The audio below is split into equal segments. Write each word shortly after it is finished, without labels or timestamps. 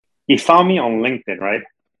he found me on LinkedIn, right?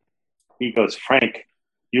 He goes, Frank,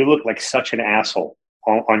 you look like such an asshole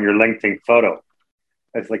on your LinkedIn photo.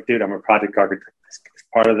 I was like, dude, I'm a project architect. It's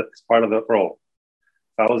part of the role.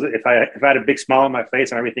 If I had a big smile on my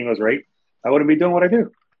face and everything was right, I wouldn't be doing what I do.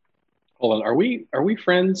 Hold on, are we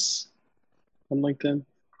friends on LinkedIn?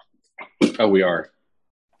 Oh, we are.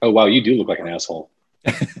 Oh wow, you do look like an asshole.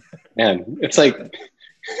 Man, it's like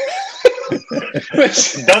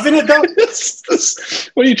doesn't it though?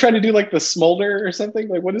 What are you trying to do, like the smolder or something?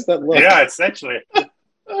 Like, what does that look? Yeah, essentially.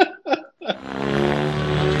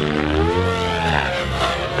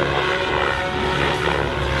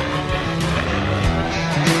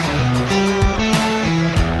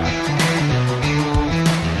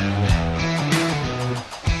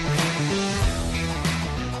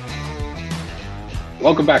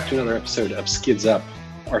 Welcome back to another episode of Skids Up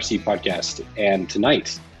RC Podcast. And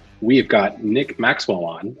tonight we have got Nick Maxwell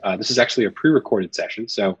on. This is actually a pre-recorded session.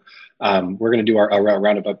 So we're going to do our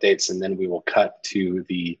round of updates, and then we will cut to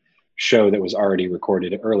the show that was already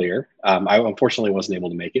recorded earlier. I unfortunately wasn't able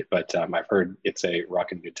to make it, but I've heard it's a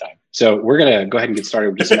rockin' good time. So we're going to go ahead and get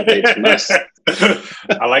started with some updates from us.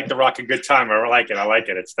 I like the rockin' good time. I like it.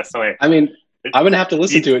 It's definitely... I mean... I'm going to have to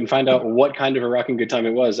listen to it and find out what kind of a rocking good time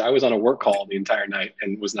it was. I was on a work call the entire night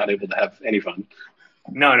and was not able to have any fun.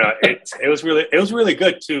 No, it was really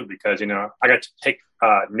good too, because, I got to pick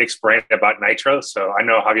Nick's brain about Nitro. So I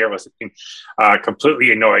know Javier was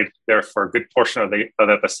completely annoyed there for a good portion of the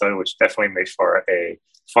episode, which definitely made for a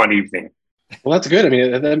fun evening. Well, that's good. I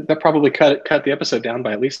mean, that probably cut the episode down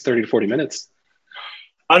by at least 30 to 40 minutes.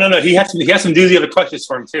 Oh, no. He has some doozy other questions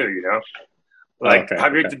for him too, Like, okay.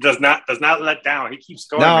 Javier does not let down. He keeps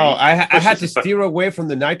going. No, I had to steer away from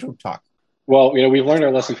the Nitro talk. Well, we've learned our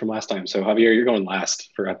lesson from last time. So, Javier, you're going last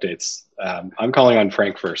for updates. I'm calling on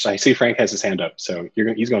Frank first. I see Frank has his hand up, so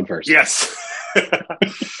he's going first. Yes.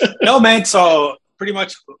 No, man. So pretty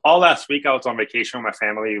much all last week I was on vacation with my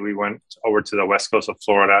family. We went over to the west coast of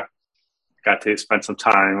Florida. Got to spend some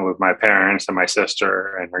time with my parents and my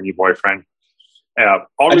sister and her new boyfriend.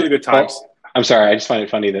 All really good times. I'm sorry. I just find it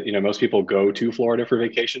funny that, most people go to Florida for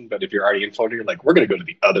vacation, but if you're already in Florida, you're like, we're going to go to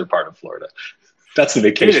the other part of Florida. That's the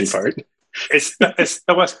vacation part. It's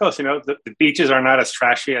the West Coast, the beaches are not as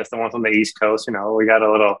trashy as the ones on the East Coast. We got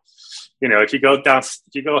a little, if you go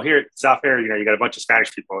here south area, you got a bunch of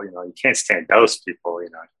Spanish people, you can't stand those people,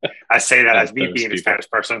 I say that as me being a Spanish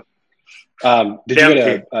person. Did you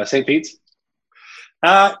go to St. Pete's?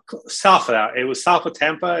 South of that. It was south of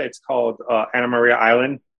Tampa. It's called Anna Maria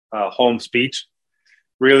Island. Holmes Beach,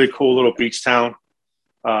 really cool little beach town.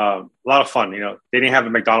 A lot of fun. They didn't have a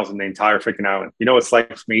McDonald's in the entire freaking island. It's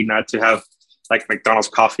like for me not to have like McDonald's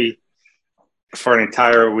coffee for an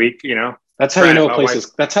entire week. That's how you know a place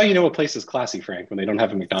is. That's how you know a place is classy, Frank, when they don't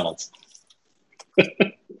have a McDonald's.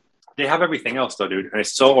 They have everything else though, dude, and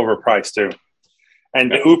it's so overpriced too.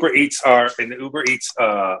 And the Uber Eats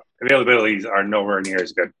availabilities are nowhere near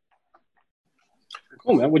as good.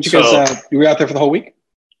 Cool, man. Would you guys? You were out there for the whole week?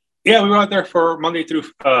 Yeah, we were out there for Monday through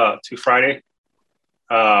to Friday.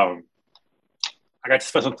 I got to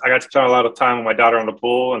spend a lot of time with my daughter on the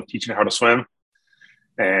pool and teaching her how to swim,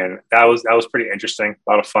 and that was pretty interesting.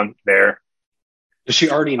 A lot of fun there. Does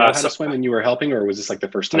she already know how to swim, and you were helping, or was this like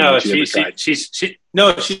the first time? No, she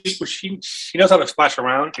knows how to splash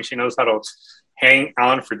around, and she knows how to hang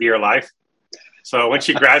on for dear life. So when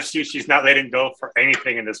she grabs you, she's not letting go for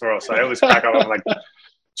anything in this world. So I always crack up. I'm like,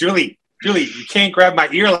 Julie, you can't grab my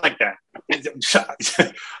ear like that.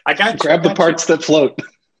 I got grab the parts that float,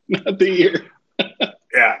 not the ear.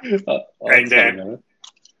 Yeah, but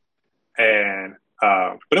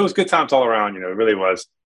it was good times all around. It really was.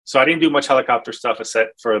 So I didn't do much helicopter stuff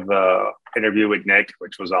except for the interview with Nick,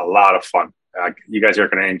 which was a lot of fun. You guys are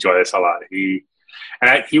going to enjoy this a lot. He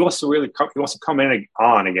wants to come in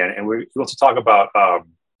on again, and he wants to talk about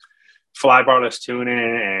fly barless tuning,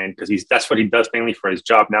 and because that's what he does mainly for his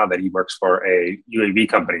job now that he works for a UAV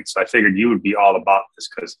company. So I figured you would be all about this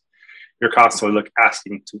because you're constantly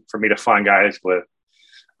asking for me to find guys with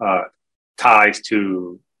ties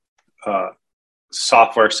to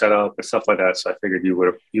software setup and stuff like that. So I figured you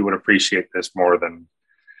would appreciate this more than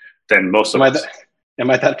most of us.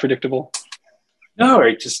 Am I that predictable? No,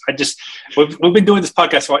 we've been doing this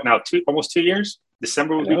podcast now almost 2 years.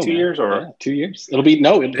 December will be 2 years, or 2 years. It'll be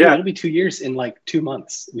 2 years in like 2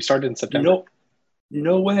 months. We started in September.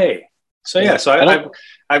 No way. So yeah, so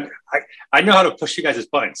I know how to push you guys'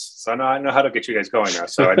 buttons. So I know how to get you guys going now.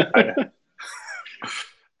 So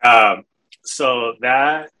so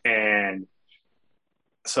that, and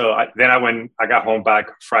so I got home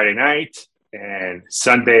back Friday night, and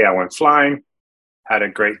Sunday I went flying. Had a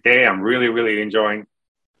great day. I'm really, really enjoying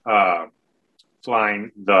uh,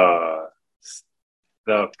 flying the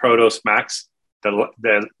Protos Max, the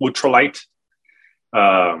ultralight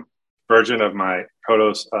version of my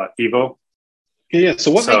Protos Evo. Yeah.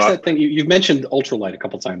 So what makes that thing? You've mentioned ultralight a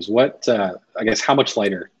couple times. What I guess how much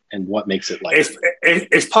lighter and what makes it lighter?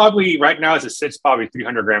 It's probably right now as it sits probably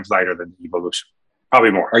 300 grams lighter than the Evolution,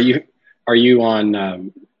 probably more. Are you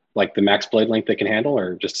on like the max blade length they can handle,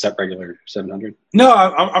 or just set regular 700? No,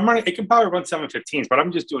 I'm running. It can probably run 715s, but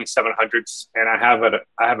I'm just doing 700s, and I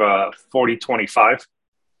have a 4025,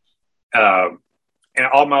 and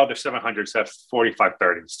all my other 700s have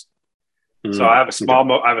 4530s. So I have a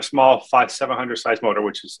small 700 size motor,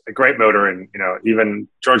 which is a great motor, and even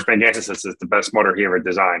George Van Gansen says it's the best motor he ever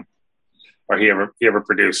designed or he ever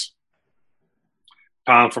produced.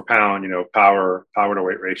 Pound for pound, power to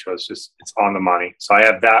weight ratio is it's on the money. So I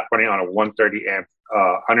have that running on a 130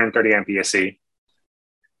 amp ESC,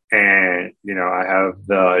 and I have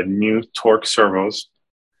the new Torque servos,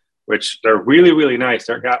 which they're really, really nice.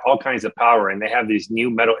 They've got all kinds of power, and they have these new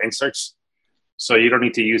metal inserts. So you don't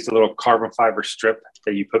need to use the little carbon fiber strip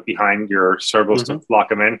that you put behind your servos to lock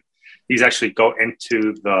them in. These actually go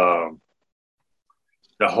into the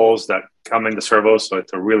holes that come in the servos, so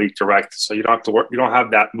it's a really direct. So you don't have to work. You don't have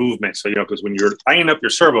that movement. So because when you're lining up your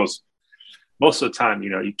servos, most of the time,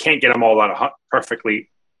 you can't get them all out perfectly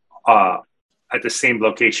at the same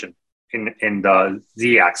location in the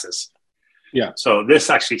Z-axis. Yeah. So this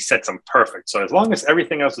actually sets them perfect. So as long as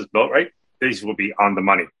everything else is built right, these will be on the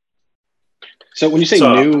money. So when you say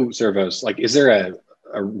new servos, like, is there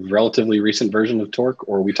a relatively recent version of Torque,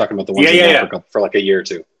 or are we talking about the ones for like a year or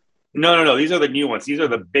two? No. These are the new ones. These are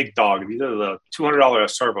the big dog. These are the $200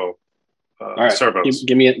 servo servos.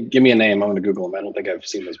 Give me a name. I'm going to Google them. I don't think I've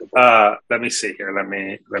seen those before. Let me see here. Let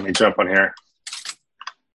me jump on here.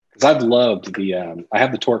 Because I've loved I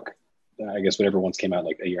have the Torque. I guess whatever ones came out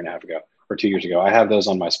like a year and a half ago or 2 years ago. I have those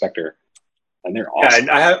on my Spectre, and they're awesome.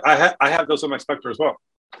 Yeah, and I have those on my Spectre as well.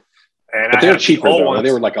 And but they're cheaper though.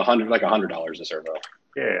 They were like $100 a servo.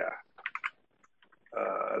 Yeah.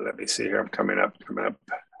 Let me see here. I'm coming up.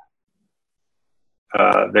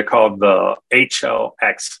 They're called the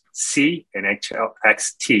HLXC and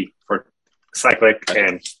HLXT for cyclic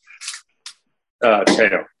and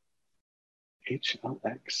Tato.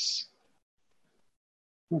 HLX.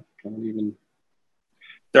 Can't even.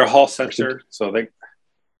 They're Hall sensor, so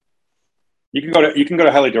you can go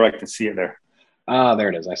to Heli Direct and see it there. Ah, there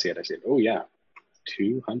it is. I see it. Oh yeah,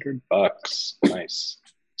 $200. Nice.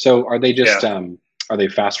 So are they just are they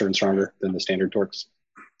faster and stronger than the standard Torques?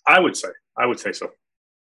 I would say so.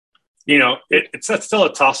 It's still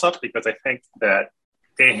a toss up because I think that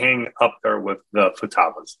they hang up there with the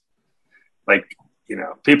Futawas. Like,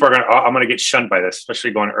 people are I'm gonna get shunned by this, especially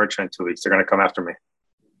going to Urcha in 2 weeks. They're gonna come after me.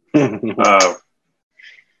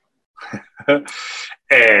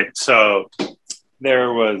 And so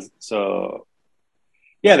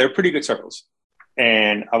they're pretty good servos.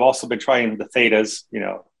 And I've also been trying the Thetas.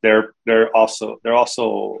 They're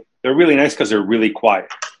really nice because they're really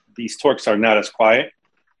quiet. These Torques are not as quiet,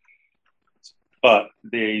 but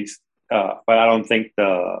I don't think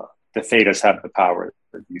the Thetas have the power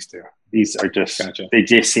that these do. These are just They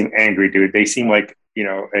just seem angry, dude. They seem like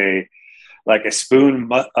a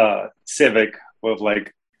spoon Civic with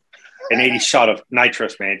like an 80 shot of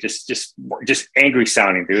nitrous, man. Just angry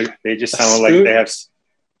sounding, dude. They just sound like they have.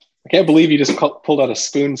 I can't believe you just pulled out a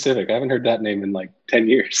Spoon Civic. I haven't heard that name in like 10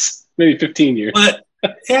 years, maybe 15 years. But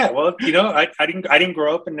yeah, well, I didn't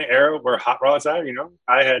grow up in the era where hot rods are.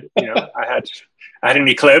 I had an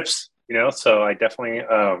Eclipse. So I definitely.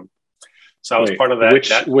 So I was part of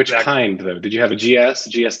that. Which kind though? Did you have a GS,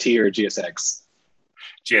 GST, or GSX?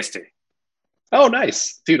 GST. Oh,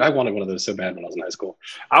 nice, dude! I wanted one of those so bad when I was in high school.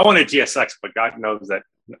 I wanted GSX, but God knows that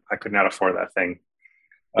I could not afford that thing.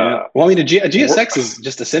 Yeah. Well, I mean, a GSX is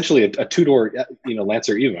just essentially a two-door,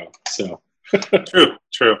 Lancer Evo. So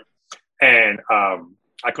true, and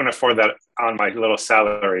I couldn't afford that on my little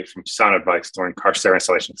salary from Sound Advice doing car stereo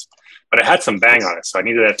installations. But it had some bang on it, so I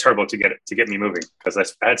needed that turbo to get me moving because I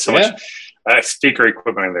had so much speaker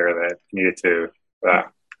equipment in there that needed to.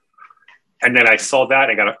 And then I sold that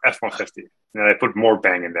and got an F-150, and then I put more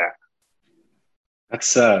bang in that.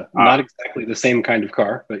 That's not exactly the same kind of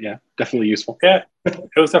car, but yeah, definitely useful. Yeah, it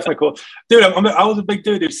was definitely cool, dude. I was a big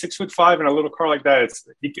dude. 6'5" in a little car like that.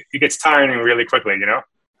 It gets tiring really quickly,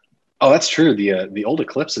 Oh, that's true. The old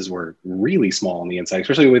Eclipses were really small on the inside,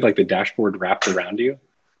 especially with like the dashboard wrapped around you.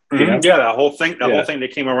 Yeah, that whole thing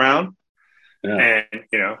that came around, and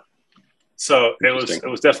so it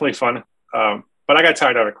was definitely fun. But I got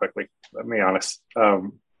tired of it quickly. Let me be honest.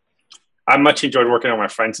 I much enjoyed working on my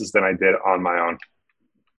Frences than I did on my own.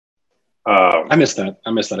 I miss that.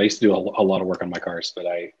 I used to do a lot of work on my cars, but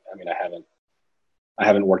I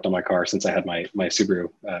haven't worked on my car since I had my Subaru,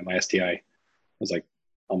 my STI. It was like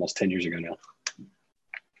almost 10 years ago now.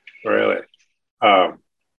 Really?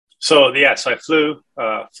 So I flew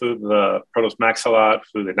the Protos Max a lot,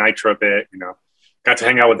 flew the Nitro a bit, got to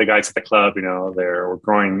hang out with the guys at the club, they're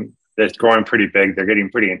growing pretty big. They're getting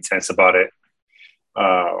pretty intense about it.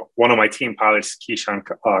 One of my team pilots, Keyshawn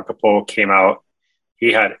Capole, came out.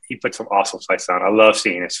 He put some awesome flights on. I love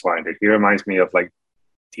seeing his flying, dude. He reminds me of like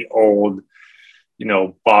the old,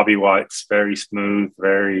 Bobby Watts, very smooth,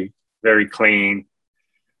 very, very clean.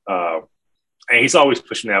 And he's always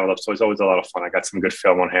pushing the envelope, so it's always a lot of fun. I got some good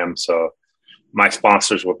film on him, so my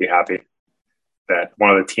sponsors will be happy that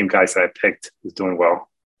one of the team guys that I picked is doing well.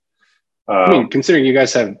 Considering you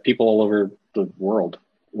guys have people all over the world,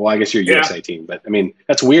 well, I guess you're a USA team, but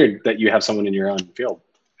that's weird that you have someone in your own field.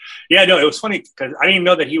 Yeah, no, it was funny because I didn't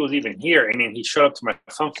know that he was even here, and then he showed up to my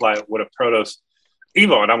fun flight with a Protos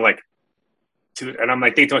Evo, and I'm like, dude, and I'm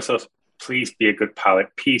like, thinking to myself, please be a good pilot,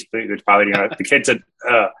 please be a good pilot. The kid's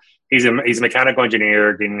he's a mechanical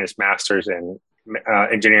engineer, getting his master's in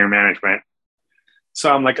engineering management. So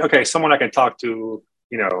I'm like, okay, someone I can talk to,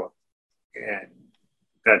 and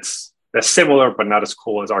that's similar but not as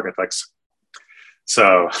cool as architects.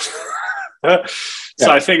 So,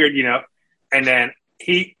 I figured, and then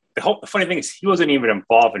the funny thing is he wasn't even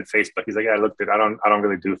involved in Facebook. He's like, yeah, look, dude, I don't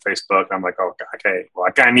really do Facebook. I'm like, oh, okay, well,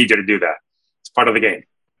 I kind of need you to do that. It's part of the game.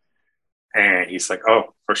 And he's like,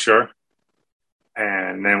 oh, for sure.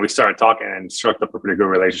 And then we started talking and struck up a pretty good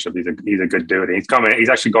relationship. He's a good dude. And he's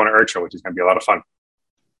actually going to IRCHA, which is going to be a lot of fun.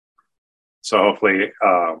 So hopefully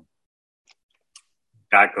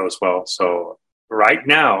that goes well. So right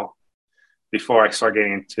now, before I start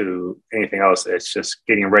getting into anything else, it's just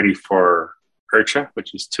getting ready for IRCHA,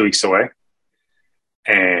 which is 2 weeks away.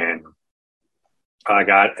 And I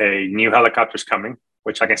got a new helicopters coming,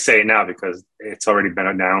 which I can say now because it's already been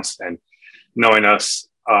announced. And knowing us,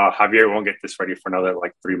 Javier won't get this ready for another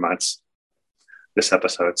 3 months, this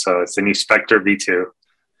episode. So it's the new Spectre V2.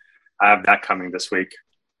 I have that coming this week.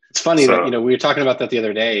 It's funny that, we were talking about that the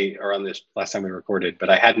other day or on this last time we recorded, but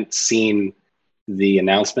I hadn't seen the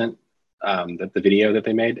announcement, that the video that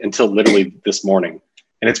they made until literally this morning.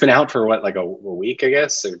 And it's been out for what, a week, I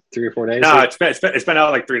guess, or 3 or 4 days? No, it's been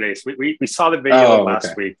out 3 days. We saw the video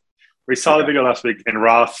last week. We saw the video last week, and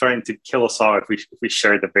Roth threatened to kill us all if we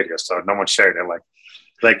shared the video. So no one shared it,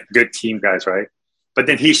 like good team guys, right? But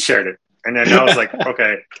then he shared it, and then I was like,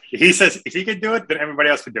 okay. He says if he can do it, then everybody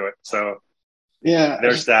else can do it. So yeah,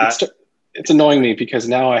 there's that. It's annoying me because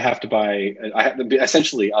now I have to buy.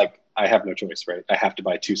 Essentially, I have no choice, right? I have to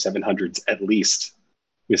buy 2 700s at least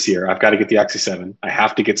this year. I've got to get the Oxy 7. I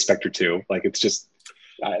have to get Spectre 2. It's just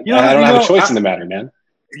I don't have a choice in the matter, man.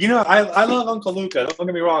 I love Uncle Luca. Don't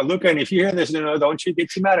get me wrong, Luca. And if you hear this, don't you get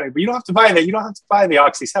too mad at me. But you don't have to buy that. You don't have to buy the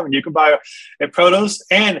Oxy 7. You can buy a Protos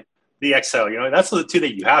and the XL. That's the 2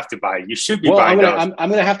 that you have to buy. You should be buying those. I'm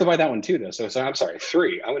going to have to buy that one too, though. So I'm sorry,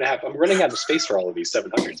 3. I'm running out of space for all of these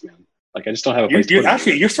 700s, man. I just don't have a place.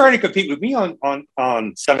 You're starting to compete with me on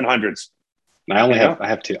 700s. I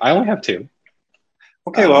have 2. I only have 2.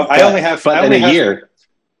 Okay, well, I only have. But in a year,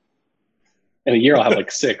 I'll have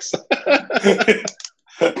 6.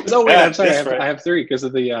 No, wait, I'm sorry. I have 3 because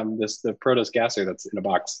of the Protos gasser that's in a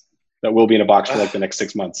box. That will be in a box for the next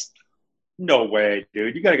 6 months. No way,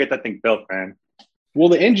 dude. You got to get that thing built, man. Well,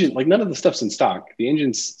 the engine, none of the stuff's in stock. The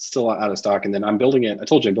engine's still out of stock, and then I'm building it. I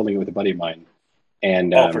told you I'm building it with a buddy of mine.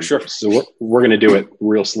 And for sure. So we're going to do it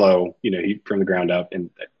real slow, from the ground up, and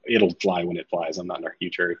it'll fly when it flies. I'm not in a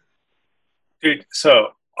huge hurry. Dude, so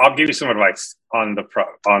I'll give you some advice on the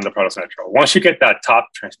Protos Nitro. Once you get that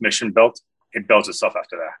top transmission built, it builds itself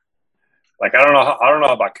after that. I don't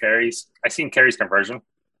know about Carrie's. I've seen Carrie's conversion,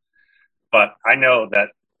 but I know that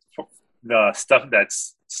the stuff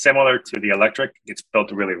that's similar to the electric gets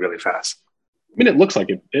built really, really fast. It looks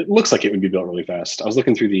like it. It looks like it would be built really fast. I was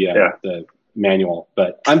looking through the manual,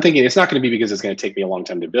 but I'm thinking it's not going to be because it's going to take me a long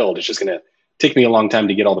time to build. It's just going to take me a long time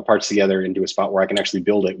to get all the parts together into a spot where I can actually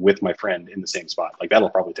build it with my friend in the same spot. That'll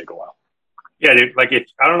probably take a while. Yeah, dude.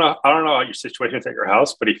 I don't know your situation at your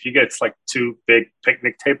house, but if you get 2 big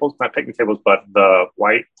picnic tables, not picnic tables, but the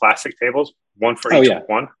white plastic tables, one for each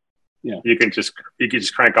one, you can just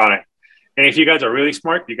crank on it. And if you guys are really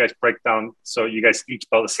smart, you guys break down so you guys each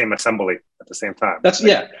build the same assembly at the same time. Well,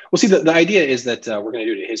 see, the idea is that we're going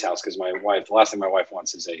to do it at his house because my wife. The last thing my wife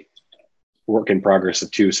wants is a work in progress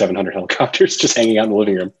of 2 700 helicopters just hanging out in the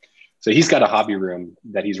living room. So he's got a hobby room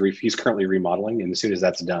that he's currently remodeling, and as soon as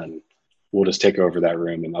that's done, we'll just take over that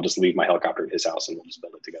room, and I'll just leave my helicopter at his house, and we'll just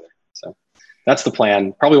build it together. So That's the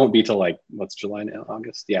plan. Probably won't be till like, what's July now?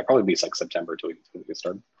 August? Yeah, probably be like September till we get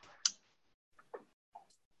started.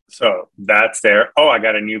 So that's there. Oh, I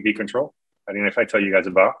got a new V control. I don't know if I tell you guys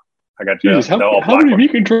about. I got Jesus, the how many V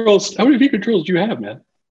controls? How many V controls do you have, man?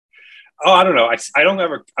 Oh, I don't know. I don't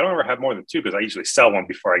ever have more than two because I usually sell one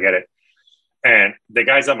before I get it. And the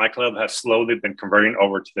guys at my club have slowly been converting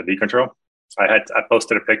over to the V control. I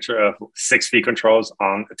posted a picture of 6 V controls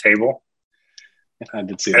on a table. I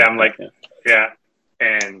did see and that. I'm like, yeah.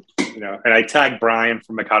 And and I tagged Brian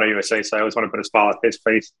from Mikado USA, so I always want to put a spot on his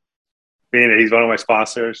face, being that he's one of my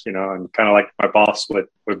sponsors, and kind of like my boss with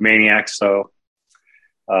Maniacs. So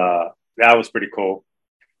that was pretty cool.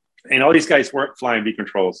 And all these guys weren't flying V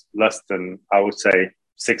controls less than, I would say,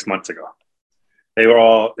 6 months ago. They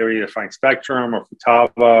were either flying Spectrum or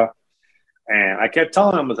Futaba. And I kept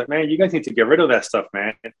telling them, I was like, man, you guys need to get rid of that stuff,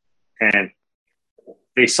 man. And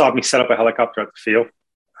they saw me set up a helicopter at the field.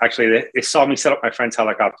 Actually, they saw me set up my friend's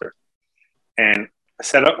helicopter and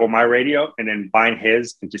set up with my radio and then bind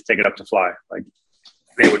his and just take it up to fly. Like,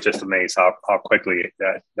 they were just amazed how quickly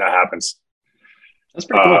that happens. That's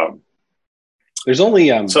pretty cool. There's only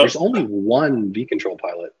one V control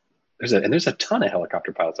pilot. There's a ton of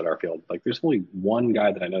helicopter pilots at our field. Like, there's only one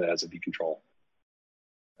guy that I know that has a V control.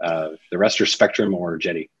 The rest are Spectrum or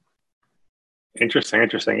Jetty. Interesting.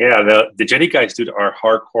 Yeah, the Jetty guys, dude, are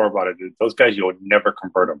hardcore about it, dude. Those guys, you'll never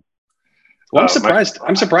convert them. Well,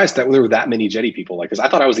 I'm surprised that there were that many Jetty people. Like, because I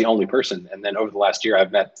thought I was the only person, and then over the last year,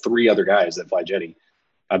 I've met 3 other guys that fly Jetty.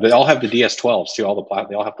 They all have the DS12s too.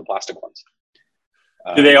 They all have the plastic ones.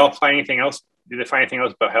 Do they all fly anything else? Do they fly anything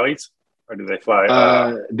else but helis, or do they fly?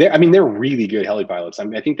 They're really good heli pilots. I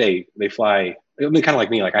mean, I think they fly. I mean, kind of like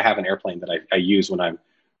me. Like, I have an airplane that I use when I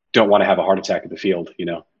don't want to have a heart attack at the field.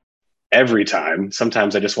 Every time.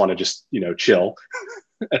 Sometimes I just want to chill.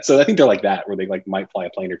 So I think they're like that, where they might fly a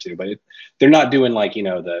plane or two, but they're not doing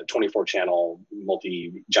the 24 channel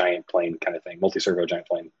multi-giant plane kind of thing, multi-servo giant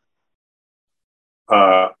plane.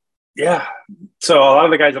 Yeah. So a lot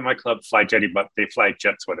of the guys at my club fly Jetty, but they fly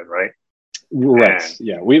jets with it, right? Right. And,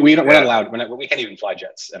 yeah. We're not allowed. We can't even fly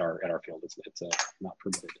jets at our field. It's not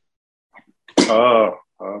permitted. Oh,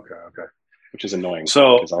 okay. Which is annoying.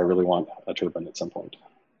 So, because I really want a turbine at some point.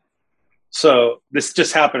 So this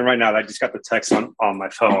just happened right now. I just got the text on my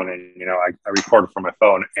phone, and I recorded from my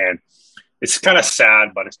phone, and it's kind of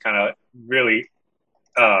sad, but it's kind of really,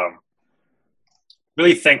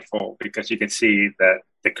 really thankful, because you can see that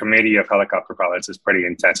the committee of helicopter pilots is pretty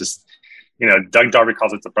intense. It's, Doug Darby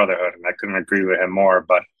calls it the brotherhood, and I couldn't agree with him more.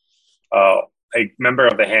 But a member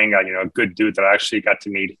of the hangout, a good dude that I actually got to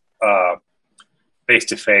meet face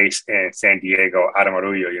to face in San Diego, Adam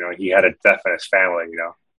Arroyo, he had a death in his family,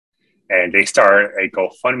 and they started a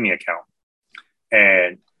GoFundMe account.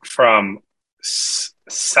 And from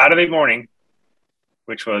Saturday morning,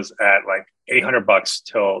 which was at like $800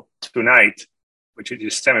 till tonight, which you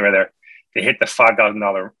just sent me right there, they hit the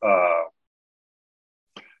 $5,000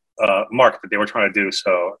 mark that they were trying to do.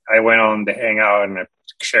 So I went on the hangout and I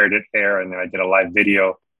shared it there, and then I did a live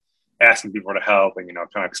video asking people to help and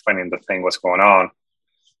kind of explaining the thing, what's going on.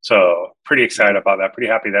 So pretty excited about that. Pretty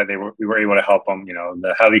happy that we were able to help them.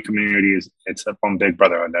 The heli community it's a one big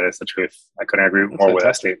brotherhood. That is the truth. I couldn't agree more with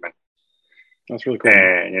that statement. That's really cool.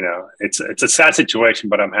 And it's a sad situation,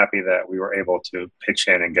 but I'm happy that we were able to pitch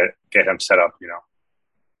in and get him set up.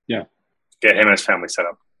 Yeah, get him and his family set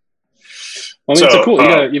up. Well, I mean, it's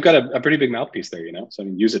cool. You've got a pretty big mouthpiece there. So I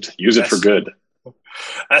mean, use it for good.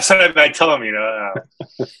 That's what I tell him.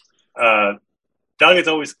 Doug is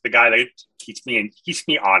always the guy that keeps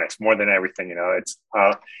me honest more than everything.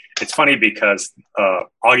 It's funny because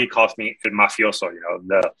Augie calls me El Mafioso.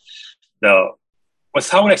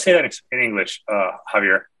 How would I say that in English,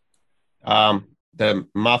 Javier? The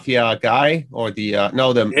mafia guy, or the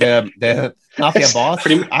mafia boss?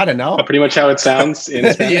 I don't know. Pretty much how it sounds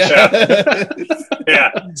in Spanish.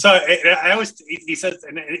 Yeah. So he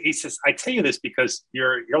says, I tell you this because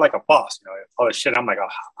you're like a boss, all this shit. I'm like,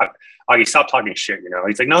 Augie, stop talking shit.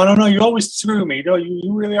 He's like, no, you always screw me.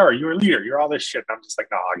 You really are. You're a leader. You're all this shit. And I'm just like,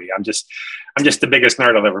 no, Augie, I'm just the biggest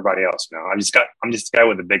nerd of everybody else. I'm just the guy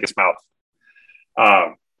with the biggest mouth.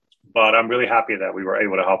 But I'm really happy that we were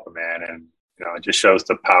able to help him, man. And it just shows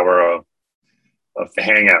the power of the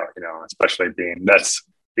hangout. Especially being that's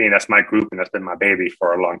my group, and that's been my baby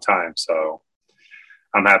for a long time. So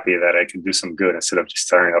I'm happy that I can do some good instead of just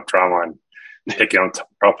stirring up drama and picking on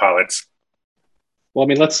pro pilots. Well, I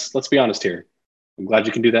mean, let's be honest here. I'm glad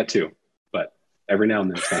you can do that too. But every now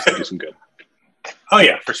and then, it's nice to do some good. Oh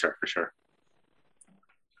yeah, for sure.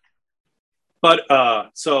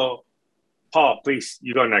 But so, Paul, please,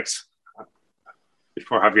 you go next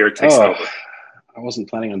before Javier takes over. I wasn't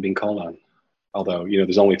planning on being called on. Although,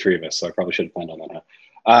 there's only 3 of us, so I probably should have planned on that.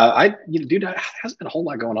 Dude, there hasn't been a whole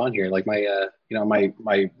lot going on here. Like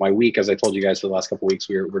my week, as I told you guys for the last couple of weeks,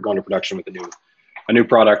 we're going to production with a new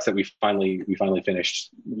product that we finally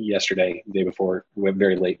finished yesterday, the day before. We went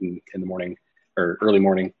very late in the morning or early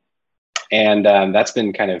morning, and that's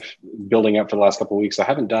been kind of building up for the last couple of weeks. So I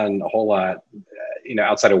haven't done a whole lot,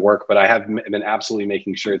 outside of work, but I have been absolutely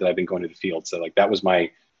making sure that I've been going to the field. So like that was my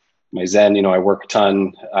zen. I work a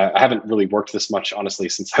ton. I haven't really worked this much, honestly,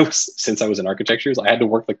 since I was in architectures. I had to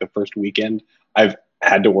work like the first weekend I've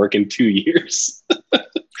had to work in 2 years.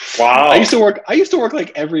 Wow. I used to work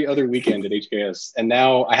like every other weekend at HKS, and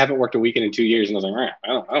now I haven't worked a weekend in 2 years. And I was like, I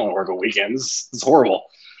don't want to work on weekends. It's horrible.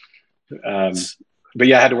 But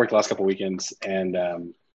yeah, I had to work the last couple of weekends, and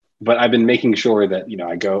but I've been making sure that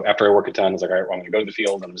I go after I work a ton. I was like, all right, well, I'm going to go to the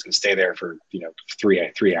field. I'm just going to stay there for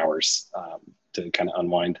 3 hours to kind of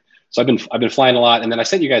unwind. So I've been flying a lot, and then I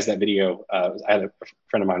sent you guys that video. I had a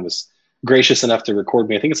friend of mine was gracious enough to record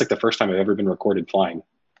me. I think it's like the first time I've ever been recorded flying.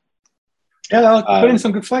 Yeah, put in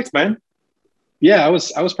some good flights, man. Yeah, I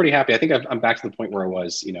was pretty happy. I think I'm back to the point where I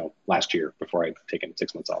was, last year before I'd taken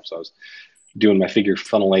 6 months off. So I was doing my figure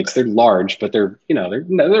funnel 8s. They're large, but they're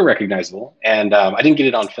recognizable. And I didn't get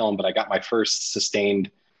it on film, but I got my first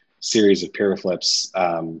sustained series of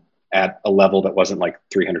pyroflips at a level that wasn't like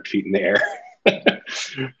 300 feet in the air,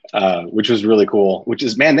 which was really cool. Which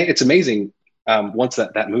is, man, it's amazing. Once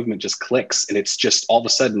that movement just clicks, and it's just all of a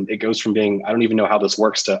sudden it goes from being, I don't even know how this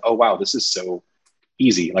works, to, oh wow, this is so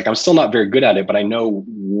easy. Like I'm still not very good at it, but I know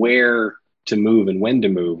where to move and when to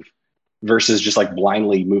move, versus just like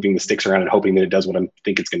blindly moving the sticks around and hoping that it does what I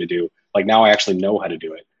think it's going to do. Like now I actually know how to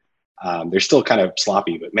do it. They're still kind of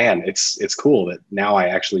sloppy, but man, it's cool that now I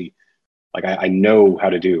actually, like, I know how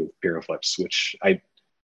to do pyroflips, which I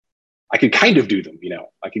could kind of do them,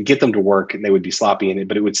 I could get them to work and they would be sloppy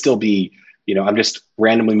but it would still be, I'm just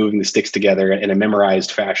randomly moving the sticks together in a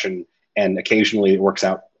memorized fashion, and occasionally it works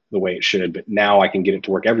out the way it should. But now I can get it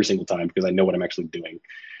to work every single time because I know what I'm actually doing.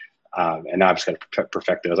 And now I've just got to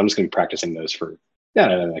perfect those. I'm just going to be practicing those for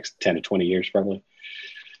the next 10 to 20 years, probably.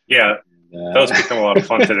 Yeah, those become a lot of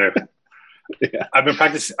fun to do. Yeah. I've been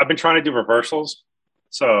trying to do reversals.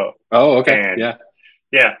 So. Oh, okay. Yeah.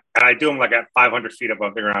 Yeah, and I do them like at 500 feet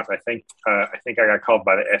above the ground. I think I got called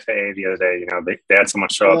by the FAA the other day. They had someone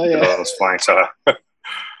show up because I was flying. So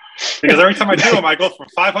because every time I do them, I go from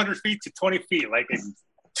 500 feet to 20 feet, like in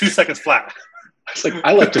 2 seconds flat. It's like,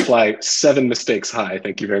 I like to fly 7 mistakes high.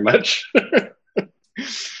 Thank you very much.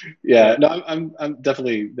 Yeah, no, I'm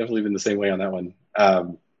definitely been the same way on that one.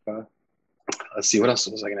 Let's see, what else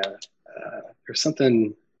was I gonna? There's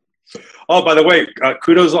something. Oh, by the way,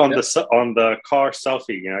 kudos on the car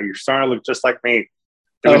selfie. You're starting to look just like me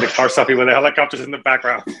doing the car selfie with the helicopters in the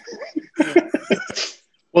background.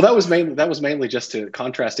 Well, that was mainly just to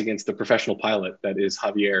contrast against the professional pilot that is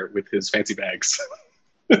Javier with his fancy bags.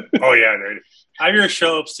 Oh yeah, dude. Javier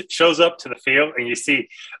shows up to the field, and you see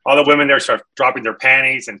all the women there start dropping their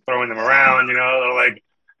panties and throwing them around. They're like,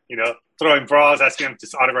 throwing bras, asking him to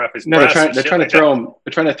autograph his. No, they're trying to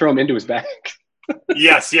throw him into his bag.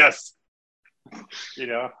 Yes.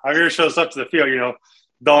 Javier shows up to the field.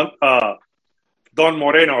 Don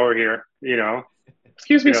Moreno over here.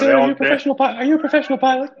 Excuse me, sir. Are you a professional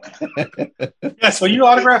pilot? Yes. Will you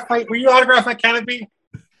autograph my canopy?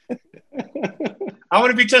 I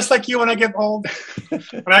want to be just like you when I get old.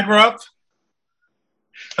 When I grow up.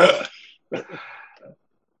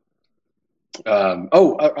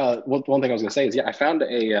 One thing I was going to say is, I found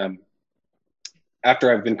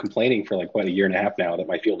after I've been complaining for like, a year and a half now that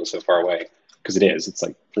my field is so far away, because it's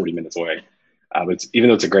like 40 minutes away. Even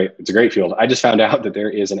though it's a great field, I just found out that there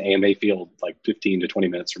is an AMA field like 15 to 20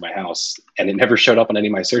 minutes from my house, and it never showed up on any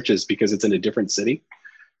of my searches because it's in a different city.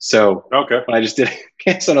 So when I just did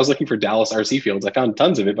so I was looking for Dallas RC fields, I found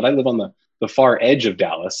tons of it, but I live on the far edge of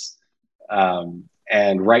Dallas.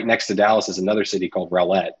 And right next to Dallas is another city called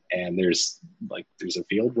Rowlett, and there's a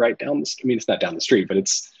field right down it's not down the street, but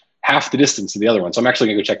it's half the distance to the other one. So I'm actually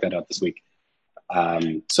gonna go check that out this week.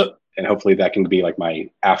 And hopefully that can be like my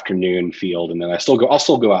afternoon field, and then I'll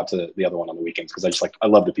still go out to the other one on the weekends because I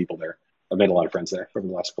love the people there. I've made a lot of friends there over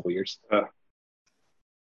the last couple of years.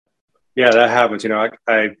 Yeah, that happens.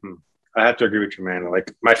 I have to agree with you, man.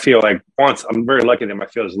 Like my field, I'm very lucky that my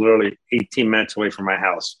field is literally 18 minutes away from my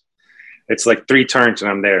house. It's like 3 turns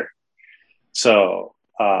and I'm there. So,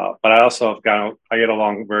 but I also I get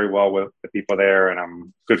along very well with the people there, and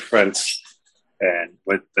I'm good friends and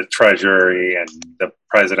with the treasury and the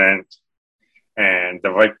president, and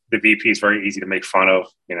the VP is very easy to make fun of,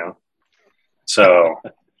 So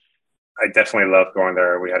I definitely love going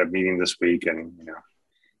there. We had a meeting this week and,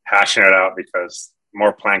 hashing it out because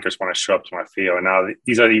more plankers want to show up to my field. And now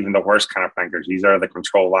these are even the worst kind of plankers. These are the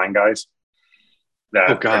control line guys. That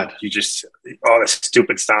oh God! You just all this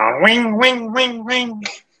stupid sound, wing, wing, wing, wing.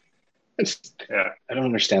 Yeah, I don't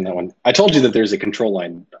understand that one. I told you that there's a control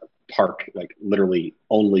line park, like literally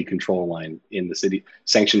only control line in the city,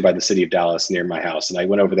 sanctioned by the city of Dallas near my house. And I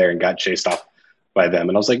went over there and got chased off by them.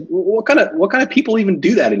 And I was like, what kind of people even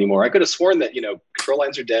do that anymore? I could have sworn that, control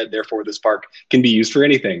lines are dead. Therefore this park can be used for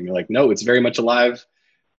anything. They're like, no, it's very much alive.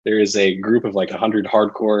 There is a group of like 100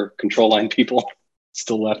 hardcore control line people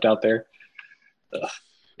still left out there. I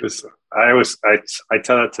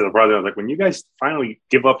tell that to the brother. I was like, when you guys finally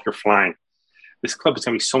give up your flying, this club is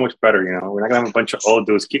going to be so much better. We're not going to have a bunch of old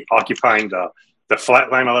dudes keep occupying the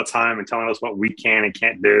flat line all the time and telling us what we can and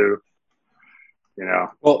can't do.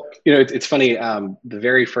 Well, it's funny. The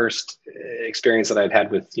very first experience that I'd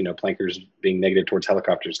had with, plankers being negative towards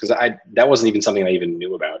helicopters, because that wasn't even something I even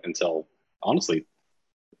knew about until, honestly,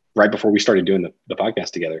 right before we started doing the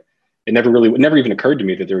podcast together. It never even occurred to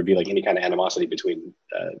me that there would be like any kind of animosity between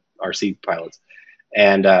RC pilots.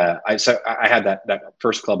 And I had that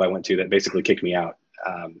first club I went to that basically kicked me out.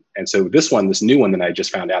 And so this new one that I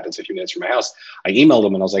just found out that's a few minutes from my house, I emailed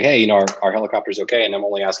them and I was like, hey, our helicopter's okay. And I'm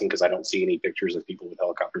only asking because I don't see any pictures of people with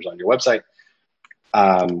helicopters on your website.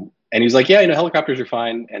 And he's like, yeah, helicopters are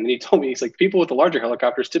fine. And then he told me, he's like, people with the larger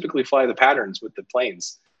helicopters typically fly the patterns with the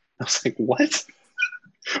planes. I was like, what?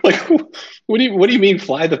 Like, what do you mean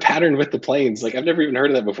fly the pattern with the planes? Like, I've never even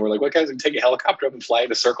heard of that before. Like, what guys would take a helicopter up and fly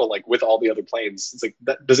in a circle, like with all the other planes? It's like,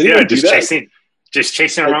 does anyone do that? Just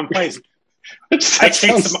chasing around planes.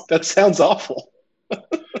 That sounds awful.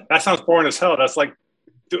 That sounds boring as hell. That's like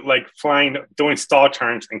flying, doing stall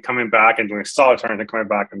turns and coming back and doing stall turns and coming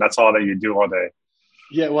back. And that's all that you do all day.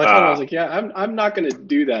 Yeah, well, I told him, I was like, yeah, I'm not going to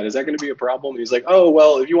do that. Is that going to be a problem? And he's like, oh,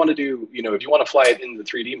 well, if you want to fly it in the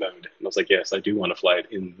 3D mode. And I was like, yes, I do want to fly it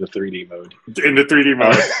in the 3D mode. In the 3D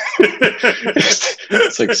mode.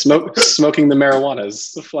 It's like smoking the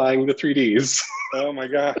marijuanas, flying the 3Ds. Oh, my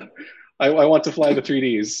God. I want to fly the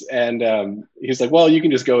 3Ds. And he's like, well, you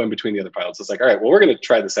can just go in between the other pilots. It's like, all right, well, we're going to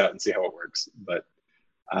try this out and see how it works. But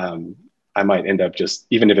I might end up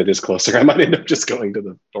even if it is closer, I might end up just going to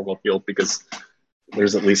the normal field because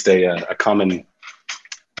there's at least a common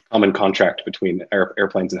contract between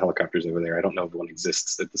airplanes and helicopters over there. I don't know if one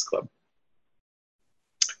exists at this club.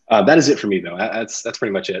 That is it for me, though. That's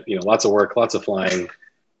pretty much it. Lots of work, lots of flying.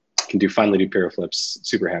 Can finally do paraflips.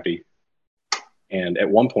 Super happy. And at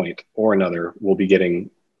one point or another, we'll be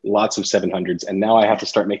getting lots of 700s. And now I have to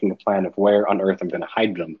start making a plan of where on earth I'm going to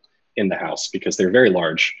hide them in the house because they're very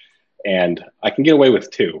large. And I can get away with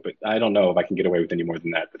 2, but I don't know if I can get away with any more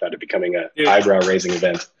than that without it becoming an eyebrow-raising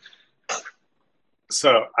event.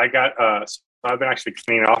 So I've been actually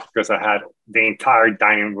cleaning off because I had the entire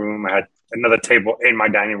dining room. I had another table in my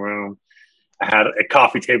dining room. I had a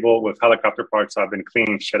coffee table with helicopter parts. So I've been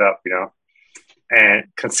cleaning shit up, and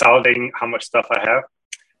consolidating how much stuff I have.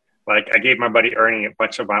 Like I gave my buddy Ernie a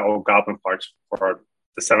bunch of my old Goblin parts for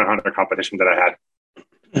the 700 competition that I had.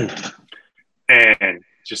 And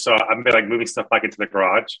just so I've been like moving stuff back into the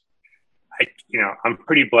garage. I'm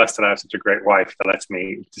pretty blessed that I have such a great wife that lets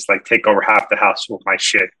me just like take over half the house with my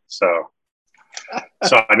shit. So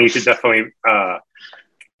I need to definitely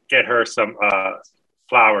get her some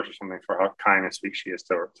flowers or something for how kind and sweet she is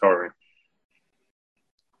to me.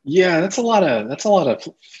 Yeah, that's a lot of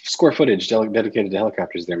square footage dedicated to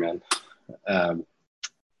helicopters there, man. Don't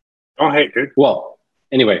hate, dude. Well,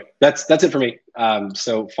 anyway, that's it for me.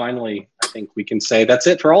 So finally, I think we can say that's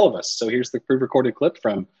it for all of us. So here's the pre-recorded clip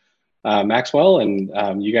from Maxwell,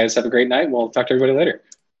 and you guys have a great night. We'll talk to everybody later.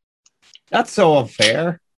 That's so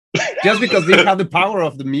unfair. Just because we have the power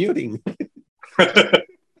of the muting.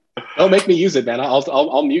 Don't make me use it, man.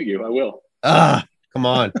 I'll mute you. I will. Come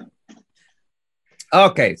on.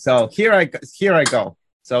 Okay, so here I go.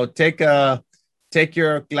 So take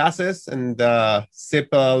your glasses and sip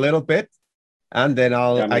a little bit, and then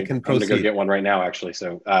I can proceed. I'm gonna go get one right now, actually.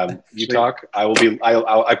 So you talk.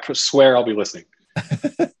 I swear I'll be listening.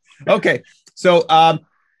 Okay, so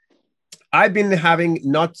I've been having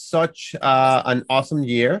not such an awesome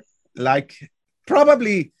year. Like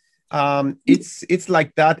probably it's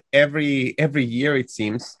like that every year it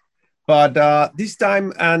seems, but this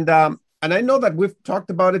time and I know that we've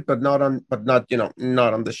talked about it, but not on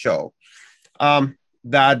the show.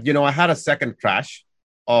 That I had a second crash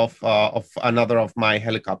of another of my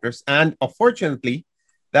helicopters, and unfortunately,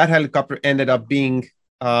 that helicopter ended up being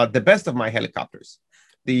the best of my helicopters,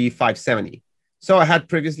 the 570. So I had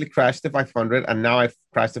previously crashed the 500, and now I've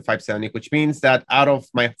crashed the 570, which means that out of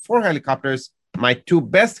my 4 helicopters, my 2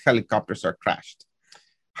 best helicopters are crashed.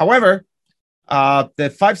 However, the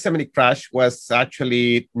 570 crash was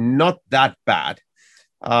actually not that bad.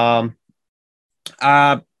 Um,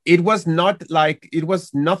 it was nothing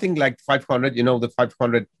like 500. The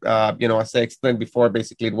 500. As I explained before,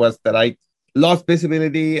 basically it was that I lost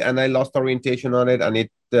visibility and I lost orientation on it, and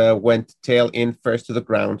it went tail in first to the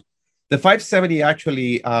ground. The 570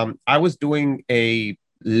 actually, I was doing a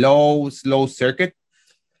slow circuit,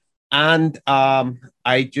 and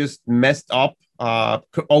I just messed up,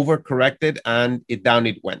 overcorrected, and down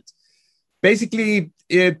it went. Basically,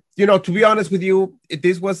 to be honest with you,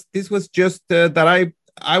 this was just that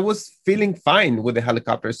I was feeling fine with the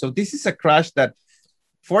helicopter. So this is a crash that,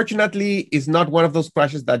 fortunately, is not one of those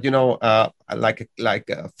crashes that like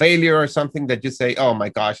a failure or something that you say, "Oh my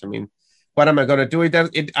gosh!" I mean, what am I going to do?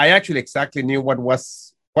 I actually exactly knew what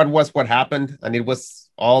happened, and it was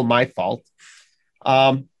all my fault.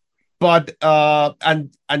 But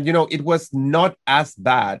it was not as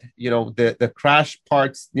bad. The crash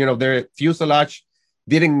parts, the fuselage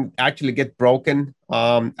didn't actually get broken.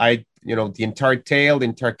 The entire tail, the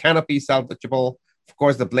entire canopy salvageable. Of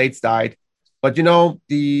course, the blades died. But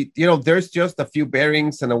there's just a few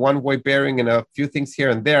bearings and a one-way bearing and a few things here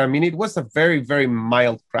and there. I mean, it was a very, very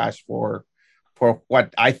mild crash for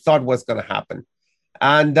what I thought was going to happen.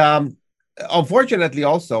 And unfortunately,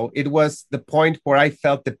 also, it was the point where I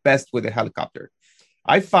felt the best with the helicopter.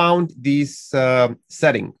 I found this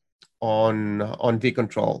setting on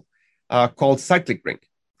V-Control called cyclic ring.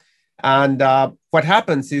 And what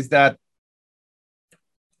happens is that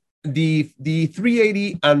the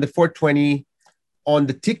 380 and the 420 on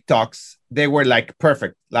the TikToks, they were like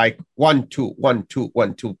perfect, like 1, 2, 1, 2,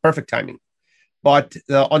 1, 2, perfect timing. But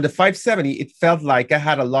on the 570, it felt like I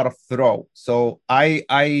had a lot of throw. So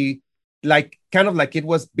I like kind of like it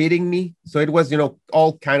was beating me. So it was,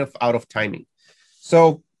 all kind of out of timing.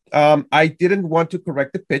 So I didn't want to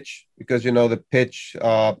correct the pitch because, the pitch,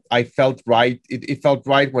 I felt right. It felt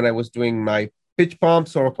right when I was doing my pitch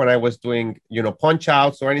pumps or when I was doing, punch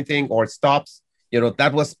outs or anything or stops,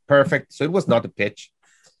 that was perfect. So it was not the pitch.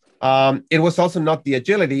 It was also not the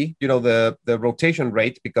agility, the rotation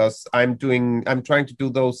rate, because I'm trying to do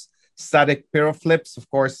those static pyro flips, of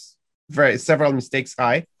course, several mistakes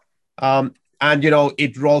high. And,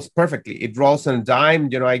 it rolls perfectly. It rolls on a dime.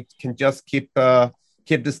 I can just keep the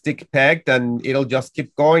stick pegged and it'll just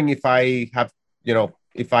keep going if I have,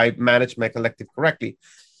 if I manage my collective correctly.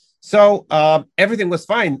 So everything was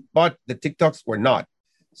fine, but the TikToks were not.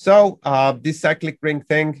 So this cyclic ring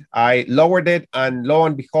thing, I lowered it, and lo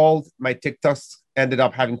and behold, my TikToks ended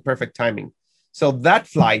up having perfect timing. So that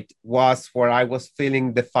flight was where I was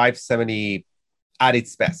feeling the 570 at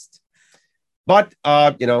its best. But,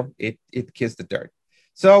 it kissed the dirt.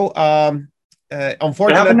 So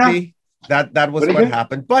unfortunately, that was what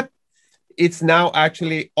happened. But it's now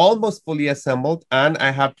actually almost fully assembled, and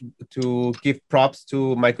I have to give props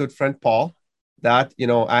to my good friend Paul that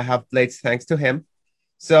I have blades thanks to him.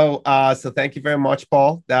 So thank you very much,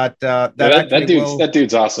 Paul. That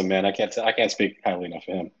dude's awesome, man. I can't speak highly enough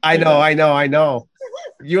of him. I know.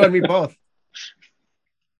 You and me both.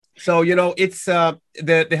 So it's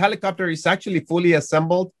the helicopter is actually fully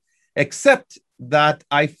assembled, except that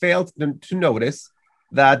I failed to notice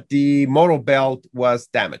that the motor belt was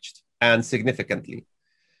damaged, and significantly.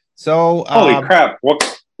 So holy crap!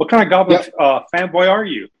 What kind of goblin fanboy are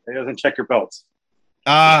you? He doesn't check your belts.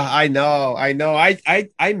 I know. I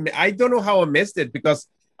don't know how I missed it, because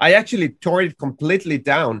I actually tore it completely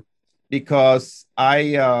down because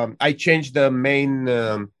I changed the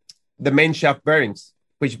main shaft bearings,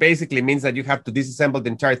 which basically means that you have to disassemble the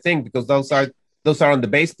entire thing because those are on the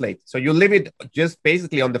base plate. So you leave it just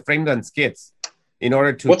basically on the frame and skids in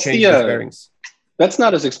order to change the bearings. That's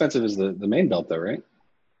not as expensive as the main belt, though, right?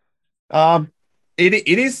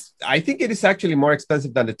 It is. I think it is actually more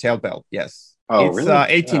expensive than the tail belt. Yes. Oh, it's really?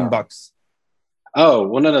 $18. Oh,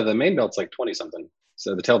 well, no, the main belt's like 20 something.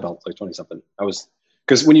 So the tail belt's like 20 something.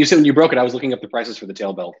 Because when you broke it, I was looking up the prices for the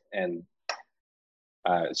tail belt, and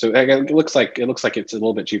so it looks like it's a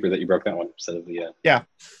little bit cheaper that you broke that one instead of the.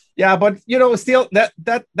 Yeah, but still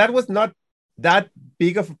that was not that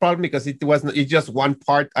big of a problem because it's just one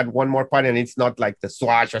part and one more part, and it's not like the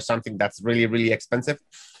Swatch or something that's really, really expensive.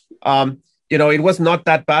 It was not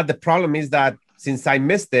that bad. The problem is that since I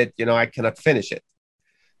missed it, I cannot finish it.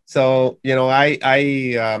 So,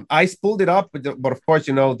 I spooled it up, but of course,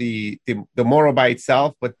 the motor by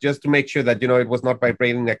itself, but just to make sure that, it was not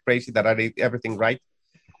vibrating like crazy, that I did everything right.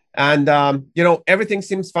 And everything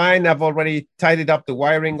seems fine. I've already tidied up the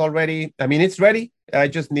wiring already. I mean, it's ready. I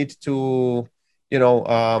just need to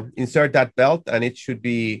insert that belt, and it should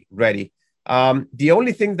be ready. The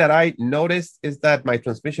only thing that I noticed is that my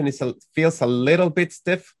transmission feels a little bit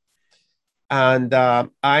stiff, and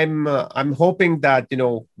I'm hoping that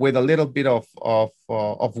with a little bit of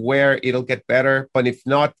wear it'll get better. But if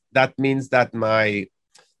not, that means that my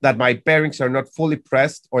bearings are not fully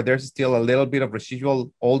pressed, or there's still a little bit of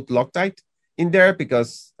residual old Loctite in there,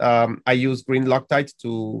 because I use green Loctite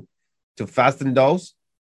to fasten those.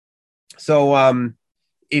 So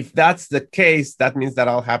if that's the case, that means that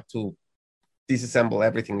I'll have to disassemble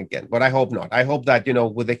everything again. But I hope not. I hope that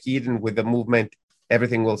with the heat and with the movement,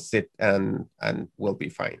 everything will sit and will be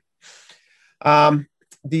fine.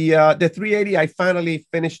 The 380, I finally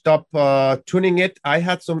finished up tuning it. I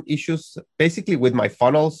had some issues basically with my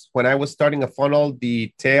funnels. When I was starting a funnel,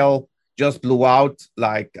 the tail just blew out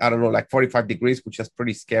like 45 degrees, which is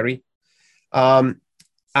pretty scary.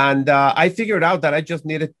 And I figured out that I just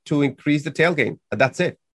needed to increase the tail gain, and that's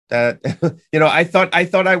it. I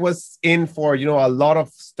thought I was in for a lot of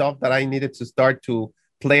stuff that I needed to start to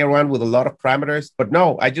play around with a lot of parameters, but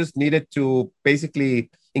no, I just needed to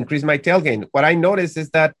basically increase my tail gain. What I noticed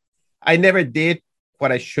is that I never did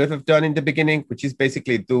what I should have done in the beginning, which is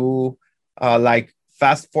basically do like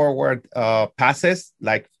fast forward passes,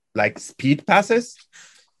 like speed passes,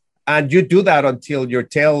 and you do that until your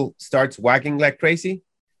tail starts wagging like crazy.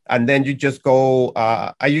 And then you just go,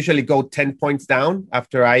 I usually go 10 points down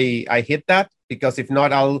after I hit that, because if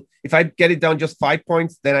not, if I get it down just 5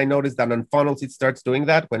 points, then I notice that on funnels, it starts doing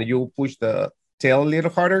that when you push the tail a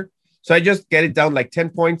little harder. So I just get it down like 10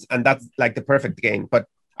 points, and that's like the perfect gain. But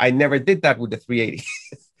I never did that with the 380.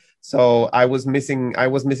 So I was missing a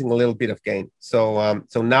little bit of gain. So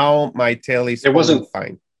now my tail is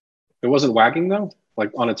fine. It wasn't wagging though,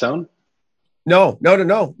 like on its own? No.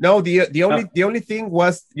 The only thing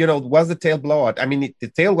was the tail blowout. I mean, the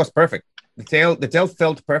tail was perfect. The tail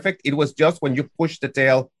felt perfect. It was just when you push the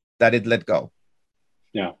tail that it let go.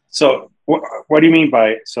 Yeah. So what do you mean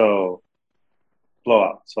by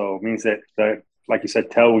blowout? So it means that like you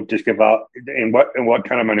said, tail would just give out in what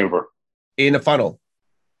kind of maneuver? In a funnel.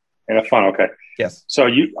 In a funnel, okay. Yes. So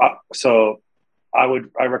I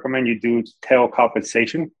recommend you do tail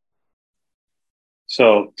compensation.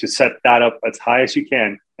 So to set that up as high as you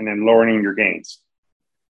can, and then lowering your gains,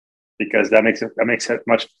 because that makes it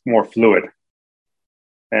much more fluid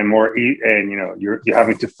and more. And you're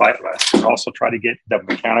having to fight less. And also try to get your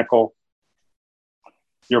mechanical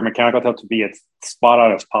tail to be as spot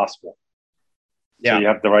on as possible. Yeah. So you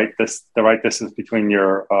have the right distance between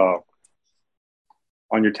your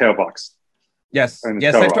on your tail box. Yes.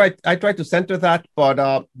 I tried to center that,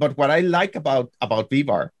 but what I like about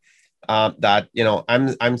V-Bar. That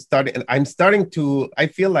I'm starting to. I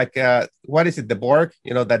feel like what is it? The Borg,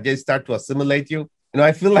 that they start to assimilate you.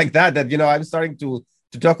 I feel like that I'm starting to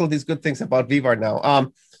talk all these good things about V-Bar now. I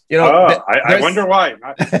wonder why.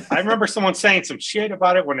 I remember someone saying some shit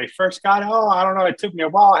about it when they first got it. Oh, I don't know. It took me a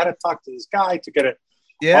while. I had to talk to this guy to get it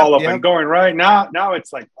all up and going right now. Now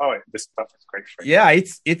it's like, oh, this stuff is great for you. Yeah,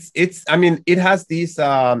 it's. I mean, it has these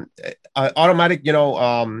automatic,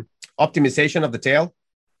 optimization of the tail.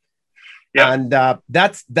 Yep. And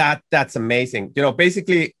that's amazing.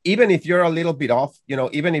 Basically, even if you're a little bit off,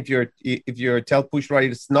 even if your tail push rod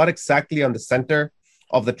is not exactly on the center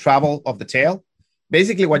of the travel of the tail,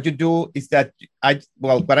 basically what you do is that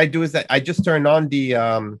what I do is that I just turn on the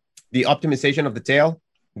optimization of the tail,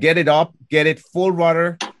 get it up, get it full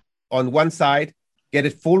rudder on one side, get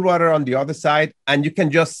it full rudder on the other side, and you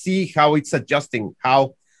can just see how it's adjusting,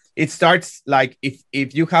 how it starts. Like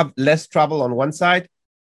if you have less travel on one side,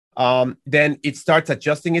 then it starts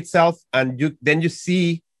adjusting itself, and you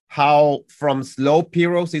see how from slow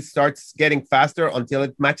piros it starts getting faster until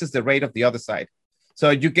it matches the rate of the other side. So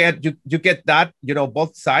you get that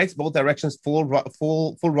both sides, both directions, full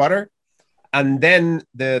rudder, and then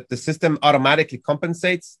the system automatically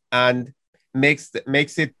compensates and makes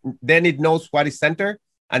it. Then it knows what is center,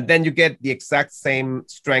 and then you get the exact same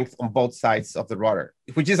strength on both sides of the rudder,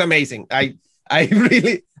 which is amazing.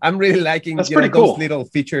 I'm really liking That's pretty cool. Those little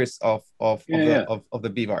features of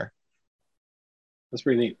the V-Bar. That's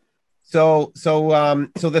pretty neat. So the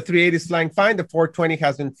 380 is flying fine. The 420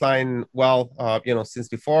 has been flying well, since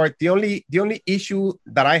before. The only issue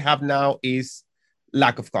that I have now is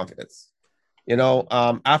lack of confidence.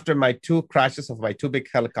 After my 2 crashes of my 2 big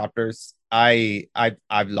helicopters, I've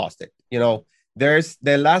lost it. There's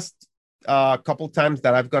the last couple times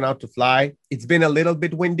that I've gone out to fly. It's been a little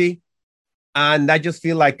bit windy. And I just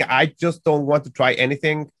feel like I just don't want to try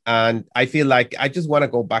anything. And I feel like I just want to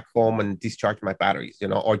go back home and discharge my batteries,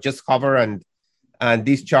 or just hover and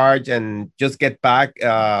discharge and just get back,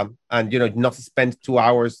 and not spend 2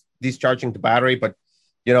 hours discharging the battery, but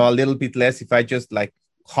a little bit less if I just like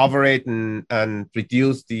hover it and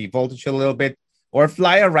reduce the voltage a little bit, or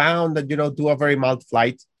fly around and do a very mild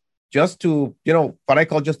flight, just to what I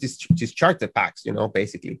call just discharge the packs,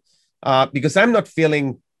 basically, because I'm not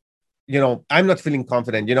feeling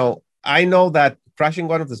confident. I know that crashing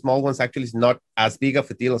one of the small ones actually is not as big of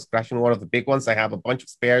a deal as crashing one of the big ones. I have a bunch of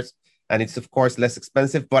spares, and it's of course less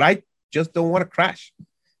expensive, but I just don't want to crash,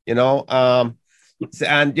 and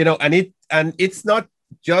it's not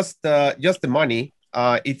just the money.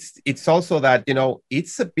 It's also that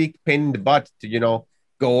it's a big pain in the butt to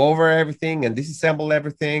go over everything and disassemble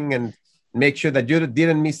everything and make sure that you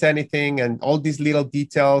didn't miss anything and all these little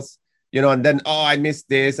details. And then, I missed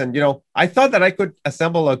this. And, I thought that I could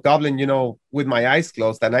assemble a Goblin, with my eyes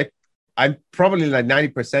closed. And I'm probably like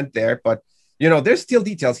 90% there. But, there's still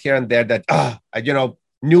details here and there that,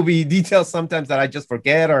 newbie details sometimes that I just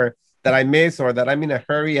forget or that I miss or that I'm in a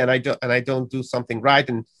hurry and I don't do something right.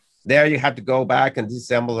 And there you have to go back and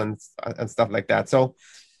disassemble and stuff like that. So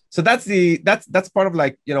that's part of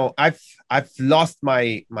like, I've lost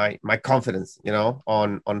my confidence,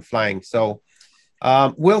 on flying. So,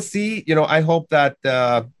 we'll see. I hope that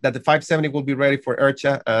the 570 will be ready for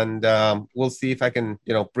IRCHA, and we'll see if I can,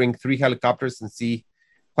 bring 3 helicopters and see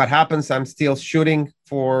what happens. I'm still shooting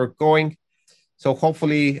for going, so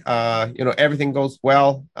hopefully, everything goes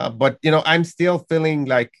well. But I'm still feeling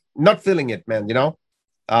like not feeling it, man.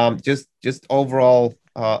 Just overall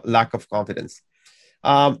lack of confidence.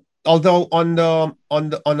 Although on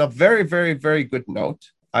a very, very, very good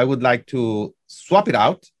note, I would like to swap it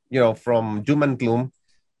out, from doom and gloom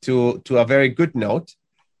to a very good note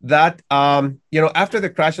that, after the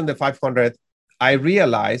crash on the 500, I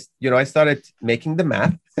realized, I started making the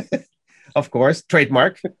math, of course,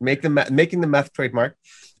 trademark, making the math trademark,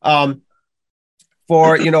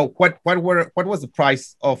 for, what was the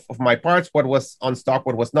price of my parts, what was on stock,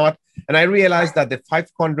 what was not. And I realized that the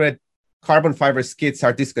 500 carbon fiber skids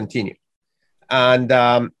are discontinued. And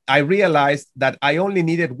I realized that I only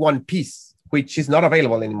needed one piece, which is not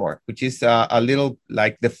available anymore, which is a little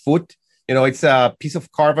like the foot. It's a piece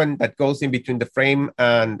of carbon that goes in between the frame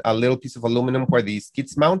and a little piece of aluminum where the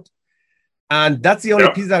skids mount. And that's the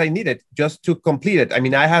only piece that I needed just to complete it. I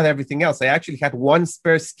mean, I had everything else. I actually had one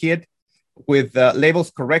spare skid with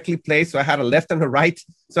labels correctly placed. So I had a left and a right.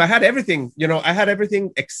 So I had everything, I had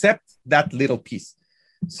everything except that little piece.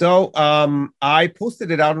 So I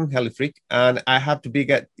posted it out on HeliFreak, and I have to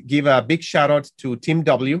give a big shout out to Tim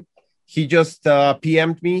W. He just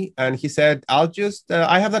PM'd me and he said,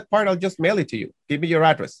 I have that part. I'll just mail it to you. Give me your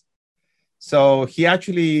address. So he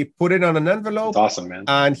actually put it on an envelope. That's awesome, man.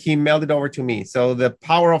 And he mailed it over to me. So the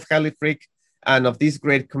power of HeliFreak and of this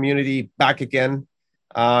great community back again,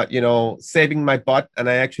 saving my butt. And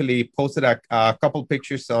I actually posted a couple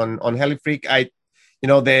pictures on HeliFreak.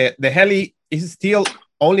 The heli is still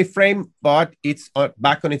only frame, but it's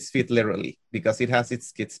back on its feet literally because it has its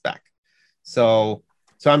skids back. So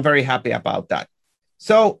I'm very happy about that.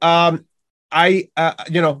 So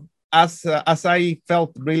as I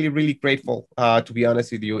felt really, really grateful, to be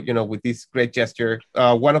honest with you, with this great gesture,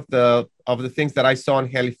 one of the things that I saw on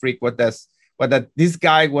HeliFreak was that this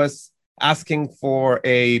guy was asking for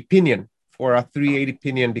a pinion, for a 380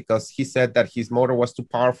 pinion, because he said that his motor was too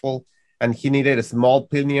powerful and he needed a small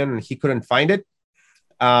pinion and he couldn't find it.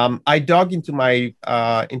 I dug into my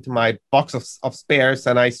box of spares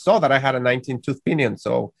and I saw that I had a 19-tooth pinion.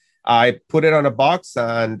 So I put it on a box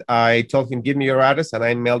and I told him, give me your address, and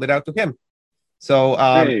I mailed it out to him. So,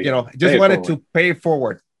 just wanted to pay it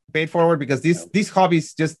forward because this hobby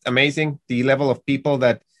is just amazing. The level of people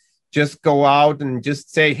that just go out and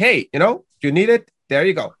just say, hey, you need it. There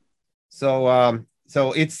you go. So,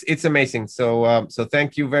 it's amazing. So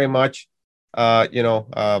thank you very much.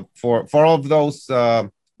 For all of those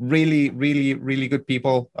really, really, really good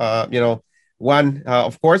people, one,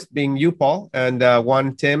 of course, being you, Paul, and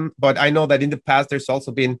one, Tim. But I know that in the past, there's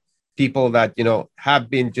also been people that, have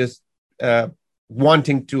been just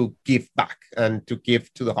wanting to give back and to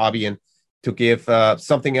give to the hobby and to give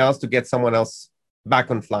something else to get someone else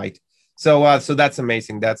back on flight. So that's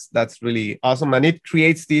amazing. That's really awesome. And it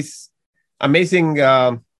creates this amazing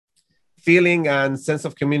feeling and sense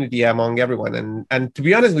of community among everyone. And to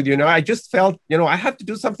be honest with you, I just felt, I had to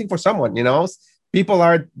do something for someone,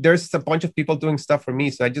 there's a bunch of people doing stuff for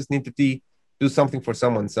me. So I just need to do something for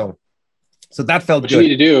someone. So that felt good. What you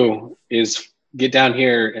need to do is get down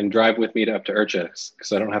here and drive with me up to Urcha,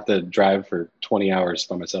 because I don't have to drive for 20 hours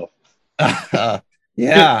by myself.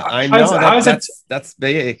 Yeah, I know that's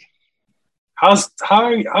big. How is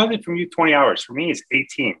it from you 20 hours? For me, it's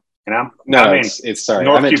 18. And I'm sorry.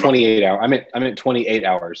 I'm at 28 hours. I'm at 28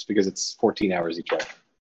 hours because it's 14 hours each way.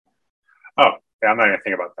 Oh, yeah, I'm not gonna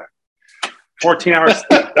think about that. 14 hours.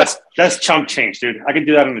 that's chump change, dude. I can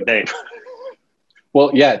do that in a day.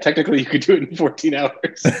 Well, yeah, technically you could do it in 14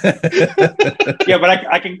 hours. Yeah, but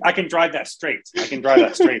I can drive that straight.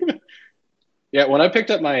 Yeah, when I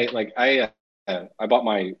picked up my I bought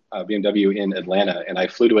my BMW in Atlanta, and I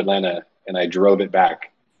flew to Atlanta and I drove it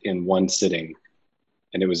back in one sitting.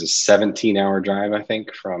 And it was a 17-hour drive, I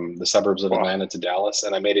think, from the suburbs of Atlanta to Dallas.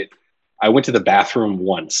 And I went to the bathroom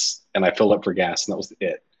once and I filled up for gas, and that was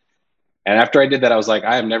it. And after I did that, I was like,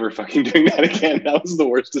 I am never fucking doing that again. That was the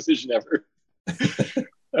worst decision ever.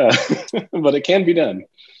 But it can be done.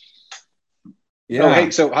 Yeah. Oh,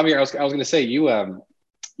 hey, so Javier, I was going to say, you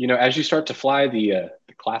as you start to fly the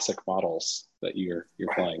classic models that you're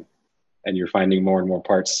flying, and you're finding more and more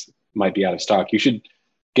parts might be out of stock, you should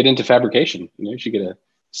get into fabrication. You should get a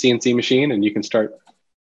CNC machine, and you can start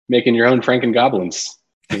making your own Franken goblins.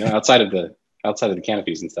 Outside of the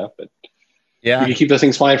canopies and stuff. But yeah, you can keep those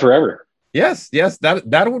things flying forever. Yes,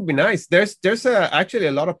 that would be nice. There's actually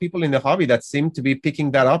a lot of people in the hobby that seem to be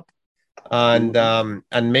picking that up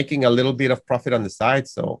and making a little bit of profit on the side.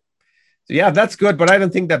 So yeah, that's good. But I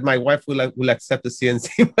don't think that my wife will accept the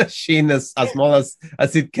CNC machine as small as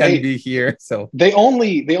it can be here. So they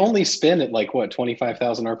only spin at like what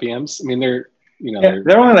 25,000 RPMs. I mean, they're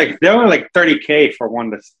only like 30K for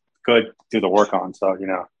one that's good do the work on. So you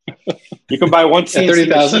can buy one CNC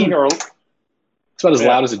machine, or it's about as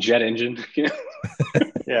loud as a jet engine.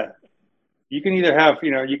 Yeah, you can either have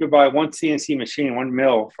you could buy one CNC machine, 1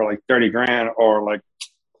 mil for like 30 grand, or like,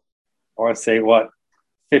 or I'd say what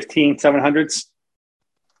 700s.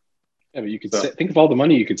 Yeah, but you could think of all the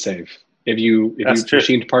money you could save if you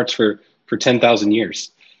machined parts for 10,000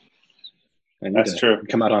 years. And that's true.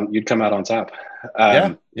 You'd come out on top.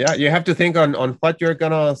 Yeah. You have to think on what you're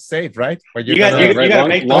gonna save, right? Or you got to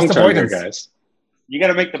make lost avoidance, guys. You got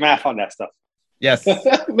to make the math on that stuff. Yes,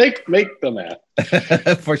 make the math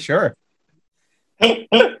for sure.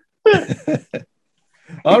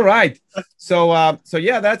 All right. So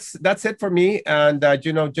yeah, that's it for me. And I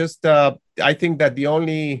think that the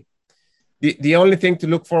only thing to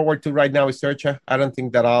look forward to right now is Urcha. I don't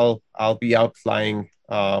think that I'll be out flying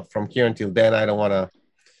from here until then. I don't want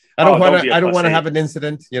to have an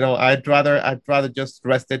incident. I'd rather just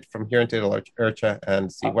rest it from here until Urcha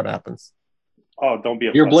and see what happens. Oh, don't be.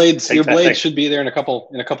 Your blades should be there in a couple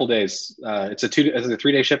days. It's a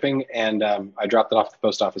 3-day shipping, and I dropped it off at the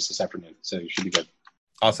post office this afternoon, so you should be good.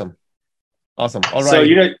 Awesome. All right. So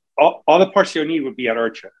all the parts you'll need would be at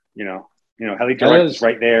Urcha. Heli Direct is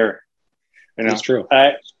right there. That's true.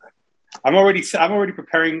 I'm already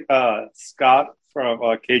preparing Scott from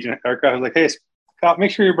Cage and Erica. I was like, hey, Scott,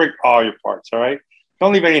 make sure you bring all your parts. All right,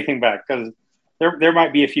 don't leave anything back, because there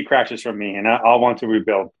might be a few crashes from me, and I'll want to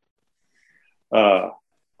rebuild. How's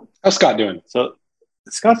Scott doing? So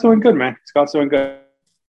Scott's doing good, man. Scott's doing good.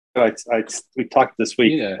 We talked this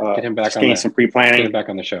week. Get him back on some pre-planning. Get him back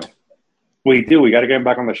on the show. We do. We got to get him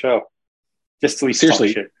back on the show. Just to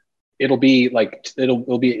seriously, it'll be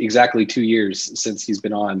exactly 2 years since he's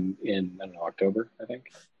been on in October. I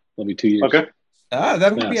think it'll be 2 years. Okay.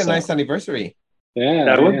 That would be a nice anniversary. Yeah,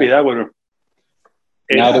 that would be. That would.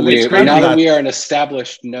 Now that we are an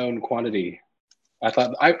established, known quantity, I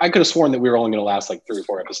thought I could have sworn that we were only going to last like 3 or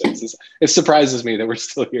 4 episodes. It surprises me that we're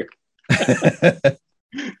still here.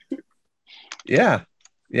 Yeah.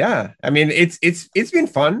 I mean, it's been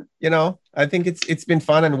fun. I think it's been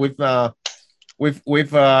fun, and we've kind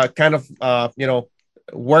of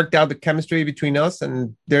worked out the chemistry between us,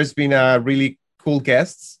 and there's been really cool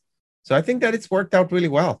guests. So I think that it's worked out really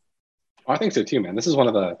well. I think so too, man. This is one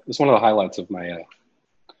of the highlights of my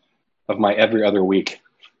every other week.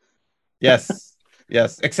 Yes,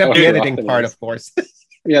 except the editing part, of course.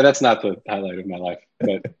 Yeah, that's not the highlight of my life,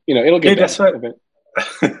 but it'll get that's what you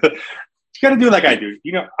got to do like I do.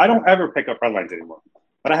 I don't ever pick up red lines anymore,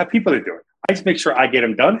 but I have people that do it. I just make sure I get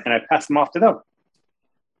them done and I pass them off to them.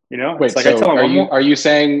 Wait, it's like so I tell them, are you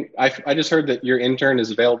saying I just heard that your intern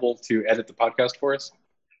is available to edit the podcast for us?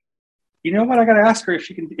 You know what? I got to ask her if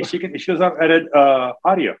she does not edit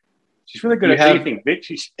audio. She's really good at anything.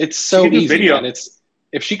 It's so easy, video. Man.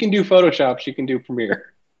 If she can do Photoshop, she can do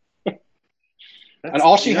Premiere. And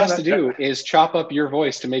all she has to do is chop up your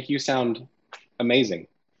voice to make you sound amazing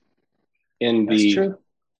in the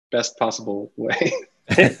best possible way.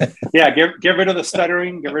 Yeah, get rid of the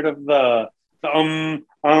stuttering, get rid of the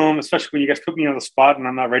Especially when you guys put me on the spot and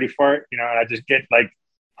I'm not ready for it, and I just get like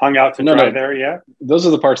hung out to No, dry no. there. Yeah. Those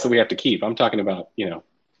are the parts that we have to keep. I'm talking about,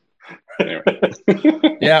 Anyway.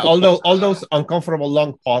 Yeah, all those uncomfortable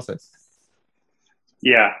long pauses.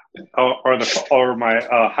 Yeah. Or my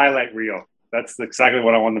highlight reel. That's exactly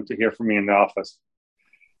what I want them to hear from me in the office.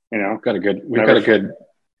 We've got a good.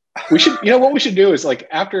 We should, what we should do is like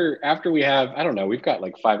after we have, I don't know, we've got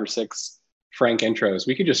like 5 or 6 Frank intros.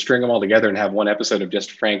 We could just string them all together and have one episode of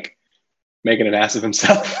just Frank making an ass of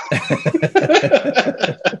himself.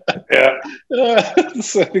 Yeah.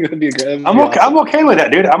 So I think that'd be good. I'm okay with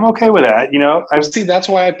that, dude. I'm okay with that. I see. That's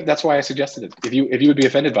why I suggested it. If you would be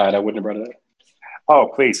offended by it, I wouldn't have brought it up.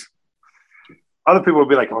 Oh, please. Other people would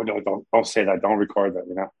be like, "Oh no, don't say that. Don't record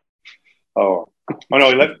that." Oh no.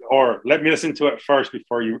 Let me listen to it first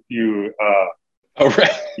before you. Oh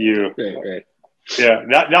right. Right. Yeah,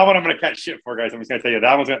 that one I'm gonna catch shit for, guys. I'm just gonna tell you that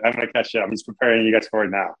I'm gonna catch shit. I'm just preparing you guys for it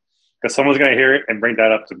now because someone's gonna hear it and bring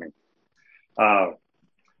that up to me.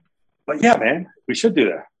 But yeah, man, we should do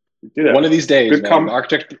that. One of these days, man,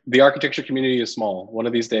 the architecture community is small. One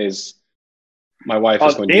of these days, my wife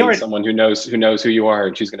is going to meet someone who knows who you are,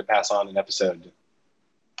 and she's going to pass on an episode.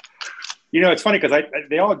 It's funny because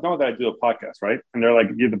they all know that I do a podcast, right? And they're like,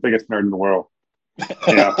 "You're the biggest nerd in the world."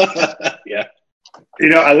 Yeah.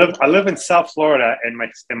 I live in South Florida, and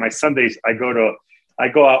my Sundays I go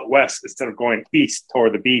out west instead of going east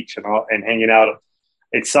toward the beach and hanging out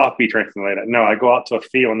at South Beach or anything like that. No, I go out to a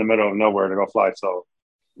field in the middle of nowhere to go fly. So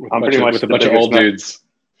I'm pretty much with a bunch of old dudes.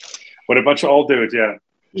 With a bunch of old dudes, yeah.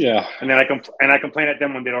 Yeah. And then I complain at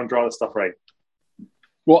them when they don't draw the stuff right.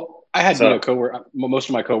 Well, I had most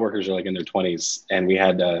of my coworkers are like in their 20s, and we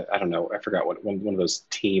had I don't know, I forgot what one of those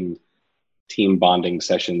team bonding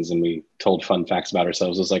sessions, and we told fun facts about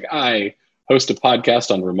ourselves. It was like, I host a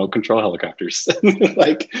podcast on remote control helicopters.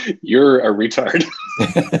 Like, you're a retard.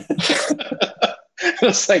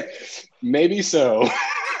 It's like, maybe so,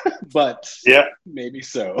 but yeah, maybe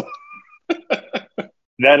so.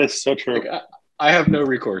 That is so true. Like, I have no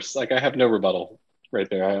recourse. Like, I have no rebuttal right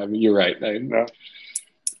there. I mean, you're right.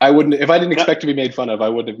 I wouldn't, if I didn't expect to be made fun of, I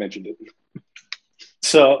wouldn't have mentioned it.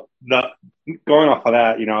 So going off of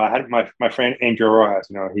that, I had my friend Andrew Rojas,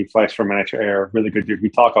 he flies for Miniature Air, really good dude. We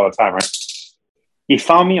talk all the time, right? He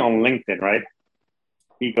found me on LinkedIn, right?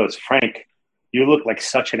 He goes, "Frank, you look like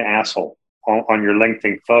such an asshole on your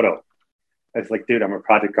LinkedIn photo." I was like, "Dude, I'm a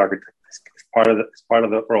project architect. It's part of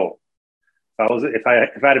the role. If I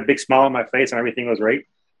had a big smile on my face and everything was right,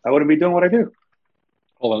 I wouldn't be doing what I do."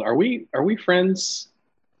 Hold on, are we friends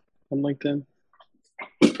on LinkedIn?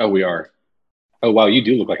 Oh, we are. Oh wow, you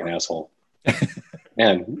do look like an asshole.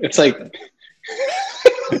 Man, it's like,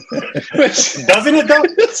 doesn't it though?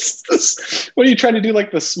 What are you trying to do,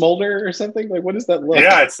 like the smolder or something? Like, what is that look?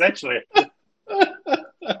 Yeah, essentially.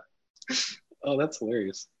 Oh, that's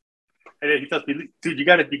hilarious. And he tells me, "Dude, you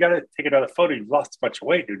gotta take another photo. You've lost a bunch of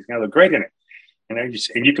weight, dude. You're gonna look great in it." And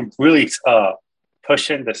you can really push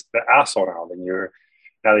in the asshole now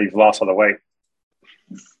that you've lost all the weight.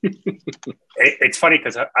 It's funny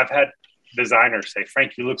because I've had designers say,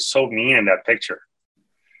 "Frank, you look so mean in that picture."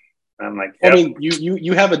 And I'm like, yep. I mean,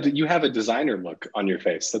 you have a designer look on your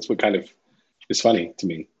face. That's what kind of is funny to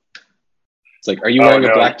me. It's like, are you wearing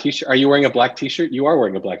a black t-shirt? Are you wearing a black t-shirt? You are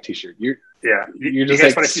wearing a black t-shirt. You're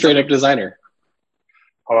just like straight up designer.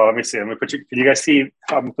 Oh, let me see. Can you guys see?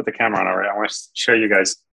 I'm gonna put the camera on. All right. I want to show you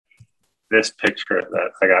guys this picture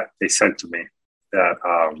that they sent to me. That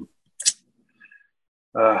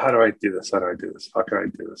how do I do this? How can I do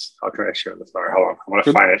this? How can I share this? All right, hold on. I'm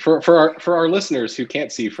gonna find it for our listeners who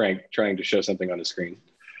can't see Frank trying to show something on his screen.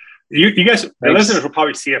 You guys, the listeners will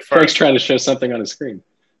probably see it first. Frank's trying to show something on his screen.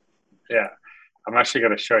 Yeah, I'm actually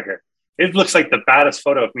gonna show here. It looks like the baddest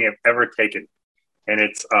photo of me I've ever taken, and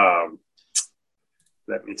it's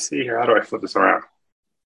Let me see here. How do I flip this around?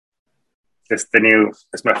 It's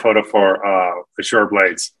my photo for Azure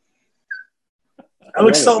Blades. I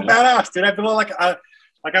look so badass, dude. I feel like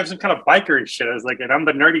I'm some kind of biker and shit. I was like, and I'm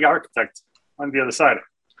the nerdy architect on the other side.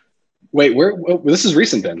 Wait, this is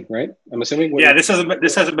recent then, right? I'm assuming. Yeah, this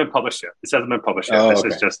hasn't been published yet. Oh, this okay.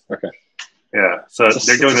 is just okay. Yeah, so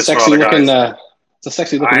they're doing this for sexy all the looking. guys. It's a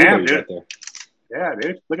sexy looking image right there. Yeah,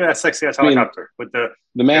 dude. Look at that sexy ass helicopter with the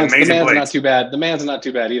man's blades. Not too bad. The man's not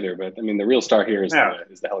too bad either. But I mean, the real star here is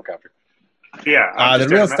the helicopter. Yeah. The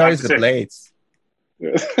real star is the blades.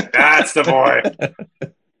 That's the boy.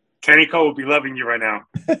 Kenny Cole will be loving you right now.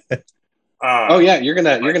 Oh yeah, you're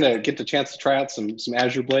gonna get the chance to try out some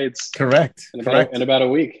Azure Blades. Correct. In about a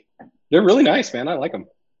week. They're really nice, man. I like them.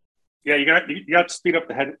 Yeah, you have to speed up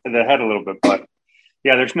the head a little bit, but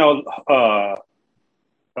yeah, there's no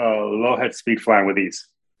low head speed flying with ease.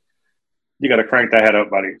 You got to crank that head up,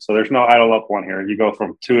 buddy. So there's no idle up one here. You go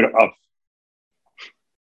from 2 to up.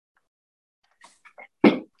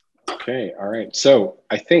 Okay, all right. So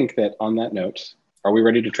I think that on that note, are we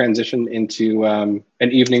ready to transition into an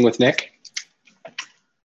evening with Nick?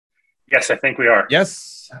 Yes, I think we are.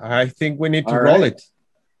 Yes, I think we need to All roll right. it.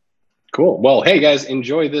 Cool. Well, hey guys,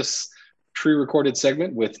 enjoy this pre-recorded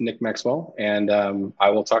segment with Nick Maxwell, and I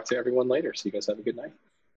will talk to everyone later. So you guys have a good night.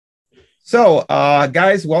 So,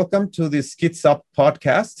 guys, welcome to the Skits Up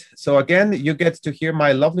podcast. So again, you get to hear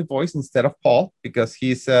my lovely voice instead of Paul because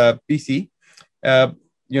he's busy.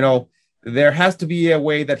 There has to be a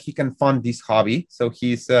way that he can fund this hobby. So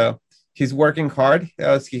he's working hard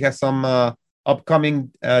as he has some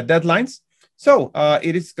upcoming deadlines. So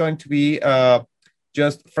it is going to be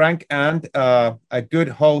just Frank and a good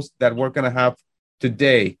host that we're going to have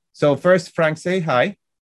today. So first, Frank, say hi.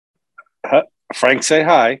 Frank, say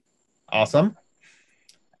hi. Awesome.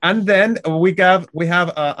 And then we have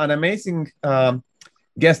an amazing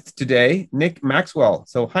guest today, Nick Maxwell.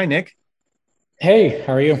 So hi, Nick. Hey,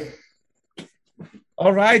 how are you?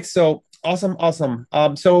 All right. So awesome.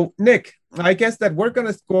 So Nick, I guess that we're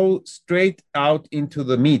going to go straight out into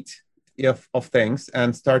the meat of things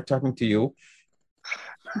and start talking to you.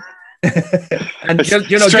 And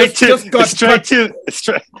straight to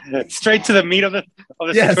the meat of the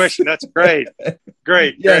yes. situation. That's great.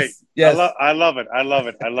 Great. Yes. I love it.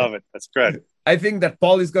 That's good. I think that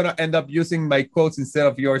Paul is going to end up using my quotes instead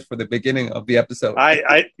of yours for the beginning of the episode.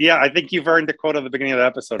 I think you've earned the quote at the beginning of the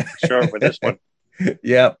episode for sure with this one.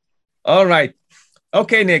 Yeah. All right.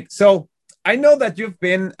 Okay, Nick. So I know that you've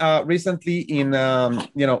been recently in a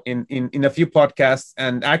few podcasts,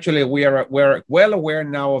 and actually we're well aware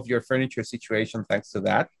now of your furniture situation thanks to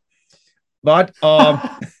that. But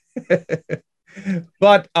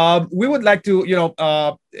we would like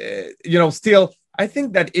to still. I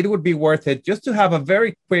think that it would be worth it just to have a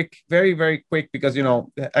very quick, very, very quick, because,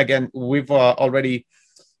 again, we've already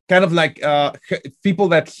kind of like people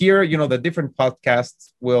that hear, the different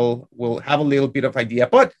podcasts will have a little bit of idea.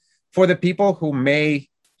 But for the people who may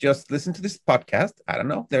just listen to this podcast, I don't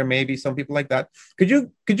know, there may be some people like that. Could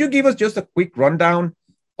you give us just a quick rundown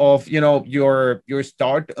of, your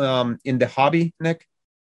start in the hobby, Nick?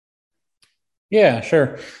 Yeah,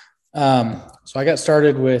 sure. So I got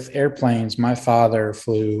started with airplanes. My father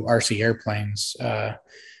flew RC airplanes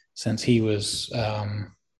since he was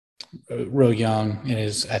real young, in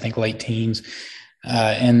his, I think, late teens.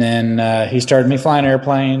 And then he started me flying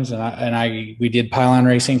airplanes, and we did pylon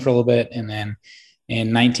racing for a little bit. And then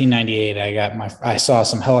in 1998, I saw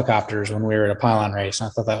some helicopters when we were at a pylon race, and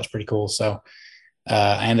I thought that was pretty cool. So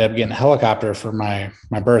I ended up getting a helicopter for my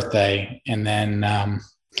birthday, and then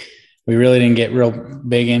we really didn't get real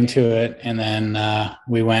big into it. And then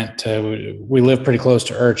we lived pretty close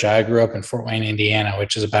to IRCHA. I grew up in Fort Wayne, Indiana,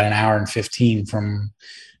 which is about an hour and 15 from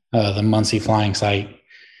the Muncie flying site,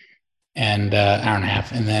 and hour and a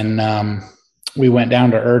half. And then we went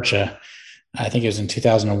down to IRCHA, I think it was in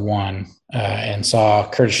 2001, and saw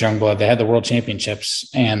Curtis Youngblood. They had the World Championships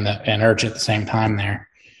and IRCHA at the same time there.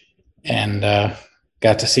 And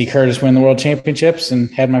got to see Curtis win the World Championships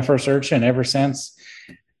and had my first IRCHA. And ever since,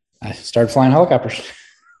 I started flying helicopters.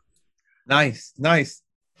 Nice.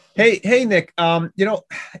 Hey, Nick.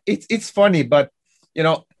 It's funny, but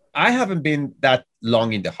I haven't been that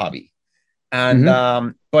long in the hobby, and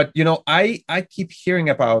but I keep hearing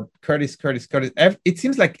about Curtis. It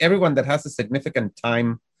seems like everyone that has a significant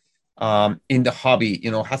time in the hobby,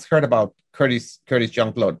 has heard about Curtis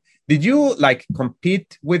Youngblood. Did you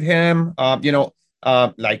compete with him? Were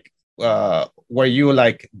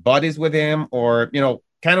you buddies with him, or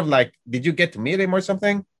kind of did you get to meet him or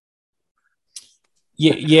something?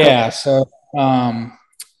 Yeah. So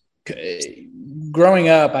growing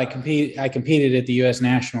up, I competed at the U.S.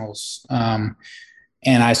 Nationals, and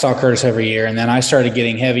I saw Curtis every year. And then I started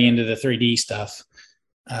getting heavy into the 3D stuff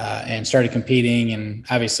and started competing. And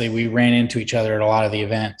obviously, we ran into each other at a lot of the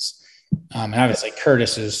events. And obviously,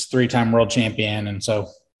 Curtis is 3-time world champion, and so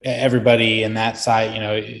everybody in that site,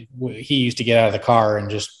 he used to get out of the car and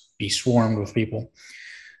just be swarmed with people.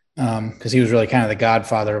 Because he was really kind of the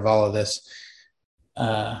godfather of all of this.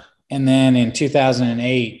 And then in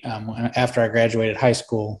 2008, after I graduated high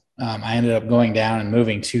school, I ended up going down and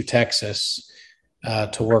moving to Texas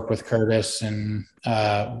to work with Curtis. And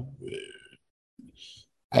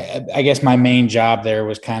I guess my main job there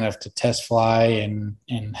was kind of to test fly and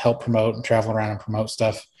help promote and travel around and promote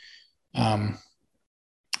stuff. And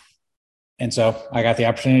so I got the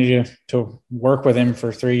opportunity to work with him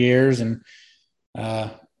for 3 years, and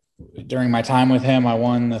during my time with him, I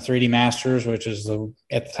won the 3D Masters, which is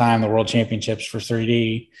at the time the World Championships for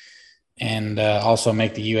 3D, and also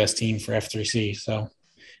make the U.S. team for F3C. So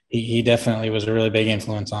he definitely was a really big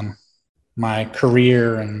influence on my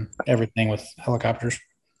career and everything with helicopters.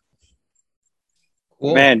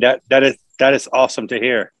 Cool. Man, that is awesome to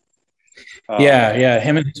hear. Yeah.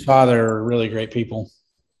 Him and his father are really great people.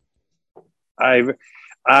 I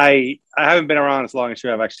haven't been around as long as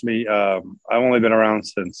you have, actually. I've only been around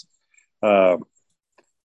since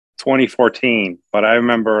 2014, but I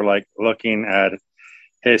remember like looking at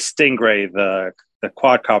his Stingray, the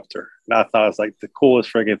quadcopter, and I thought it was like the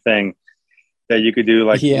coolest friggin' thing that you could do,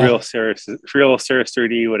 like real serious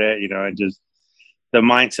 3D with it, and just the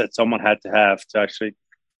mindset someone had to have to actually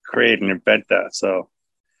create and invent that. So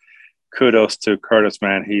kudos to Curtis,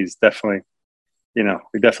 man. He's definitely,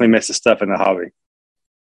 we definitely missed his stuff in the hobby.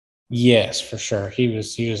 Yes, for sure. He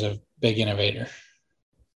was a big innovator.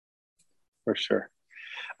 For sure.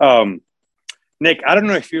 Nick, I don't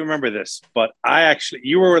know if you remember this, but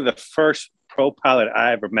you were the first pro pilot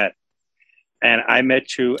I ever met. And I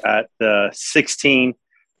met you at the 2016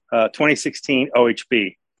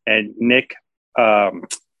 OHB, and Nick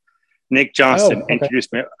Johnston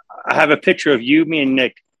introduced me. I have a picture of you, me, and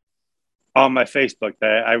Nick on my Facebook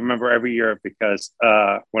that I remember every year because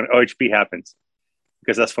when OHB happens,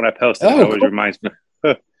 because that's when I post it. It always reminds me.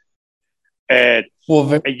 And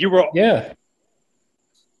you were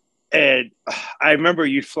And I remember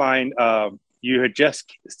you flying. You had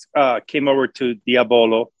just came over to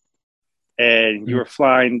Diabolo, and you were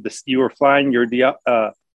flying this. You were flying your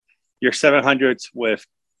 700s with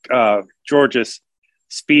George's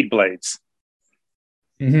Speed Blades.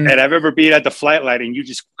 Mm-hmm. And I remember being at the flight line, and you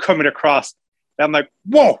just coming across. And I'm like,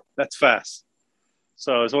 whoa, that's fast.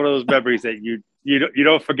 So it's one of those memories that you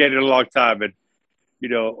don't forget in a long time, and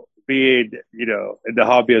being in the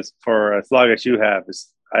hobby for as long as you have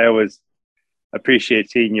I always appreciate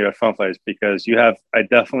seeing you at Fun Flights because you have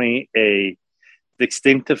definitely a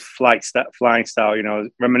distinctive flying style,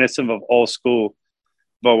 reminiscent of old school,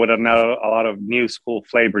 but with a lot of new school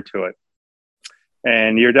flavor to it.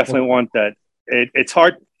 And you're definitely one that it's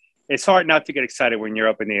hard not to get excited when you're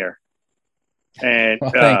up in the air. And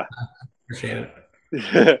appreciate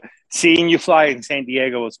it. Seeing you fly in San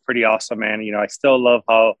Diego was pretty awesome, man. I still love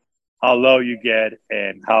how low you get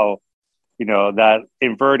and how that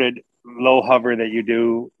inverted low hover that you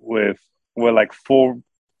do with like full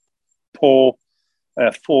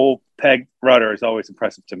peg rudder is always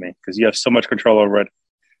impressive to me because you have so much control over it,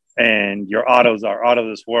 and your autos are out of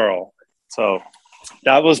this world. So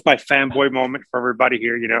that was my fanboy moment for everybody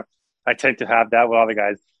here. I tend to have that with all the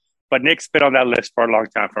guys, but Nick's been on that list for a long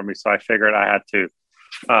time for me, so I figured I had to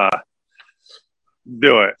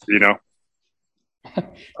do it.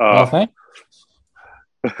 Thanks.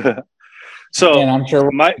 So, and I'm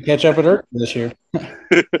sure we'll catch up at Earth this year.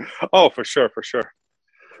 Oh, for sure.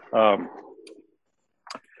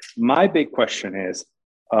 My big question is,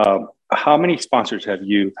 how many sponsors have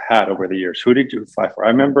you had over the years? Who did you fly for? I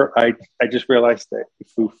remember I just realized that you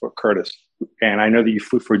flew for Curtis, and I know that you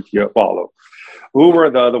flew for Diabolo. Who were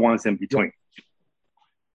the other ones in between?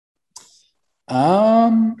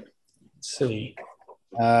 Let's see.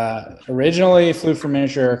 Originally flew for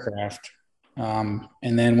Miniature Aircraft.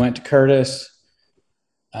 And then went to Curtis.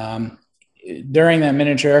 During that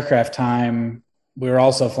Miniature Aircraft time, we were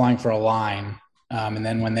also flying for Align. And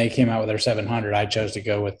then when they came out with their 700, I chose to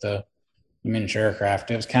go with the Miniature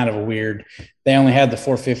Aircraft. It was kind of a weird. They only had the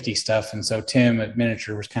 450 stuff, and so Tim at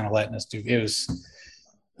Miniature was kind of letting us do. It was.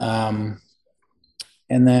 And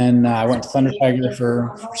then I went to Thunder Tiger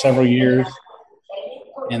for several years,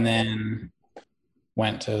 and then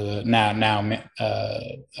went to the now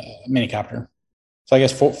Minicopter. So I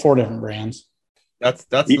guess four different brands. That's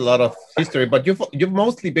a lot of history, but you've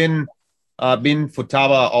mostly been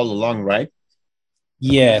Futaba all along, right?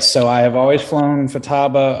 Yeah, so I have always flown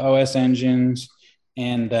Futaba OS engines,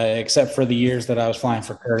 and except for the years that I was flying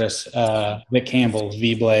for Curtis, Vic Campbell's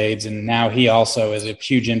V blades, and now he also is a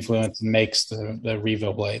huge influence and makes the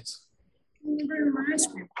Revo blades.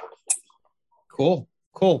 Cool.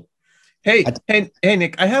 Hey,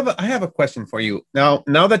 Nick, I have a question for you. Now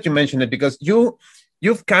that you mentioned it, because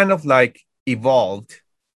you've kind of like evolved.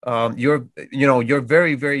 You're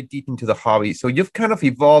very, very deep into the hobby. So you've kind of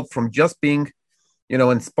evolved from just being,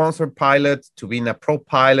 a sponsored pilot to being a pro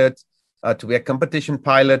pilot, to be a competition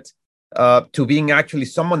pilot, to being actually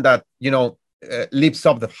someone that, lives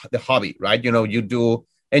up the hobby, right? You do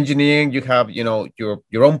engineering, you have,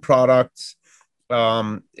 your own products.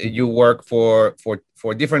 You work for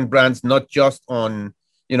different brands, not just on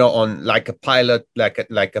on like a pilot, like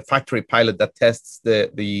a factory pilot that tests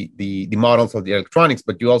the models of the electronics,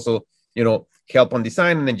 but you also, help on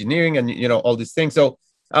design and engineering and, all these things. So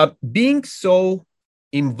being so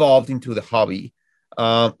involved into the hobby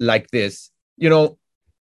like this,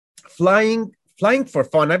 flying for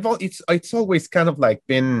fun, it's always kind of like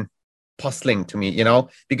been puzzling to me,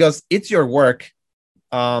 because it's your work,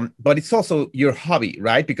 but it's also your hobby,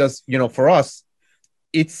 right? Because, for us,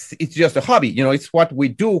 it's just a hobby, it's what we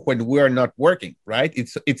do when we're not working, right?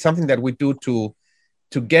 It's something that we do to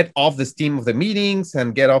get off the steam of the meetings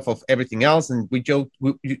and get off of everything else. And we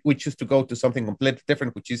choose to go to something completely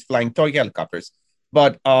different, which is flying toy helicopters.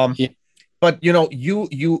 But but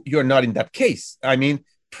you're not in that case. I mean,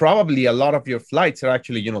 probably a lot of your flights are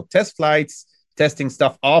actually, test flights, testing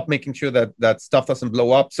stuff up, making sure that stuff doesn't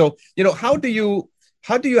blow up. So, how do you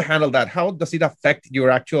handle that? How does it affect your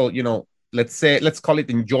actual, let's call it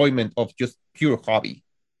enjoyment of just pure hobby?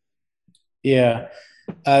 Yeah,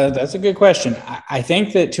 that's a good question. I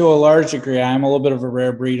think that to a large degree, I'm a little bit of a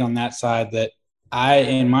rare breed on that side, that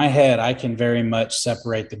in my head, I can very much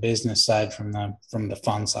separate the business side from the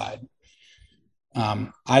fun side.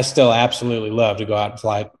 I still absolutely love to go out and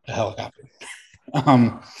fly a helicopter.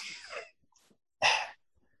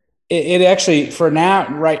 It actually, for now,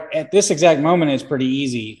 right at this exact moment, it's pretty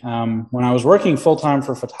easy. When I was working full-time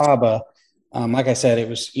for Futaba, like I said, it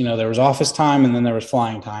was, there was office time and then there was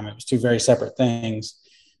flying time. It was two very separate things.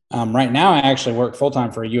 Right now, I actually work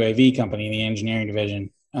full-time for a UAV company in the engineering division.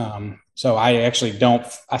 So I actually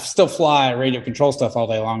I still fly radio control stuff all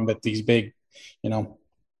day long, but these big, big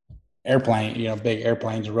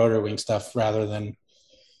airplanes and rotor wing stuff rather than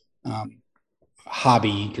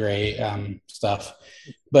hobby gray stuff.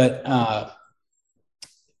 But I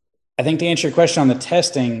think to answer your question on the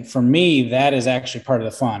testing, for me, that is actually part of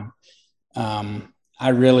the fun. I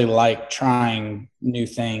really like trying new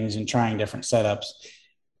things and trying different setups.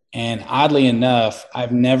 And oddly enough,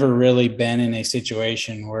 I've never really been in a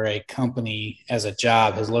situation where a company as a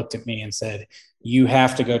job has looked at me and said, you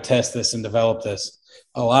have to go test this and develop this.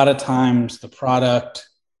 A lot of times the product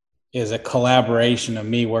is a collaboration of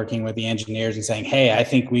me working with the engineers and saying, hey, I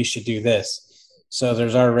think we should do this. So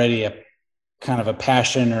there's already a kind of a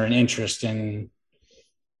passion or an interest in,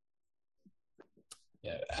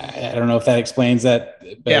 I don't know if that explains that.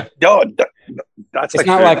 But yeah, no, that's it's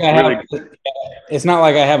not like it's not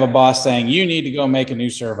like I have a boss saying, you need to go make a new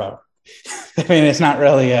servo. I mean, it's not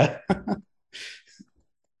really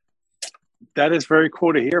that is very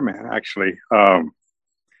cool to hear, man, actually.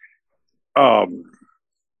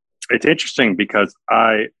 It's interesting because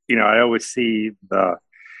I always feel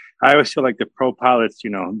like the pro pilots,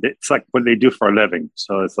 it's like what they do for a living.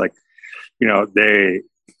 So it's like,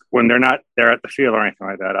 when they're not there at the field or anything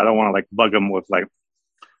like that, I don't want to like bug them with like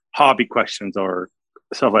hobby questions or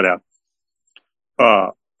stuff like that.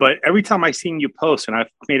 But every time I seen you post and I've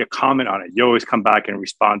made a comment on it, you always come back and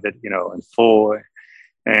responded, in full.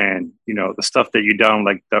 And, the stuff that you done,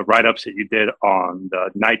 like the write-ups that you did on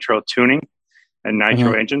the nitro tuning and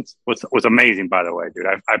nitro engines was amazing, by the way, dude.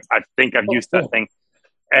 I think I've used that thing.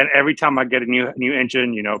 And every time I get a new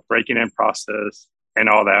engine, breaking in process and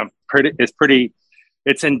all that,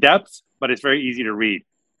 it's in depth, but it's very easy to read,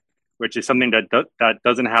 which is something that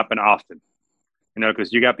doesn't happen often,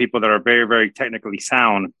 because you got people that are very, very technically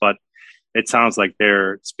sound, but it sounds like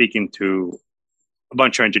they're speaking to a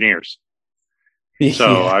bunch of engineers. Yeah.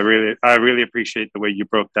 So I really appreciate the way you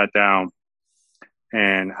broke that down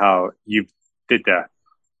and how you did that.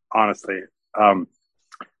 Honestly,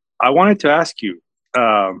 I wanted to ask you,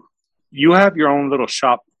 you have your own little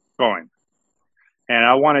shop going, and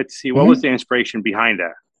I wanted to see what was the inspiration behind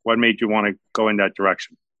that. What made you want to go in that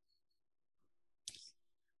direction?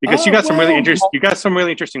 Because you got some really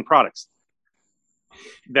interesting products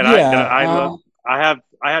that I love. I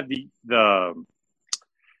have the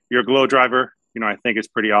your glow driver. I think it's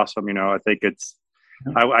pretty awesome. I think it's.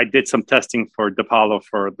 I did some testing for DePaulo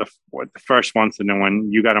for the first ones, and then when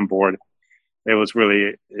you got on board, it was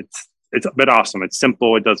really it's a bit awesome. It's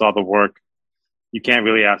simple. It does all the work. You can't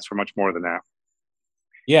really ask for much more than that.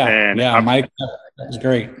 Yeah, Mike was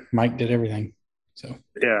great. Mike did everything. So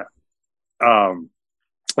yeah.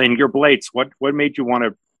 And your blades, what made you want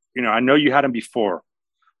to? I know you had them before.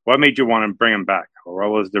 What made you want to bring them back, or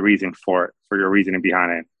what was the reason for your reasoning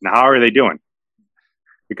behind it? And how are they doing?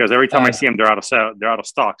 Because every time I see them, they're out of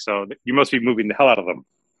stock. So you must be moving the hell out of them.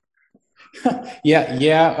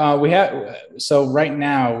 Yeah. We have. So right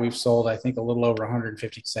now we've sold, I think, a little over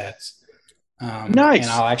 150 sets. Nice.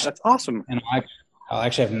 And that's awesome. And I'll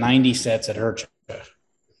actually have 90 sets at Hercha.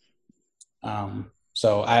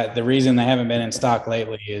 So the reason they haven't been in stock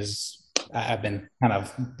lately is I've been kind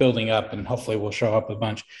of building up, and hopefully will show up a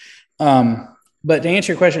bunch. But to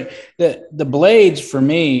answer your question, the blades for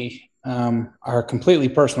me are completely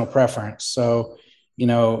personal preference. So,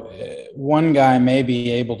 one guy may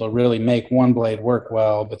be able to really make one blade work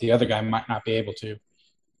well, but the other guy might not be able to.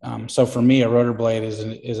 So for me, a rotor blade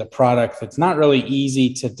is a product that's not really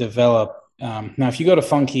easy to develop. Now, if you go to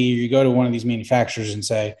Funky or you go to one of these manufacturers and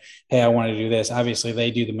say, hey, I want to do this, obviously they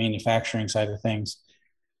do the manufacturing side of things.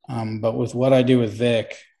 But with what I do with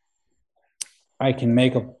Vic, I can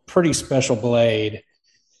make a pretty special blade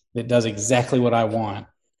that does exactly what I want.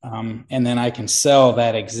 And then I can sell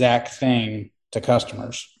that exact thing to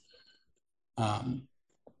customers.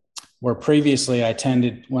 Where previously I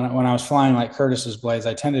tended, when I was flying like Curtis's blades,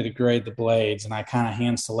 I tended to grade the blades, and I kind of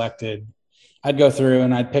hand selected. I'd go through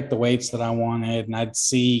and I'd pick the weights that I wanted, and I'd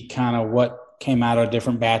see kind of what came out of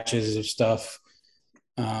different batches of stuff.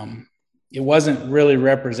 It wasn't really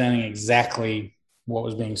representing exactly what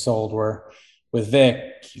was being sold, where with Vic,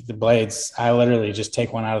 the blades, I literally just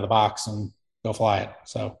take one out of the box and go fly it.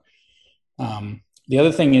 So the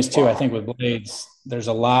other thing is too, I think with blades, there's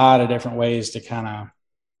a lot of different ways to kind of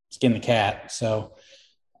skin the cat. So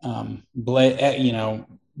blade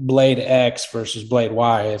X versus blade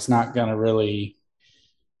Y, it's not going to really,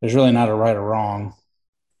 there's really not a right or wrong.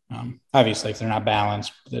 Obviously, if they're not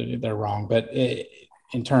balanced, they're wrong. But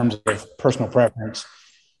in terms of personal preference,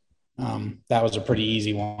 that was a pretty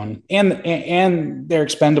easy one. And they're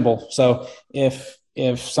expendable. So if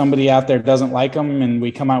somebody out there doesn't like them and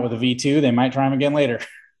we come out with a V2, they might try them again later.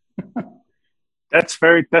 That's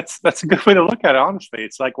a good way to look at it. Honestly,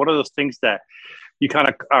 it's like one of those things that you kind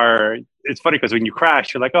of are. It's funny because when you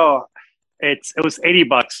crash, you're like, oh, it was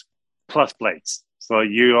 $80 plus blades, so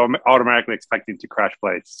you automatically expecting to crash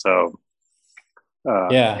blades. So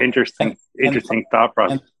interesting thought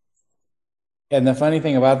process. And the funny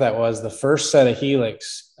thing about that was the first set of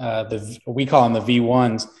Helix, we call them the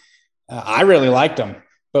V1s. I really liked them,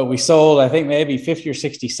 but we sold, I think, maybe 50 or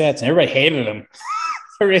 60 sets, and everybody hated them.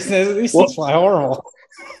 These things fly horrible.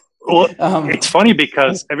 Well, it's funny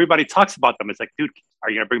because everybody talks about them. It's like, dude,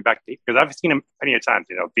 are you going to bring back the? Because I've seen them plenty of times,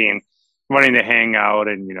 running the hangout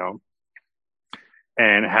and,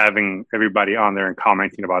 and having everybody on there and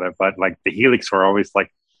commenting about it. But like the Helix were always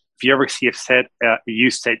like, if you ever see a set,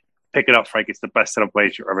 you say, pick it up, Frank. It's the best set of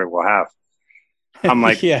blades you ever will have. I'm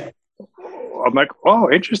like,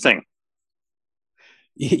 oh, interesting.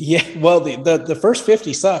 Yeah. Well, the first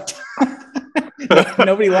 50 sucked.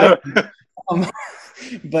 Nobody liked them.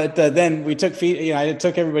 But then we took I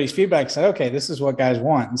took everybody's feedback and said, okay, this is what guys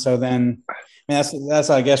want. And so then that's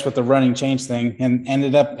I guess with the running change thing, and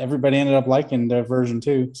everybody ended up liking their version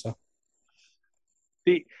 2.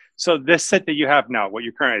 So this set that you have now, what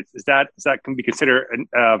your current is that can be considered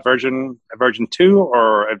a version 2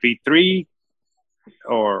 or a V3,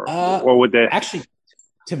 or what would that actually?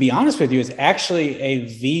 To be honest with you, it's actually a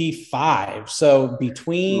V5. So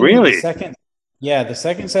between really the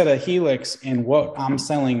second set of Helix and what I'm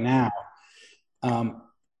selling now,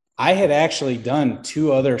 I had actually done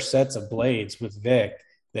 2 other sets of blades with Vic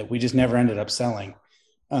that we just never ended up selling.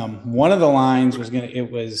 One of the lines was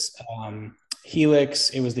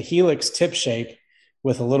Helix. It was the Helix tip shape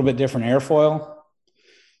with a little bit different airfoil.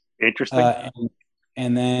 Interesting.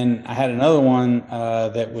 And then I had another one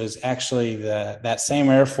that was actually that same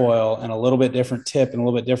airfoil and a little bit different tip and a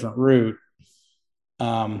little bit different root.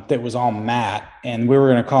 That was all matte, and we were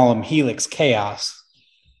going to call them Helix Chaos.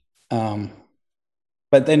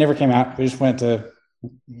 But they never came out. We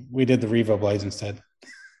did the Revo blades instead.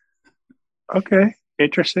 Okay.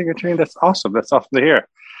 Interesting. That's awesome. That's awesome to hear.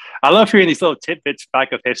 I love hearing these little tidbits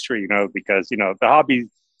back of history, because,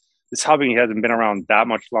 this hobby hasn't been around that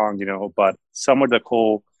much long, but some of the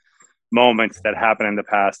cool moments that happened in the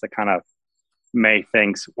past that kind of make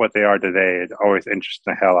things what they are today, it always interests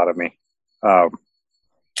the hell out of me.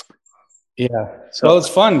 Yeah. So it's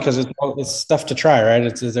fun because it's stuff to try,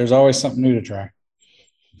 right? There's always something new to try.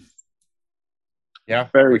 Yeah.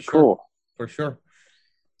 Very cool. For sure.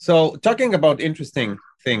 So talking about interesting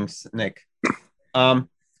things, Nick, I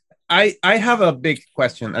have a big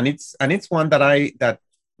question, and it's one that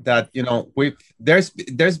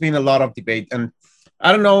there's been a lot of debate, and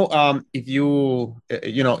I don't know if you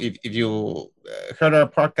heard our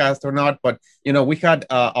podcast or not, but we had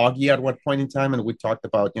Augie at one point in time, and we talked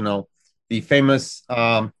about the famous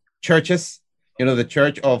churches, the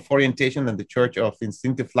Church of Orientation and the Church of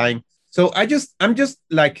Instinctive Flying. So I'm just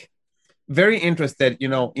like very interested,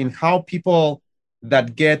 in how people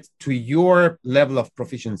that get to your level of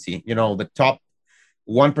proficiency, the top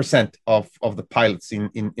 1% of the pilots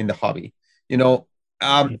in the hobby,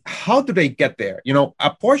 how do they get there? A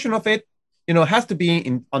portion of it has to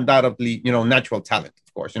be undoubtedly, natural talent,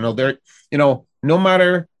 of course. There, no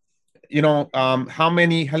matter, how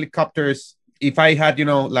many helicopters, if I had,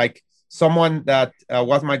 like someone that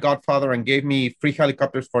was my godfather and gave me free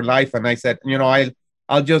helicopters for life, and I said,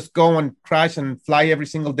 I'll just go and crash and fly every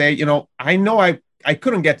single day. I know I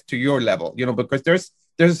couldn't get to your level, because there's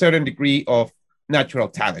a certain degree of natural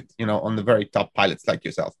talent, on the very top pilots like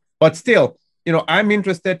yourself. But still, I'm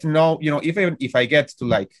interested to know, even if I get to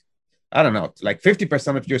like, I don't know, like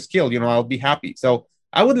 50% of your skill, I'll be happy. So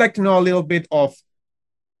I would like to know a little bit of,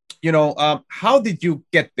 how did you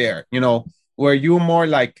get there? Were you more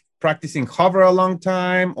like practicing hover a long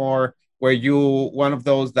time, or were you one of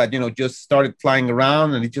those that, just started flying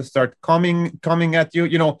around and it just started coming at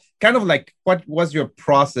you, kind of like what was your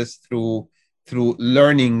process through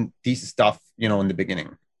learning this stuff, in the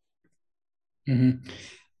beginning? Mm-hmm.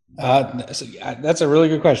 So that's a really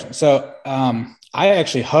good question. So I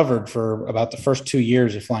actually hovered for about the first 2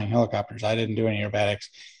 years of flying helicopters. I didn't do any aerobatics.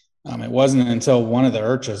 It wasn't until one of the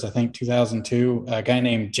IRCHAs, I think 2002, a guy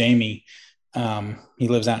named Jamie, he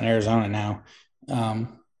lives out in Arizona now,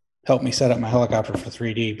 helped me set up my helicopter for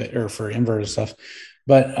 3D, or for inverted stuff.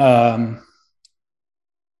 But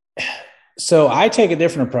so I take a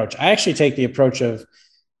different approach. I actually take the approach of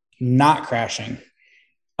not crashing.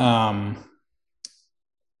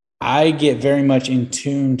 I get very much in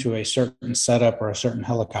tune to a certain setup or a certain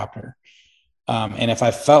helicopter. And if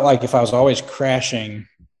I felt like if I was always crashing,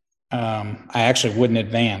 I actually wouldn't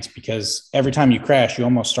advance, because every time you crash, you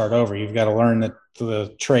almost start over. You've got to learn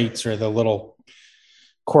the traits or the little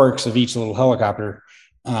quirks of each little helicopter.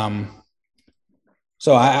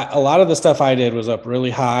 So a lot of the stuff I did was up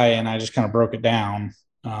really high, and I just kind of broke it down.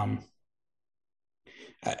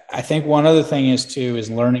 I think one other thing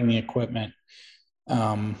is learning the equipment.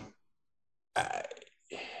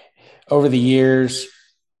 Over the years,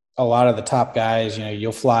 a lot of the top guys,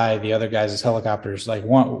 you'll fly the other guys' helicopters. Like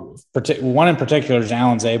one in particular is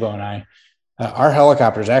Alan Szabo and I. Our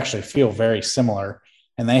helicopters actually feel very similar,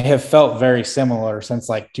 and they have felt very similar since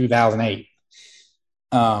like 2008.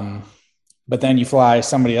 But then you fly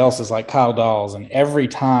somebody else's, like Kyle Dawes, and every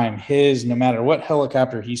time no matter what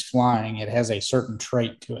helicopter he's flying, it has a certain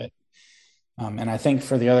trait to it. And I think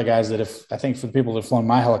for the other guys for the people that have flown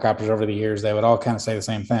my helicopters over the years, they would all kind of say the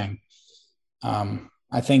same thing.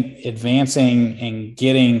 I think advancing and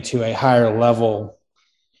getting to a higher level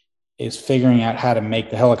is figuring out how to make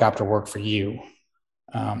the helicopter work for you.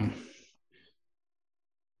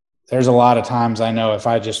 There's a lot of times I know if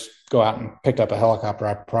I just go out and picked up a helicopter,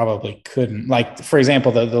 I probably couldn't. Like, for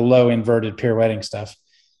example, the low inverted pirouetting stuff.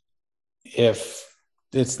 If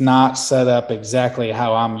it's not set up exactly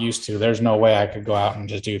how I'm used to, there's no way I could go out and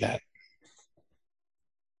just do that.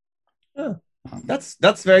 Oh,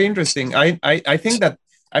 that's very interesting. I think that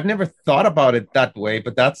I've never thought about it that way,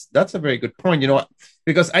 but that's a very good point,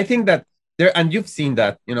 because I think that there, and you've seen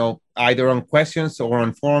that, either on questions or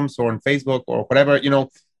on forums or on Facebook or whatever,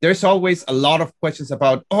 there's always a lot of questions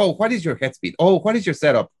about, oh, what is your head speed? Oh, what is your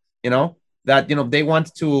setup? That, they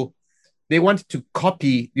want to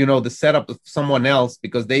copy, the setup of someone else,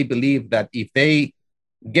 because they believe that if they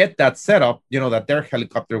get that setup, that their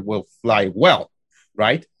helicopter will fly well,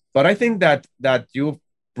 right? But I think that you've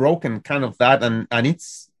broken kind of that, and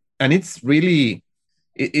it's really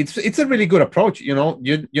it's a really good approach,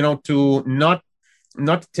 to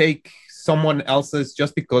not take someone else's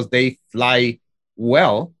just because they fly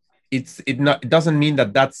well. It doesn't mean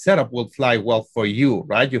that setup will fly well for you,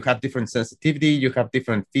 right? You have different sensitivity, you have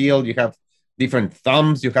different feel, you have different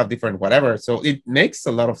thumbs, you have different whatever. So it makes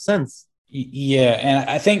a lot of sense. Yeah, and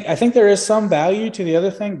I think there is some value to the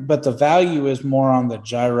other thing, but the value is more on the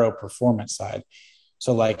gyro performance side.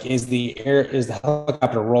 So, like, is the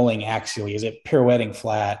helicopter rolling axially? Is it pirouetting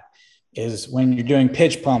flat? Is, when you're doing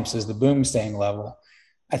pitch pumps, is the boom staying level?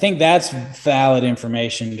 I think that's valid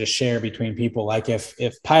information to share between people. Like if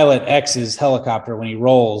pilot X's helicopter, when he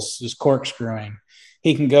rolls, is corkscrewing,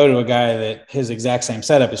 he can go to a guy that his exact same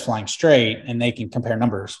setup is flying straight, and they can compare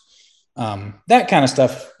numbers. That kind of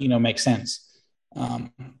stuff, makes sense.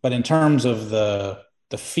 But in terms of the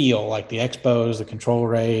feel, like the expos, the control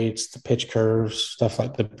rates, the pitch curves, stuff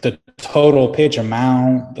like the total pitch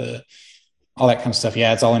amount, all that kind of stuff.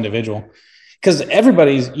 Yeah, it's all individual, because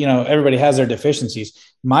everybody has their deficiencies.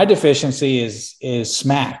 My deficiency is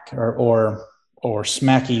smack or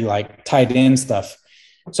smacky, like tight end stuff.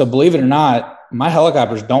 So believe it or not, my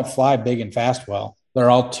helicopters don't fly big and fast well.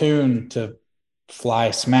 They're all tuned to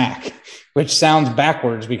fly smack, which sounds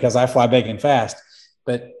backwards because I fly big and fast.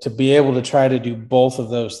 But to be able to try to do both of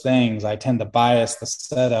those things, I tend to bias the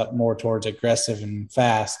setup more towards aggressive and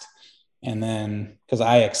fast. And then because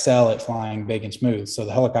I excel at flying big and smooth, so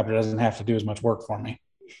the helicopter doesn't have to do as much work for me.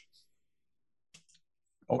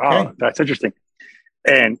 Okay. Wow, that's interesting.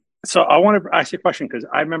 And so I want to ask you a question because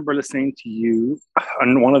I remember listening to you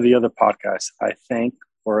on one of the other podcasts, I think,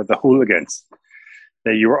 for the Hooligans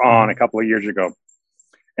that you were on a couple of years ago.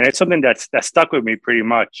 And it's something that stuck with me pretty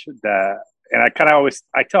much. And I kind of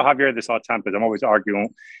I tell Javier this all the time because I'm always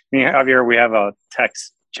arguing. Me and Javier, we have a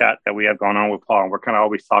text chat that we have going on with Paul, and we're kind of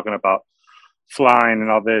always talking about flying and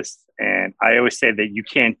all this. And I always say that you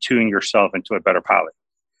can't tune yourself into a better pilot.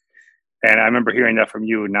 And I remember hearing that from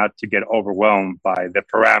you, not to get overwhelmed by the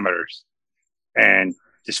parameters and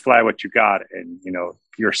just fly what you got. And,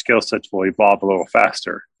 your skill sets will evolve a little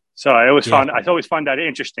faster. So I always found that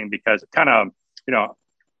interesting because kind of,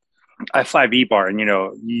 I fly V-Bar and,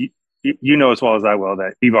 you know as well as I will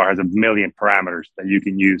that V-Bar has a million parameters that you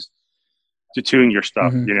can use to tune your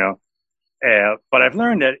stuff, but I've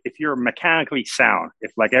learned that if you're mechanically sound,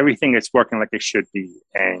 if like everything is working like it should be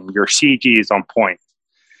and your CG is on point,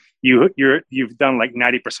 you've done like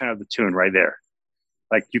 90% of the tune right there.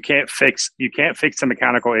 Like you can't fix a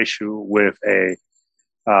mechanical issue with a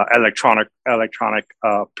electronic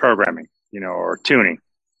programming, or tuning.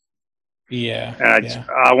 Yeah. And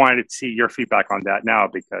I wanted to see your feedback on that now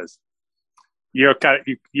because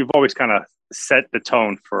you've always kind of set the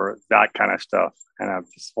tone for that kind of stuff. And I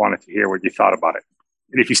just wanted to hear what you thought about it.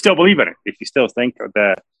 And if you still believe in it, if you still think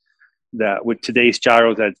that with today's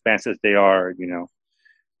gyros as advanced as they are,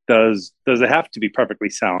 does it have to be perfectly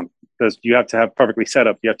sound? Does you have to have perfectly set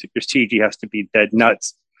up? Your CG has to be dead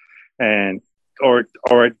nuts, or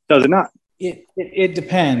does it not? It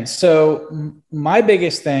depends. So my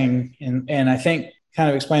biggest thing, and I think kind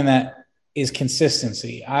of explain that, is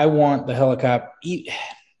consistency. I want the helicopter,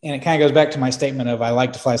 and it kind of goes back to my statement of I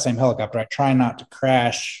like to fly the same helicopter. I try not to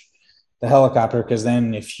crash the helicopter because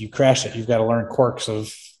then if you crash it, you've got to learn quirks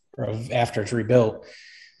of after it's rebuilt.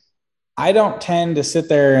 I don't tend to sit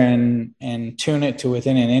there and tune it to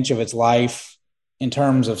within an inch of its life in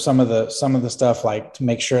terms of some of the stuff, like to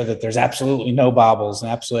make sure that there's absolutely no bobbles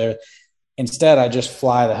and absolutely. Instead, I just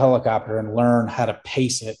fly the helicopter and learn how to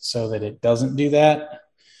pace it so that it doesn't do that.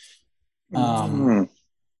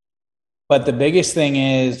 But the biggest thing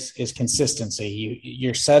is consistency.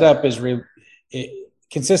 Your setup is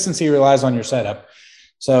consistency relies on your setup.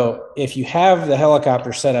 So if you have the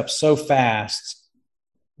helicopter set up so fast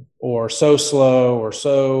or so slow or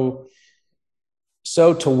so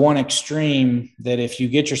to one extreme that if you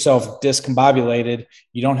get yourself discombobulated,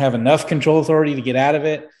 you don't have enough control authority to get out of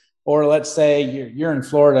it. Or let's say you're in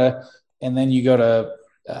Florida and then you go to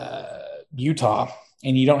Utah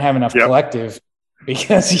and you don't have enough collective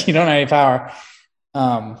because you don't have any power.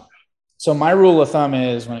 So my rule of thumb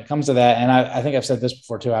is when it comes to that, and I think I've said this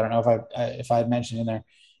before too. I don't know if I had mentioned in there.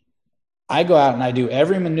 I go out and I do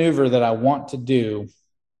every maneuver that I want to do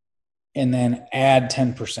and then add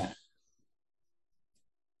 10%.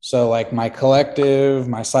 So like my collective,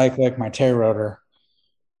 my cyclic, my tail rotor,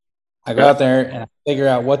 I go out there and I figure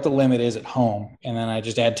out what the limit is at home. And then I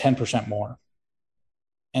just add 10% more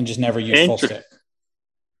and just never use full stick.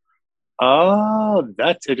 Oh,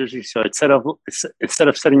 that's interesting. So instead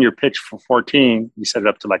of setting your pitch for 14, you set it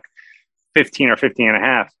up to like 15 or 15 and a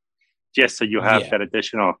half, just so you have that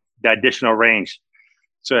additional range.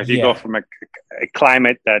 So if you go from a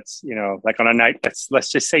climate that's, like on a night, let's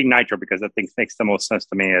just say nitro, because I think makes the most sense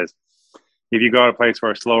to me is if you go to a place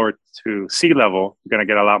where it's lower to sea level, you're going to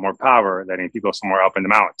get a lot more power than if you go somewhere up in the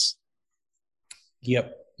mountains.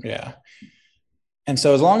 Yep. Yeah. And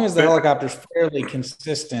so as long as the helicopter is fairly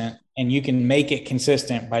consistent and you can make it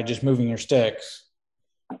consistent by just moving your sticks,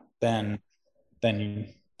 then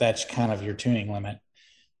that's kind of your tuning limit.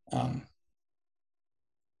 I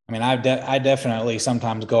mean, I definitely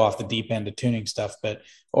sometimes go off the deep end of tuning stuff,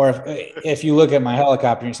 or if you look at my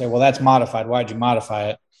helicopter and you say, well, that's modified. Why'd you modify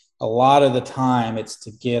it? A lot of the time it's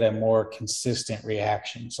to get a more consistent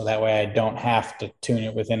reaction. So that way I don't have to tune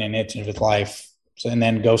it within an inch of its life. So, and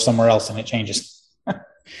then go somewhere else and it changes.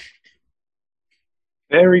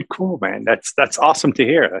 Very cool, man. That's awesome to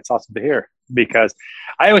hear. That's awesome to hear, because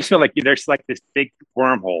I always feel like there's like this big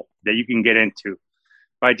wormhole that you can get into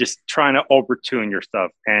by just trying to overtune your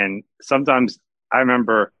stuff. And sometimes I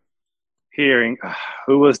remember hearing,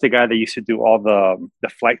 who was the guy that used to do all the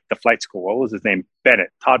flight school? What was his name?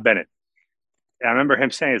 Todd Bennett. And I remember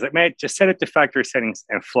him saying, he's like, man, just set it to factory settings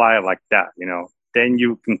and fly it like that. Then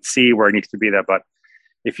you can see where it needs to be there. But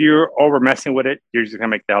if you're over messing with it, you're just gonna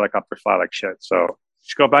make the helicopter fly like shit. So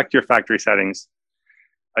just go back to your factory settings,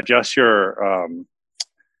 adjust your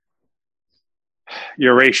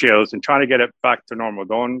ratios, and try to get it back to normal.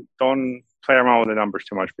 Don't play around with the numbers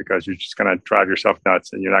too much because you're just going to drive yourself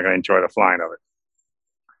nuts and you're not going to enjoy the flying of it.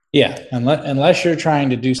 Yeah, unless you're trying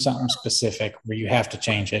to do something specific where you have to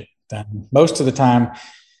change it, then most of the time,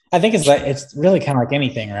 I think it's really kind of like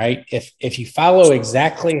anything, right? If you follow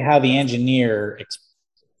exactly how the engineer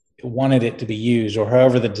wanted it to be used, or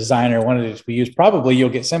however the designer wanted it to be used, probably you'll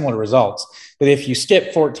get similar results. But if you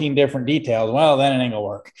skip 14 different details, well, then it ain't gonna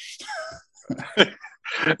work.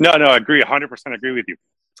 No, I agree. 100% agree with you.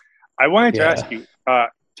 I wanted to ask you,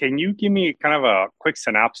 can you give me kind of a quick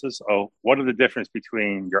synopsis of what are the difference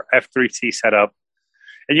between your F3C setup?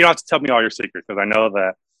 And you don't have to tell me all your secrets, because I know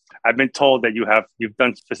that I've been told that you've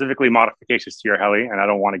done specifically modifications to your heli, and I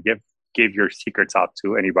don't want to give your secrets out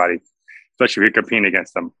to anybody, especially if you're competing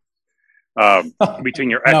against them. Between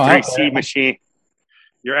your F3C machine,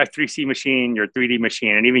 your 3D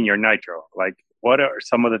machine, and even your Nitro, like what are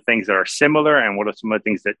some of the things that are similar, and what are some of the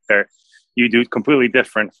things that you do completely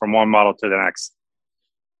different from one model to the next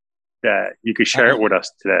that you could share it with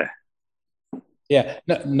us today? Yeah,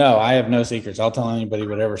 no, I have no secrets. I'll tell anybody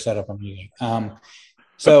whatever setup I'm using.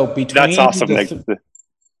 So between that's awesome.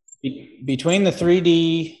 Between the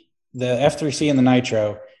 3D, the F3C, and the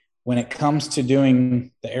Nitro, when it comes to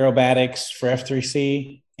doing the aerobatics for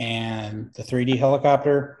F3C and the 3D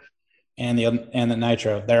helicopter and the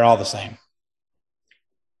Nitro, they're all the same.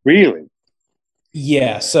 Really?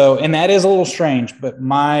 Yeah. So, and that is a little strange, but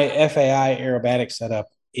my FAI aerobatic setup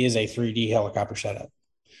is a 3D helicopter setup.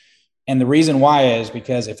 And the reason why is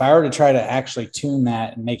because if I were to try to actually tune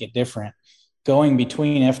that and make it different, going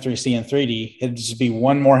between F3C and 3D, it'd just be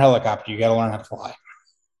one more helicopter you got to learn how to fly.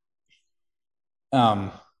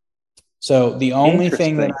 So the only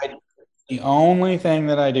thing that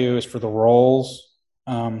I do is for the rolls.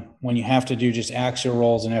 When you have to do just axial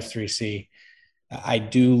rolls in F3C, I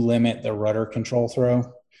do limit the rudder control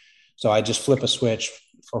throw. So I just flip a switch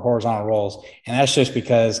for horizontal rolls. And that's just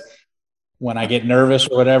because when I get nervous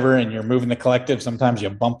or whatever, and you're moving the collective, sometimes you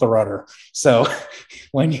bump the rudder. So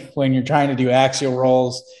when you're trying to do axial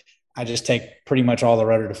rolls, I just take pretty much all the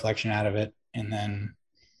rudder deflection out of it. And then,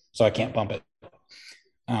 so I can't bump it.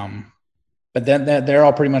 But then they're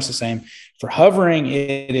all pretty much the same. For hovering,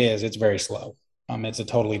 it's very slow. It's a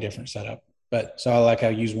totally different setup. But so I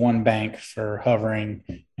use one bank for hovering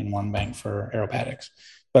and one bank for aerobatics.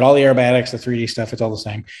 But all the aerobatics, the 3D stuff, it's all the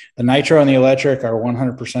same. The Nitro and the electric are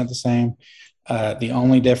 100% the same. The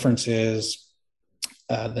only difference is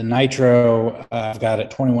the Nitro, I've got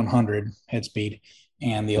at 2100 head speed,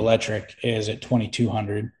 and the electric is at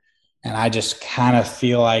 2200. And I just kind of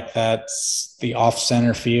feel like that's the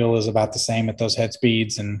off-center feel is about the same at those head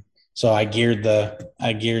speeds. And so I geared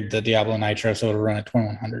the Diablo Nitro so it'll run at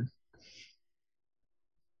 2100.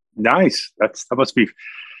 Nice. That must be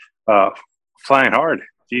flying hard.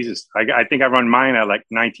 Jesus. I think I run mine at like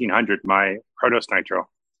 1900, my Protos Nitro.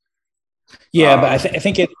 Yeah, but I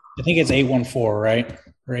think it's 814, right?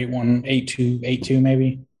 Or 82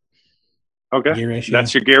 maybe. Okay. Gear ratio.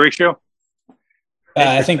 That's your gear ratio?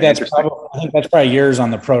 I think that's probably yours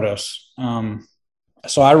on the Protos.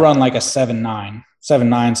 So I run like a 7.9,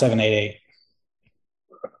 788.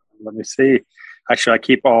 Let me see. Actually, I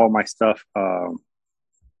keep all my stuff,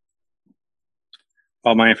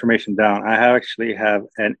 all my information down. I actually have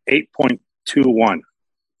an 8.21.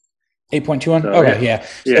 8.21? So, okay, yeah.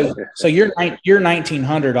 So your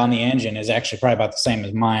 1900 on the engine is actually probably about the same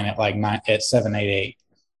as mine at at 788.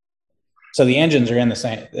 So the engines are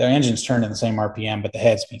the engines turn in the same RPM, but the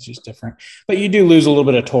head speed's just different. But you do lose a little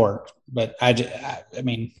bit of torque. But I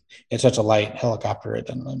mean, it's such a light helicopter, it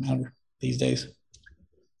doesn't really matter these days.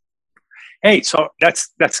 Hey, so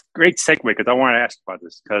that's great segue, because I want to ask about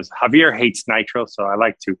this, because Javier hates Nitro, so I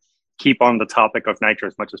like to keep on the topic of Nitro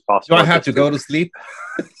as much as possible. Do I have to go to sleep?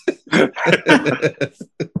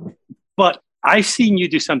 But I've seen you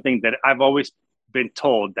do something that I've always been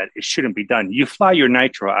told that it shouldn't be done. You fly your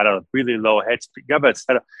Nitro at a really low head speed. You have it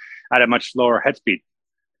set up at a much lower head speed.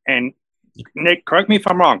 And Nick, correct me if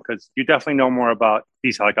I'm wrong, because you definitely know more about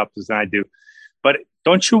these helicopters than I do. But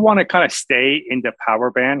don't you want to kind of stay in the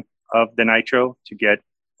power band of the Nitro to get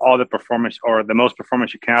all the performance, or the most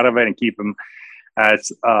performance you can out of it, and keep them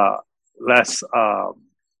as less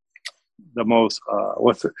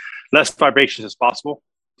vibrations as possible?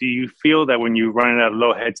 Do you feel that when you run at a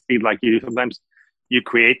low head speed like you do sometimes, you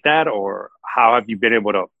create that, or how have you been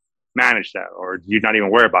able to manage that, or do you not even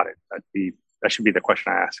worry about it? That should be the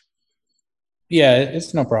question I ask. Yeah,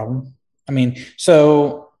 it's no problem. I mean,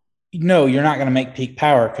 so no, you're not going to make peak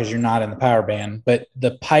power because you're not in the power band, but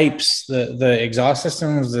the pipes, the exhaust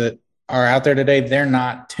systems that are out there today, they're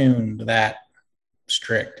not tuned that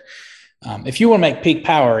strict. If you want to make peak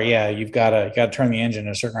power, yeah, you've got to turn the engine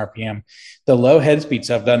at a certain RPM. The low head speed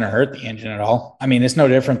stuff doesn't hurt the engine at all. I mean, it's no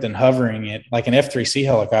different than hovering it like an F3C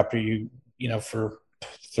helicopter. You know, for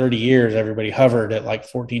 30 years, everybody hovered at like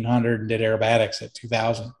 1400 and did aerobatics at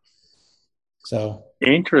 2000. So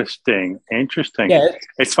interesting. Yeah,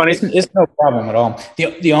 it's funny. It's no problem at all.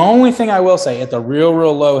 The only thing I will say at the real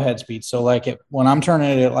low head speed, so like when I'm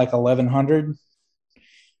turning it at like 1100,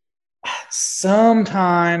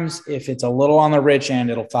 sometimes if it's a little on the rich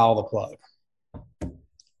end, it'll foul the plug.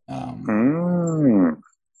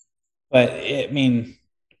 But I mean,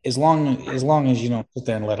 as long as you don't sit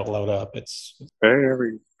there and let it load up, it's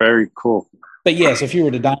very, very cool. But yes, if you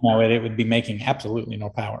were to dyno it, it would be making absolutely no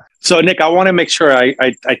power. So, Nick, I want to make sure I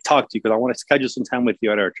talk to you because I want to schedule some time with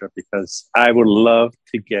you at AirTrip because I would love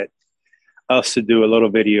to get us to do a little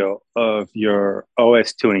video of your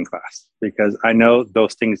OS tuning class because I know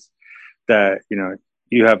those things that, you know,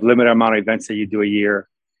 you have limited amount of events that you do a year.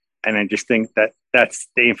 And I just think that that's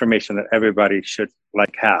the information that everybody should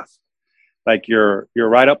like have. Like your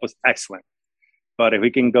write-up was excellent. But if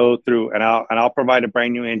we can go through and I'll provide a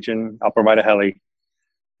brand new engine, I'll provide a heli,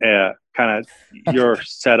 kind of your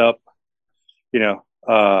setup, you know,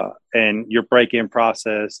 and your break-in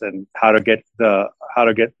process and how to get the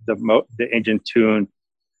engine tuned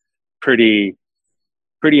pretty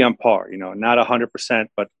on par, you know, not 100%,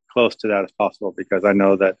 but close to that as possible, because I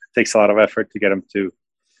know that it takes a lot of effort to get them to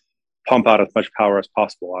pump out as much power as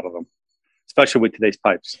possible out of them, especially with today's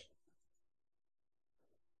pipes.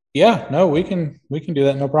 Yeah, no, we can do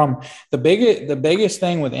that, no problem. The biggest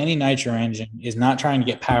thing with any nitro engine is not trying to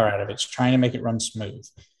get power out of it; it's trying to make it run smooth.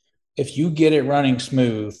 If you get it running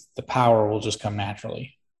smooth, the power will just come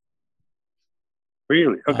naturally.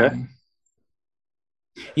 Really? Okay.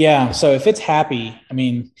 Yeah. So if it's happy, I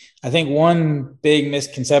mean, I think one big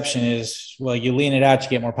misconception is, well, you lean it out, you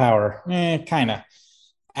get more power. Kind of.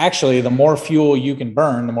 Actually, the more fuel you can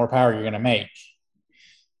burn, the more power you're going to make.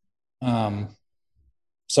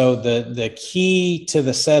 So the key to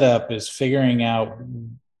the setup is figuring out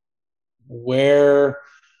where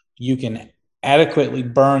you can adequately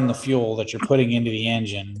burn the fuel that you're putting into the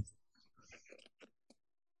engine,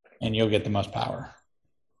 and you'll get the most power.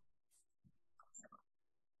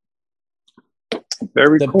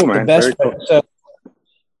 Very cool, man. Very cool. So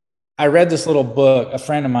I read this little book. A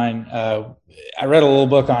friend of mine, I read a little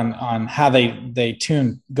book on how they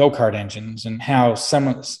tune go-kart engines and how some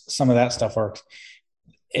of that stuff works.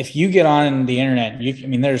 If you get on the internet,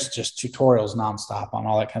 there's just tutorials nonstop on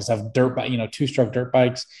all that kind of stuff. Dirt bike, two-stroke dirt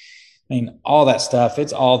bikes. I mean, all that stuff.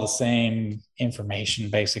 It's all the same information,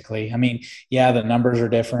 basically. I mean, yeah, the numbers are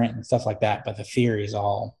different and stuff like that, but the theory is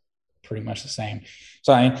all pretty much the same.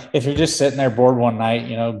 So, I mean, if you're just sitting there bored one night,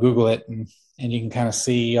 Google it and you can kind of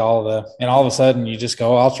see and all of a sudden you just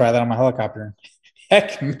go, I'll try that on my helicopter.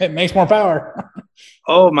 Heck, it makes more power.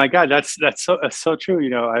 Oh my God, that's so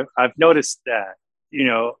true. I've noticed that.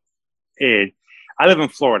 I live in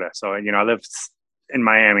Florida, so I live in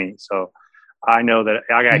Miami, so I know that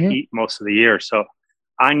I got heat most of the year. So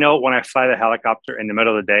I know when I fly the helicopter in the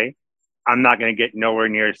middle of the day, I'm not going to get nowhere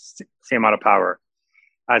near the same amount of power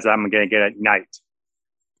as I'm going to get at night.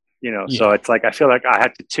 So it's like I feel like I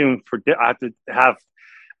have to tune for. I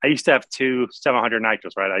used to have two 700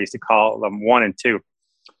 nitros, right? I used to call them 1 and 2.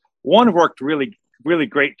 One worked really, really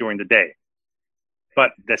great during the day,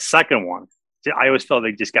 but the second one, I always felt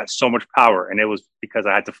they just got so much power, and it was because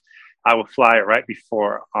I would fly it right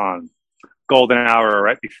before golden hour or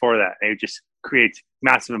right before that, and it just creates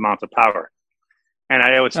massive amounts of power. And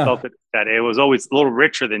I always felt that it was always a little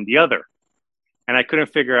richer than the other, and I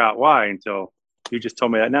couldn't figure out why until you just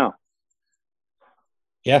told me that now.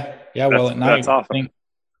 Yeah. Well, at night, that's awesome.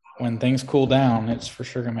 When things cool down, it's for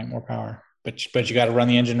sure gonna make more power. But you got to run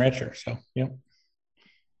the engine richer. So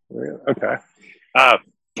Okay.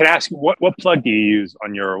 Can I ask what plug do you use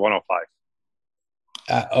on your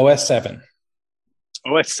 105? OS 7.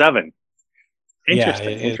 OS 7. Interesting.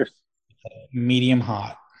 Yeah, interesting. Medium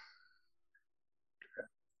hot.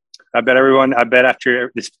 I bet after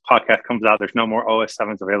this podcast comes out, there's no more OS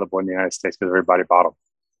 7s available in the United States because everybody bought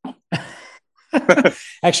them.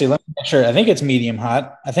 Actually, let me make sure. I think it's medium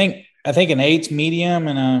hot. I think an 8's medium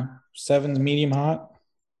and a 7's medium hot.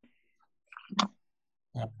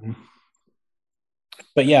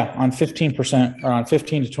 But yeah, on 15% or on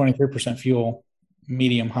 15 to 23% fuel,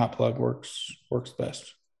 medium hot plug works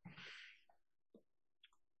best.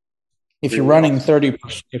 If you're running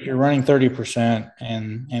 30%,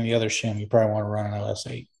 and the other shim, you probably want to run an OS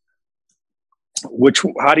 8.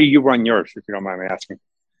 How do you run yours, if you don't mind me asking?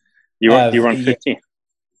 You run 15.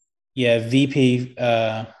 Yeah, VP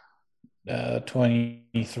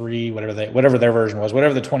 23, whatever their version was,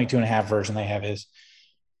 whatever the 22.5 version they have is.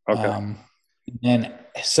 Okay. And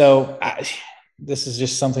so this is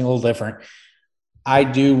just something a little different. I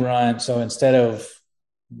do run, so instead of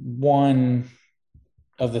one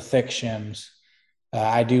of the thick shims,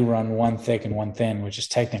 I do run one thick and one thin, which is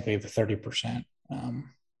technically the 30%.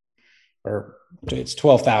 Or it's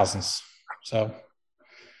 12 thousandths. So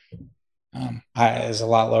it's a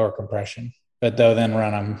lot lower compression, but they'll then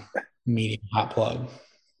run them medium hot plug.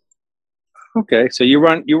 Okay, so you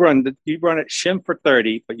run it shim for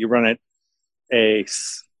 30, but you run it a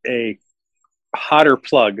hotter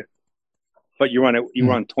plug, but you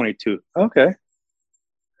run 22. Okay.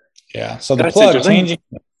 Yeah. So the That's plug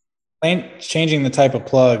changing the type of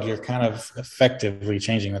plug, you're kind of effectively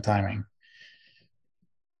changing the timing.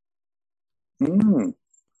 Mm.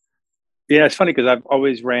 Yeah, it's funny because I've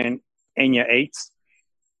always ran Enya 8s,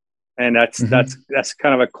 and that's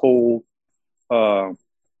kind of a cool Enya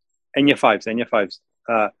 5s,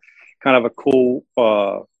 kind of a cool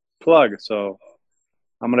plug. So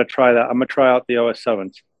I'm gonna try that. I'm gonna try out the OS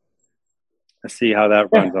 7s and see how that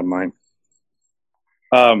runs on mine.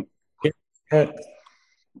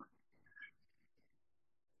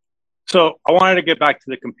 So I wanted to get back to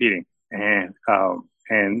the competing and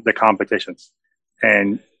the competitions.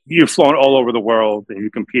 And you've flown all over the world, and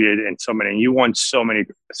you competed in so many. You won so many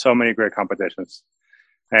great competitions.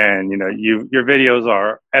 And your videos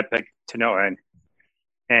are epic to no end.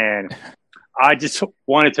 And I just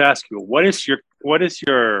wanted to ask you, what is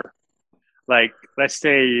your like? Let's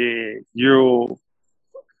say you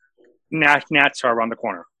Nats are around the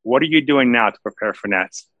corner. What are you doing now to prepare for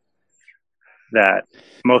Nats that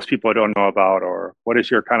most people don't know about, or what is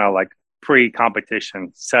your kind of like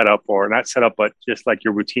pre-competition setup, or not setup, but just like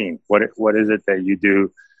your routine? What is it that you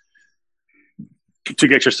do to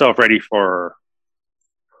get yourself ready for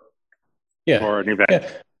an event?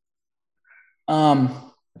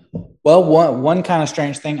 Well, one kind of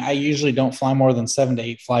strange thing, I usually don't fly more than 7 to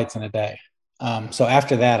 8 flights in a day. So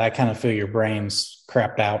after that, I kind of feel your brain's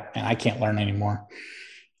crapped out and I can't learn anymore.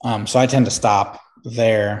 So I tend to stop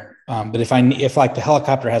there. But if like the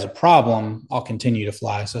helicopter has a problem, I'll continue to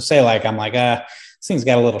fly. So say like, I'm like, this thing's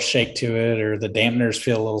got a little shake to it, or the dampeners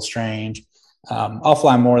feel a little strange. I'll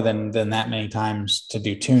fly more than that many times to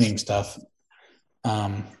do tuning stuff.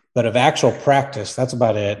 But of actual practice, that's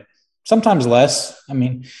about it. Sometimes less. I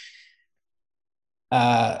mean,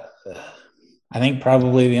 I think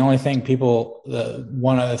probably one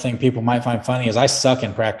other thing people might find funny is I suck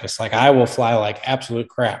in practice. Like I will fly like absolute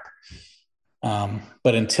crap.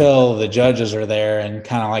 But until the judges are there and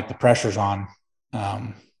kind of like the pressure's on,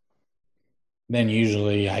 then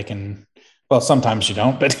usually I can, well, sometimes you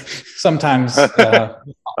don't, but sometimes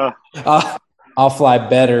I'll fly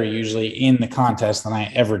better usually in the contest than I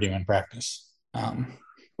ever do in practice.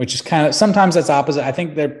 Which is kind of, sometimes that's opposite. I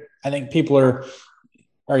think people are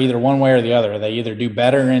either one way or the other. They either do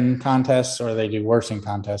better in contests or they do worse in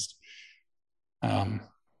contests.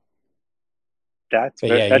 That's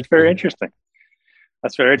very interesting.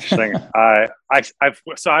 That's very interesting.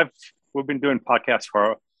 We've been doing podcasts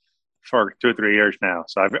for 2 or 3 years now.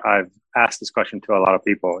 So I've asked this question to a lot of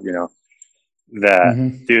people,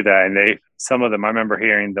 that do that. And some of them, I remember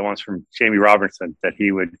hearing the ones from Jamie Robertson that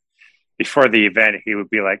he would, before the event, he would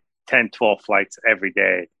be like 10, 12 flights every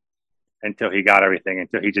day until he got everything,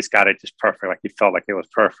 until he just got it just perfect. Like he felt like it was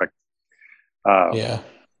perfect. Yeah.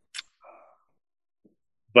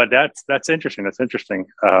 But that's interesting. That's interesting.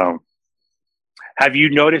 Have you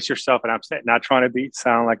noticed yourself, and I'm not trying to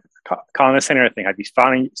sound like condescending or anything, have you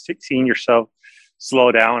seen yourself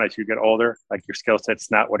slow down as you get older? Like your skill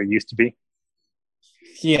set's not what it used to be?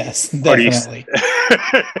 Yes, definitely.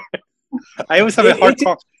 I always have a hard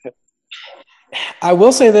time. I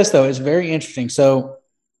will say this, though. It's very interesting. So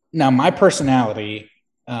now my personality,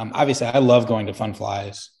 obviously, I love going to fun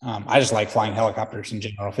flies. I just like flying helicopters in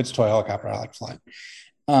general. If it's a toy helicopter, I like flying.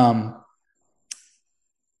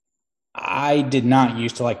 I did not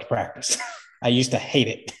used to like to practice. I used to hate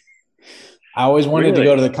it. I always wanted to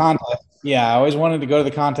go to the contest. Yeah, I always wanted to go to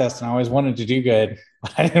the contest and I always wanted to do good,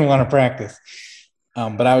 but I didn't want to practice.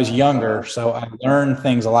 But I was younger, so I learned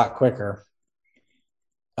things a lot quicker.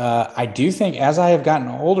 I do think as I have gotten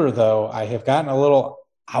older, though, I have gotten a little,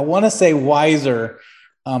 I want to say wiser.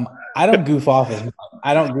 I don't goof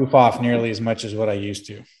off nearly as much as what I used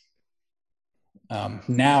to.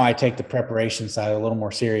 Now I take the preparation side a little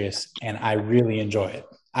more serious and I really enjoy it.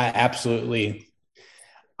 I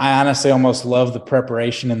honestly almost love the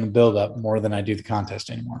preparation and the buildup more than I do the contest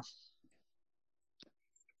anymore.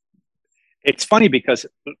 It's funny because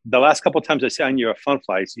the last couple of times I saw you at fun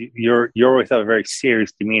flies, you always have a very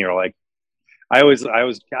serious demeanor. Like I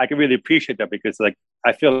can really appreciate that because like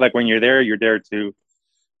I feel like when you're there to,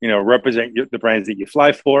 represent the brands that you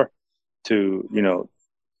fly for, to,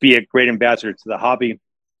 be a great ambassador to the hobby.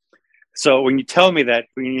 So when you tell me that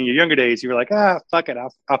in your younger days, you were like, fuck it,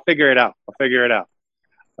 I'll figure it out. I'll figure it out.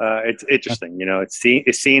 It's interesting, it's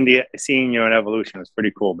seeing an evolution. It's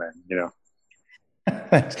pretty cool, man.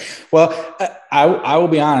 Well, I will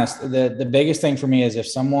be honest. The biggest thing for me is if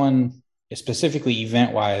someone, specifically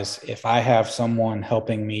event wise, if I have someone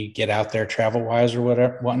helping me get out there travel wise or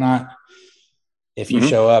whatnot, if you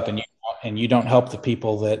show up and you don't help the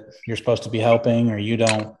people that you're supposed to be helping, or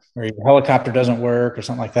your helicopter doesn't work or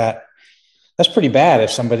something like that, that's pretty bad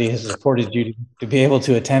if somebody has supported you to be able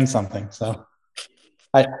to attend something. So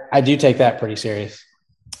I do take that pretty serious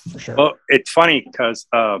for sure. Well, it's funny because,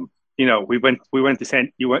 we went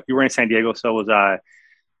to you were in San Diego. So was I.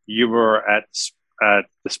 You were at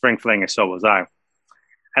the Spring Fling, and so was I.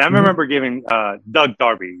 And I remember giving Doug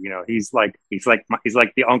Darby, he's like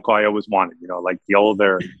the uncle I always wanted, like the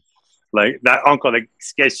older, like that uncle that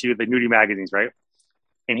gets you the nudie magazines, right?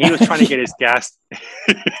 And he was trying to get his gas.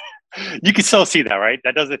 You can still see that, right?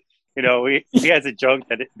 That doesn't, he has a joke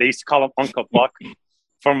that they used to call him Uncle Buck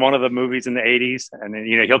from one of the movies in the 80s. And then,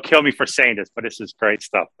 he'll kill me for saying this, but this is great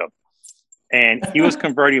stuff, though. And he was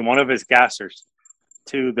converting one of his gassers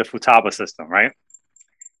to the Futaba system, right?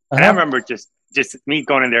 And I remember just me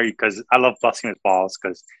going in there because I love busting his balls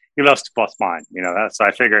because he loves to bust mine, So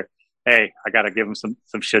I figured, hey, I got to give him some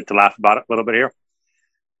shit to laugh about it a little bit here.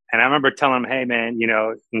 And I remember telling him, hey, man,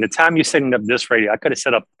 in the time you're setting up this radio, I could have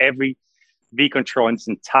set up every V control in this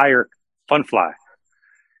entire fun fly.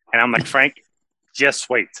 And I'm like, Frank, just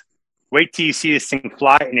wait. Wait till you see this thing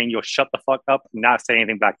fly, and then you'll shut the fuck up and not say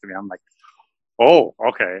anything back to me. I'm like, oh,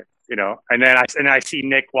 okay. And then I see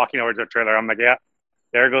Nick walking over to the trailer. I'm like, yeah,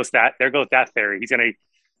 there goes that theory.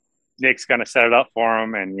 Nick's going to set it up for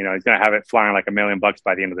him, and, he's going to have it flying like $1 million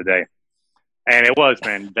by the end of the day. And it was,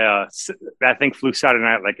 man, that thing flew Saturday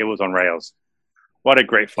night like it was on rails. What a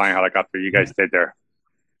great flying helicopter you guys did there.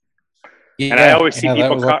 Yeah, and I always see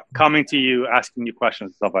people coming to you, asking you questions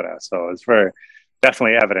and stuff like that. So it's very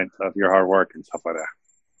definitely evident of your hard work and stuff like that.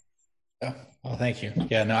 Oh, well, thank you.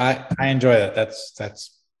 Yeah, no, I enjoy that.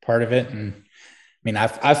 That's part of it. And I mean,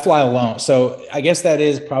 I fly alone. So I guess that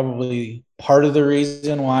is probably part of the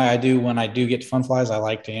reason why when I do get to fun flies, I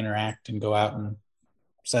like to interact and go out and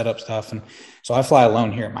set up stuff. And so I fly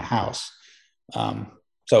alone here at my house.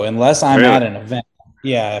 So unless I'm at an event,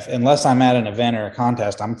 unless I'm at an event or a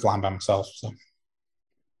contest, I'm flying by myself. So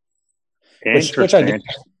which I do.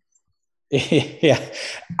 Yeah.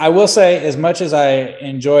 I will say, as much as I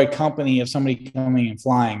enjoy company of somebody coming and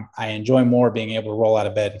flying, I enjoy more being able to roll out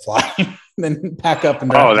of bed and fly than pack up and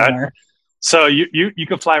drive somewhere. So you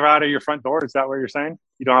can fly right out of your front door. Is that what you're saying?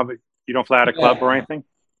 You don't fly out of club or anything?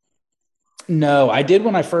 No, I did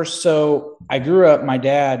when I first. So I grew up, my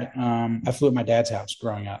dad, I flew at my dad's house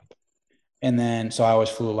growing up. And then, so I always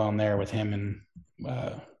flew alone there with him, and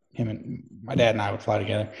my dad and I would fly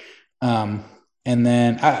together. And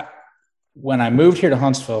then when I moved here to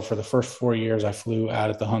Huntsville for the first 4 years, I flew out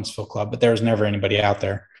at the Huntsville Club, but there was never anybody out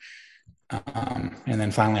there. And then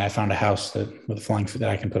finally I found a house that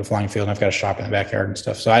I can put a flying field, and I've got a shop in the backyard and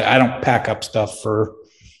stuff. So I don't pack up stuff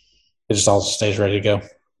it just all stays ready to go.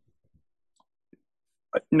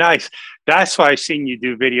 Nice. That's why I've seen you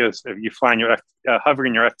do videos of you flying your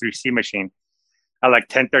hovering your F3C machine at like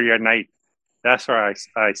 10:30 at night. That's why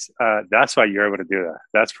that's why you're able to do that.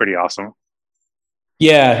 That's pretty awesome.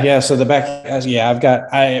 Yeah. So I've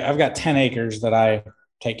got 10 acres that I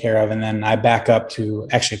take care of, and then I back up to,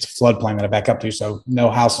 actually it's a floodplain that I back up to, so no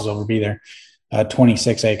houses will ever be there.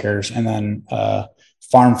 26 acres, and then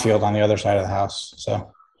farm field on the other side of the house.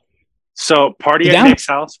 So party at Nick's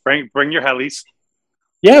house. Bring your helis.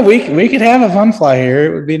 Yeah, we could have a fun fly here.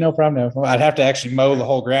 It would be no problem. I'd have to actually mow the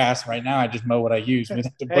whole grass. Right now, I just mow what I use. We'd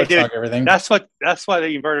have to bush hog everything. That's what the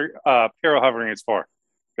inverter Piro hovering is for.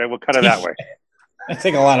 Okay, we'll cut it that way. I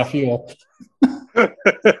take a lot of fuel. A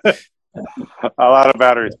lot of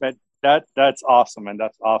batteries. That's awesome, and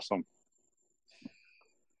that's awesome.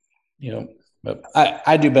 But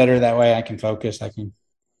I do better that way. I can focus.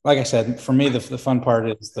 Like I said, for me, the fun part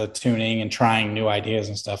is the tuning and trying new ideas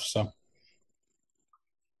and stuff.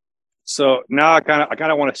 So now I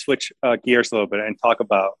kind of want to switch gears a little bit and talk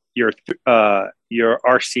about your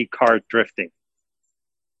RC car drifting.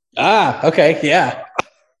 Okay, yeah.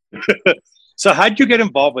 So how did you get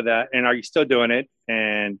involved with that, and are you still doing it?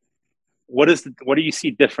 And what do you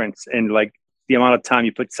see difference in like the amount of time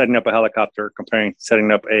you put setting up a helicopter comparing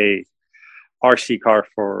setting up a RC car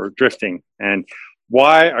for drifting? And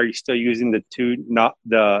why are you still using not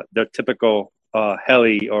the typical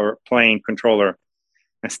heli or plane controller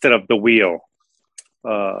instead of the wheel,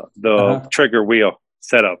 the trigger wheel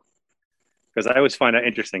setup. Because I always find that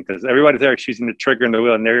interesting because everybody there is using the trigger and the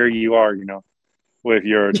wheel, and there you are, with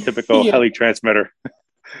your typical heli transmitter.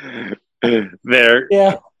 There,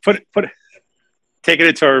 taking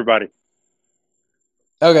it to everybody.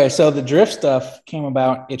 Okay, so the drift stuff came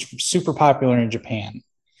about. It's super popular in Japan.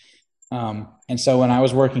 And so when I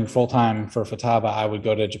was working full time for Futaba, I would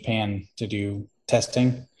go to Japan to do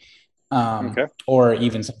testing, or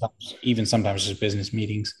even sometimes just business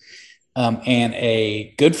meetings. And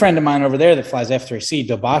a good friend of mine over there that flies F3C,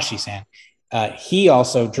 Dobashi-san, he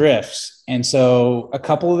also drifts. And so a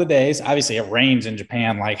couple of the days, obviously it rains in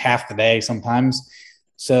Japan like half the day sometimes.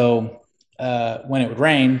 So when it would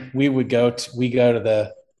rain, we go to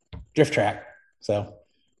the drift track. So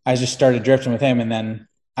I just started drifting with him, and then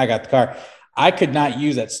I got the car. I could not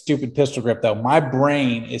use that stupid pistol grip though. My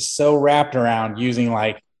brain is so wrapped around using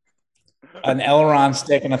like an aileron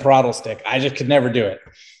stick and a throttle stick. I just could never do it.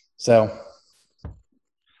 So,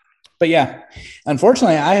 but yeah,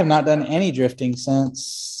 unfortunately, I have not done any drifting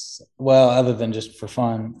since, other than just for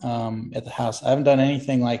fun at the house. I haven't done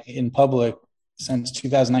anything like in public since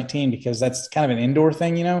 2019 because that's kind of an indoor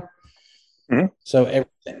thing, Mm-hmm. So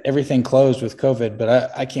everything closed with COVID,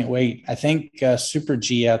 but I can't wait. I think Super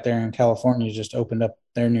G out there in California just opened up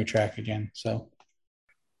their new track again. So,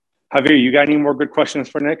 Javier, you got any more good questions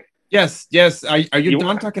for Nick? Yes. Are you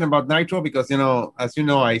done talking about Nitro? Because, as you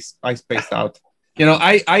know, I spaced out.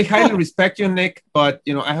 I highly respect you, Nick, but,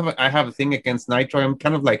 I have a thing against Nitro. I'm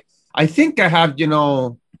kind of like, I think I have,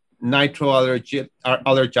 Nitro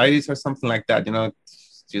allergitis or something like that.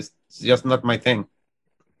 It's just not my thing.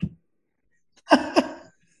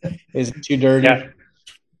 Is it too dirty? Yeah.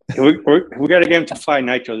 We got to get him to fly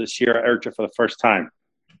Nitro this year at Airtra for the first time.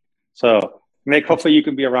 So, Nick, hopefully you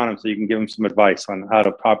can be around him so you can give him some advice on how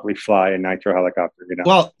to properly fly a Nitro helicopter.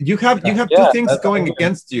 Well, you have two things going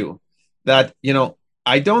against you. That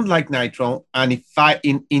I don't like Nitro, and if I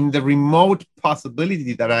in the remote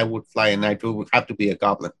possibility that I would fly a Nitro, it would have to be a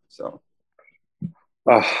Goblin. So,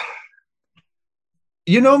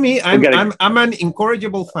 you know me, I'm an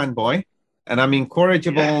incorrigible fanboy, and I'm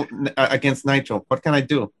incorrigible against Nitro. What can I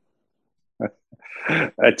do?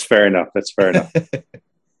 That's fair enough.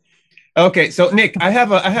 Okay, so Nick, I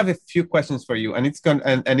have a few questions for you, and it's going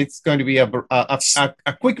to be a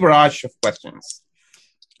quick barrage of questions.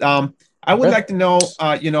 I would like to know,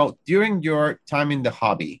 during your time in the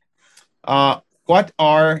hobby, what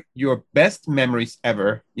are your best memories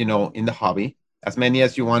ever, in the hobby? As many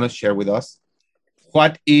as you want to share with us.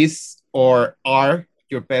 What is or are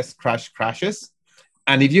your best crashes?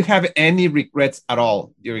 And if you have any regrets at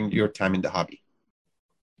all during your time in the hobby?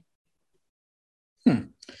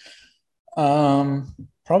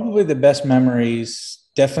 Probably the best memories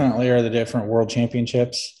definitely are the different world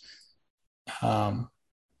championships.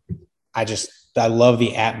 I love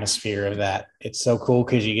the atmosphere of that. It's so cool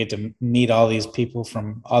because you get to meet all these people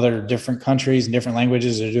from other different countries and different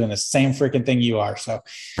languages that are doing the same freaking thing you are. So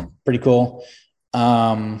pretty cool.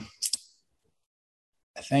 I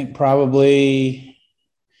think probably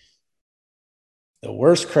the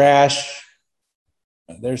worst crash,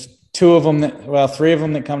 there's three of them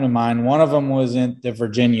that come to mind. One of them was in the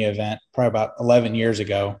Virginia event, probably about 11 years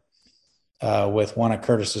ago, with one of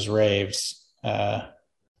Curtis's raves.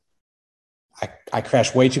 I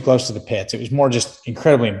crashed way too close to the pits. It was more just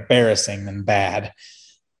incredibly embarrassing than bad.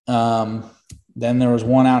 Then there was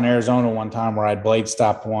one out in Arizona one time where I blade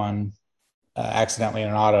stopped one accidentally in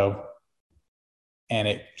an auto, and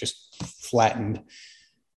it just flattened.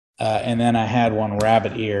 And then I had one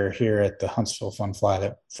rabbit ear here at the Huntsville Fun Fly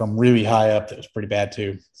that from really high up that was pretty bad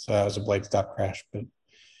too. So that was a blade stop crash. But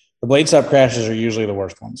the blade stop crashes are usually the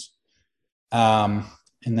worst ones. And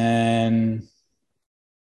then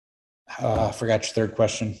I forgot your third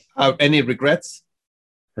question. Any regrets?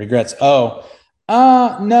 Regrets? No.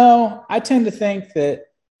 I tend to think that,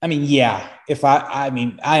 yeah.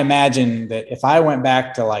 I imagine that if I went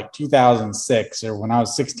back to like 2006 or when I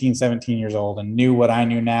was 16, 17 years old and knew what I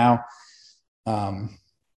knew now,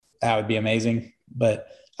 that would be amazing. But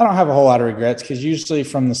I don't have a whole lot of regrets because usually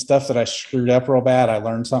from the stuff that I screwed up real bad, I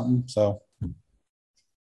learned something. So,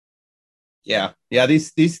 yeah.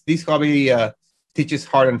 This hobby teaches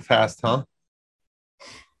hard and fast, huh?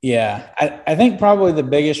 Yeah, I think probably the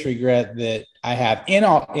biggest regret that I have in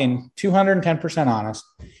 210% honest,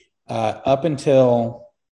 up until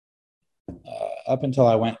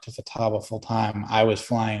I went to Futaba full time, I was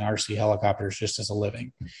flying RC helicopters just as a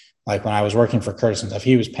living. Like when I was working for Curtis and stuff,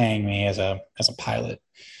 he was paying me as a pilot.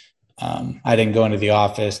 I didn't go into the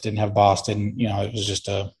office, didn't have boss, it was just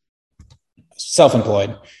a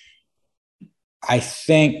self-employed. I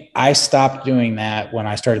think I stopped doing that when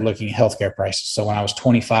I started looking at healthcare prices. So when I was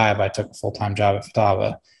 25, I took a full-time job at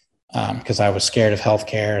Futaba because I was scared of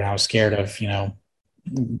healthcare and I was scared of,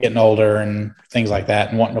 getting older and things like that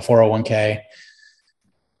and wanting a 401k.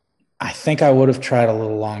 I think I would have tried a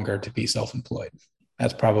little longer to be self-employed.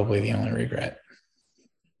 That's probably the only regret.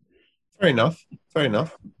 Fair enough.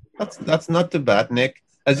 That's not too bad, Nick.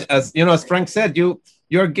 As you know, as Frank said,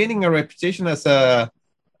 you're gaining a reputation as a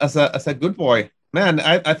good boy. Man,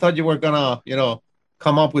 I thought you were gonna,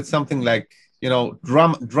 come up with something like,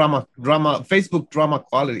 drama, Facebook drama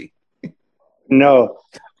quality. No,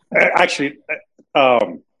 actually,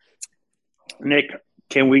 Nick,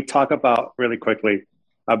 can we talk about really quickly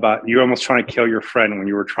about you almost trying to kill your friend when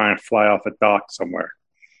you were trying to fly off a dock somewhere?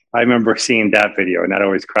 I remember seeing that video, and that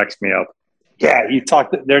always cracks me up. Yeah,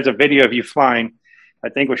 there's a video of you flying, I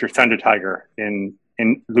think it was your Thunder Tiger in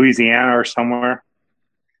Louisiana or somewhere.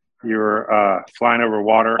 You were flying over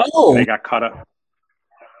water. Oh, and they got caught up.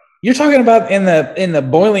 You're talking about in the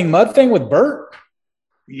boiling mud thing with Bert?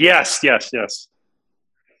 Yes.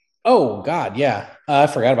 Oh God, yeah. I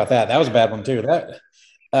forgot about that. That was a bad one too.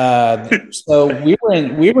 So we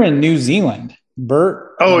were in New Zealand.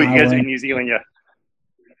 Bert. Oh, you guys are in New Zealand, yeah.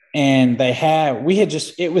 And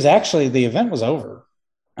it was actually, the event was over.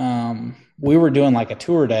 We were doing like a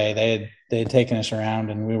tour day. They had taken us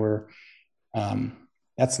around, and we were.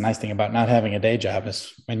 That's the nice thing about not having a day job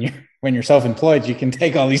is when you're self-employed, you can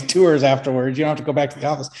take all these tours afterwards. You don't have to go back to the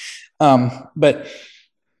office. But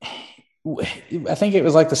I think it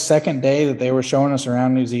was like the second day that they were showing us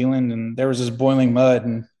around New Zealand, and there was this boiling mud,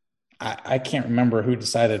 and I can't remember who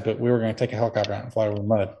decided, but we were going to take a helicopter out and fly over the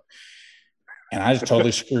mud. And I just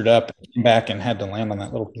totally screwed up and came back and had to land on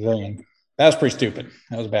that little pavilion. That was pretty stupid.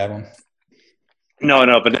 That was a bad one. No,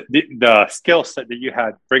 but the skill set that you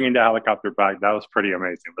had bringing the helicopter back, that was pretty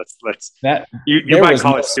amazing. You might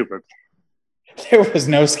call it stupid. There was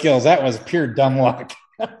no skills. That was pure dumb luck.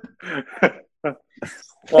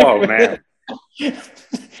 Oh man!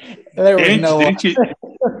 There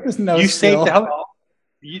was no you skill.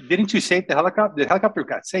 Saved didn't you save the helicopter? The helicopter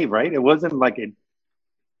got saved, right? It wasn't like it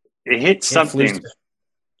hit something.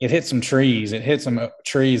 It hit some trees. It hit some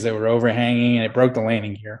trees that were overhanging, and it broke the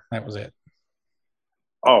landing gear. That was it.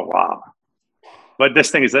 Oh wow! But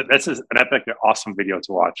this is an epic, awesome video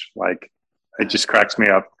to watch. Like, it just cracks me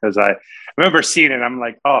up because I remember seeing it. I'm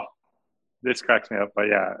like, oh, this cracks me up. But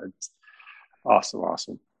yeah, it's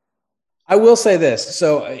awesome. I will say this.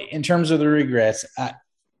 So, in terms of the regrets,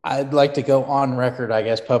 I'd like to go on record, I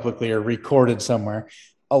guess, publicly or recorded somewhere.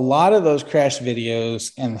 A lot of those crash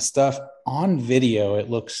videos and the stuff on video, it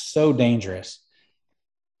looks so dangerous.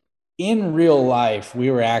 In real life,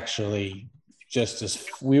 we were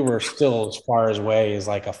still as far away as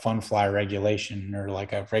like a fun fly regulation or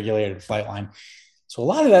like a regulated flight line. So a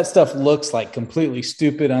lot of that stuff looks like completely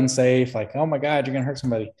stupid, unsafe, like, oh my God, you're going to hurt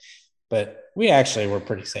somebody. But we actually were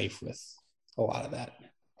pretty safe with a lot of that.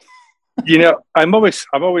 I'm always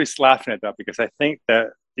laughing at that because I think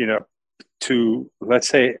that, to, let's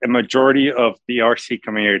say, a majority of the RC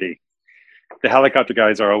community, the helicopter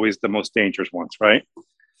guys are always the most dangerous ones, right?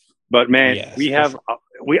 But man, yes,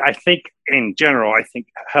 I think in general,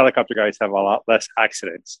 helicopter guys have a lot less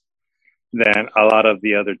accidents than a lot of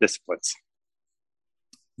the other disciplines.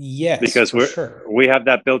 Yes, because we have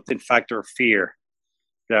that built-in factor of fear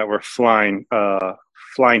that we're flying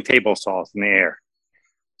table saws in the air.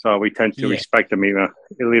 So we tend to respect them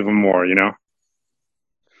even more,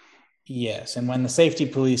 Yes. And when the safety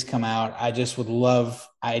police come out, I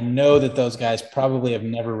know that those guys probably have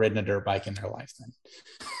never ridden a dirt bike in their life then.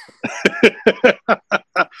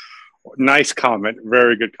 Nice comment.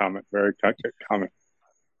 Very good comment. Very good comment.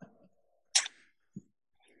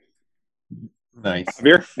 Nice.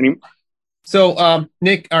 Javier, So,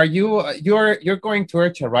 Nick, you're going to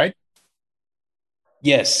IRCHA, right?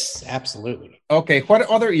 Yes, absolutely. Okay. What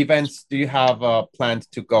other events do you have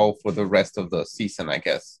planned to go for the rest of the season, I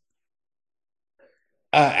guess?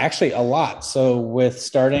 Actually, a lot. So with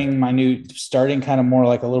starting kind of more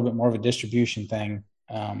like a little bit more of a distribution thing,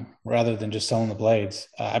 rather than just selling the blades,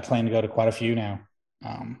 I plan to go to quite a few now.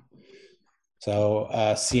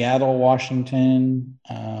 So Seattle, Washington,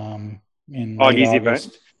 in late August.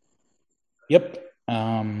 Event. Yep.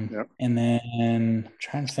 And then I'm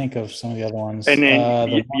trying to think of some of the other ones. And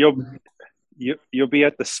then you'll be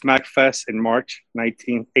at the Smack Fest in March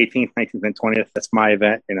 18th, 19th, and 20th. That's my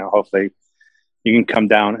event. Hopefully you can come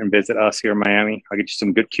down and visit us here in Miami. I'll get you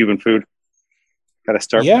some good Cuban food. Got to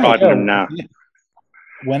start prodding them now.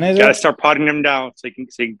 When is it? Got to start prodding them down so you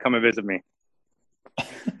can come and visit me.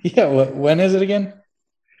 Yeah. When is it again?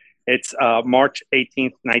 It's March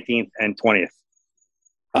 18th, 19th, and 20th.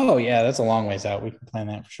 Oh yeah, that's a long ways out. We can plan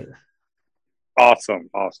that for sure. Awesome.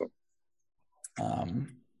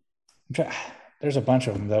 There's a bunch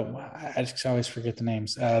of them though. I just always forget the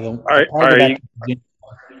names. Are you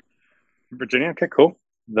Virginia? Okay, cool.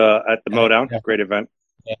 At the Modown, great event.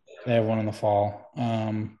 Yeah, they have one in the fall.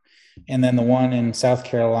 And then the one in South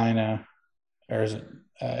Carolina, or is it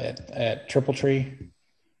at Triple Tree?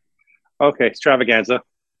 Okay, Extravaganza.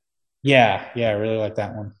 Yeah, I really like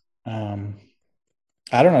that one.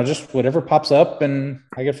 I don't know, just whatever pops up, and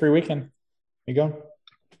I get free weekend. You go.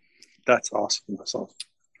 That's awesome.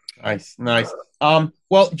 Nice.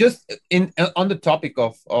 Well, just in on the topic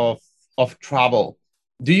of travel,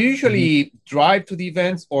 do you usually drive to the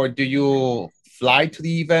events or do you fly to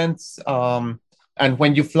the events? And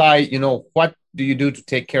when you fly, what do you do to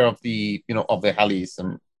take care of the of the helis,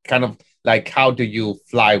 and kind of like how do you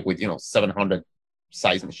fly with 700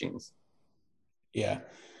 size machines? Yeah.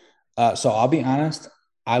 So I'll be honest,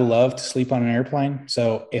 I love to sleep on an airplane.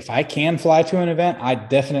 So if I can fly to an event, I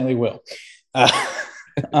definitely will.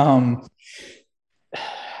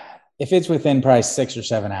 If it's within probably 6 or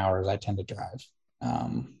 7 hours, I tend to drive.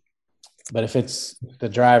 But if the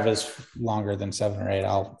drive is longer than 7 or 8,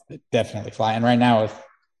 I'll definitely fly. And right now, with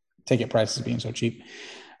ticket prices being so cheap,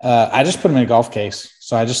 I just put them in a golf case.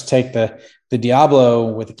 So I just take the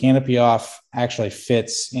Diablo with the canopy off actually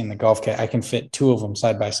fits in the golf case. I can fit 2 of them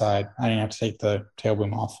side by side. I don't have to take the tail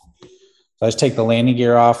boom off. So I just take the landing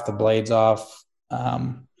gear off, the blades off.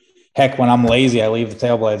 Heck, when I'm lazy, I leave the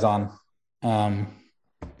tail blades on and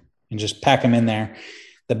just pack them in there.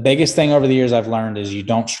 The biggest thing over the years I've learned is you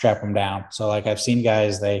don't strap them down. So like I've seen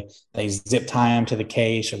guys, they zip tie them to the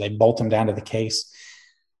case or they bolt them down to the case.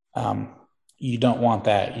 You don't want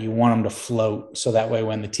that. You want them to float. So that way,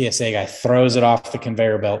 when the TSA guy throws it off the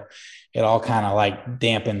conveyor belt, it all kind of like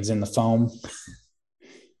dampens in the foam.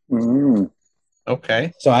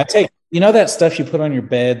 Okay. So I take, that stuff you put on your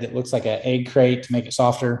bed that looks like an egg crate to make it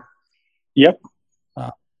softer. Yep.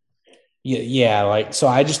 So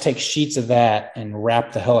I just take sheets of that and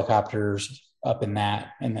wrap the helicopters up in that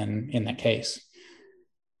and then in that case.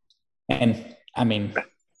 And I mean,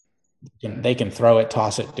 they can throw it,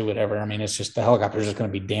 toss it, do whatever. I mean, it's just the helicopter is just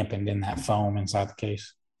going to be dampened in that foam inside the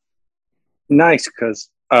case. Nice, because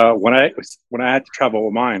when I had to travel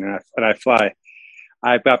with mine and I fly,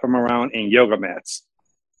 I wrap them around in yoga mats,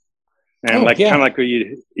 and kind of like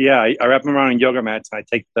I wrap them around in yoga mats. And I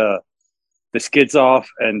take the skids off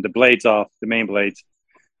and the blades off, the main blades.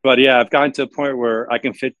 But yeah, I've gotten to a point where I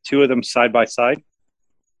can fit 2 of them side by side,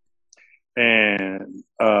 and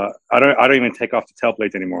I don't even take off the tail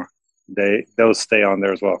blades anymore. Those stay on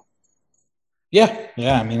there as well. Yeah.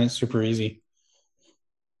 I mean, it's super easy.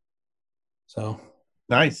 So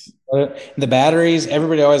nice. The batteries.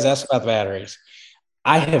 Everybody always asks about the batteries.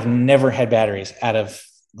 I have never had batteries out of.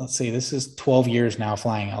 Let's see. This is 12 years now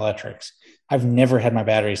flying electrics. I've never had my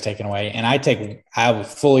batteries taken away. And I will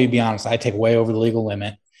fully be honest, I take way over the legal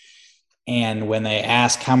limit. And when they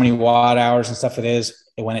ask how many watt hours and stuff it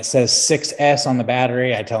is, when it says 6S on the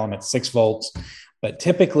battery, I tell them it's 6 volts. But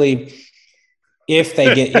typically, if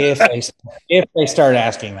they start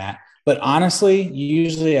asking that, but honestly,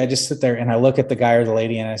 usually I just sit there and I look at the guy or the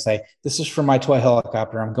lady and I say, this is for my toy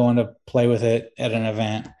helicopter. I'm going to play with it at an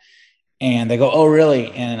event. And they go, oh,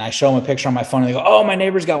 really? And I show them a picture on my phone and they go, oh, my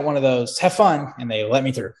neighbor's got one of those. Have fun. And they let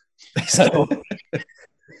me through. So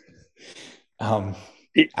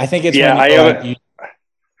I think it's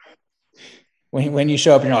when you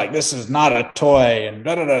show up and you're like, this is not a toy and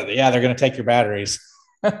yeah, they're going to take your batteries.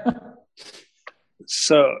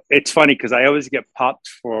 So it's funny because I always get popped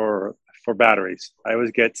for batteries.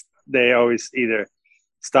 They always either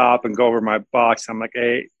stop and go over my box. I'm like,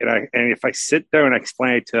 hey, and if I sit there and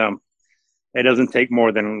explain it to them, it doesn't take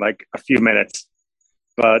more than like a few minutes.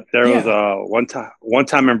 But there was one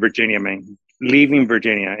time in Virginia, man, leaving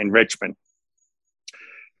Virginia in Richmond.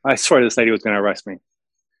 I swear this lady was going to arrest me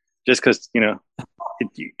just because,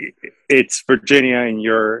 it's Virginia and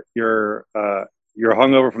you're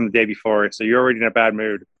hungover from the day before. So you're already in a bad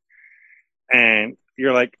mood. And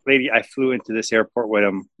you're like, lady, I flew into this airport with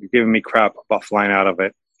him. You're giving me crap about flying out of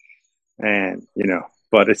it. And,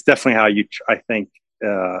 but it's definitely how I think,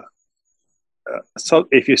 so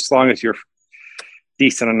as long as you're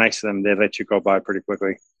decent and nice to them, they let you go by pretty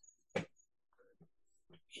quickly.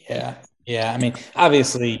 Yeah. I mean,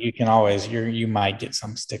 obviously you can always, you might get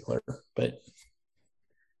some stickler, but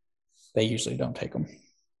they usually don't take them.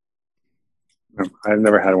 No, I've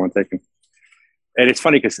never had one taken. And it's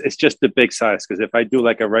funny because it's just the big size. Because if I do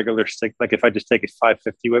like a regular stick, like if I just take a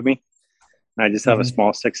 550 with me and I just have a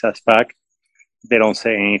small 6S pack, they don't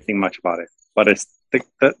say anything much about it. But it's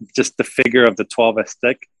just the figure of the 12S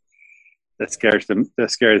stick that scares the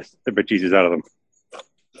bejesus out of them.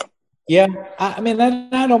 Yeah, I mean,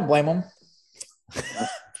 I don't blame them.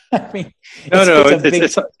 I mean,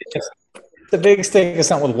 it's the big stick is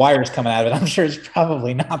something with wires coming out of it. I'm sure it's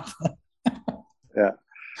probably not. Yeah,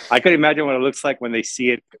 I could imagine what it looks like when they see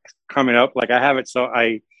it coming up. Like I have it, so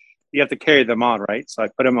you have to carry them on, right? So I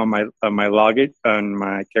put them on my luggage, on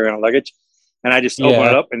my carry-on luggage, and I just open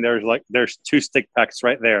it up, and there's 2 stick packs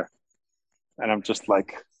right there, and I'm just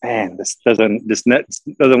like, man, this doesn't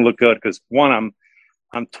look good, because one,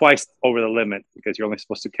 I'm twice over the limit, because you're only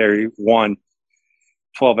supposed to carry one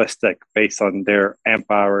 12S stick based on their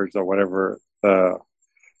amp hours or whatever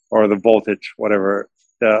or the voltage, whatever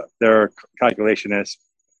their calculation is.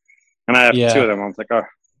 And I have 2 of them. I was like, oh,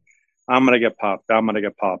 I'm gonna get popped.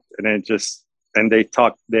 And then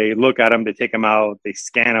they look at them, they take them out, they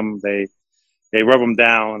scan them, they rub them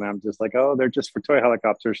down, and I'm just like, oh, they're just for toy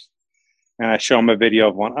helicopters. And I show them a video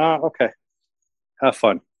of one. Oh, okay, have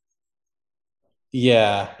fun.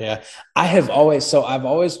 Yeah. I've always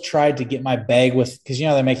tried to get my bag with, because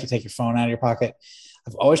they make you take your phone out of your pocket.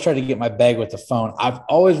 I've always tried to get my bag with the phone. I've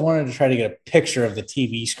always wanted to try to get a picture of the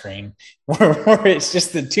TV screen where it's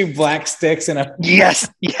just the 2 black sticks and a. Yes.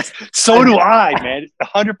 So do I, man.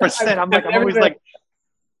 100%. I'm always like,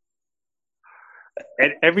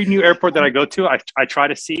 at every new airport that I go to, I try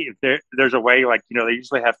to see if there's a way, like, they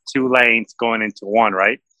usually have 2 lanes going into one,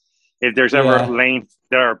 right? If there's ever lanes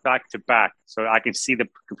that are back to back, so I can see the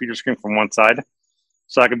computer screen from one side,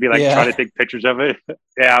 so I can be like, try to take pictures of it.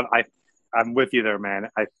 Yeah, I'm with you there, man.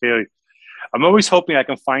 I'm always hoping I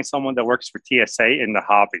can find someone that works for TSA in the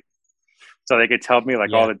hobby, so they could tell me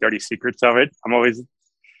all the dirty secrets of it.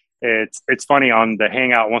 It's funny on the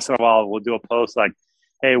Hangout. Once in a while, we'll do a post like,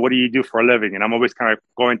 hey, what do you do for a living? And I'm always kind of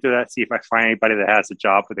going through that, see if I find anybody that has a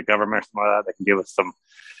job with the government or something like that can give us some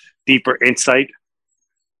deeper insight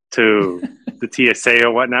to the TSA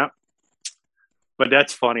or whatnot. But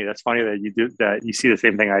that's funny. That's funny that you do that. You see the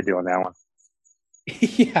same thing I do on that one.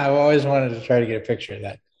 Yeah, I've always wanted to try to get a picture of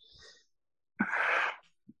that.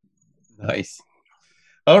 Nice.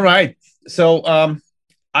 All right. So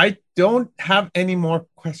I don't have any more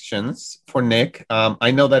questions for Nick.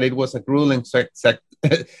 I know that it was a grueling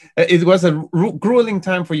it was a grueling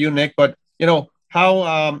time for you, Nick. But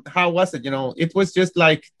how was it? It was just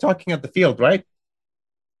like talking at the field, right?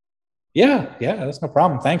 Yeah, that's no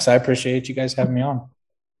problem. Thanks. I appreciate you guys having me on.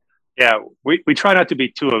 Yeah, we try not to be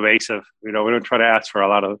too evasive. We don't try to ask for a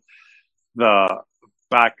lot of the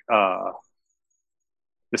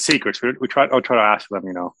secrets. We try to ask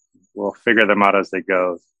them. We'll figure them out as they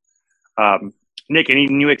go. Nick, any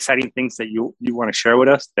new exciting things that you want to share with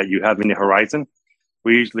us that you have in the horizon?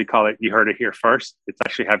 We usually call it, you heard it here first. It's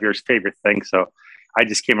actually Javier's favorite thing. So I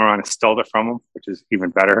just came around and stole it from him, which is even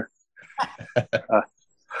better.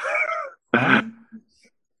 I'm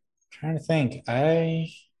trying to think.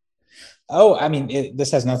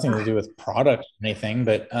 This has nothing to do with product or anything,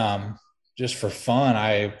 but just for fun,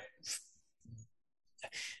 I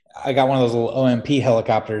got one of those little OMP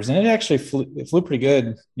helicopters, and it actually flew pretty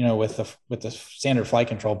good, with the standard flight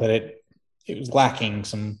control, but it was lacking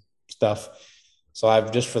some stuff. So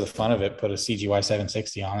I've, just for the fun of it, put a CGY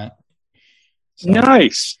 760 on it. So,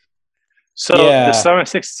 nice. So the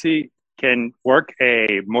 760 can work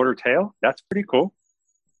a motor tail. That's pretty cool.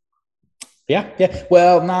 Yeah.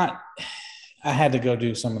 Well, I had to go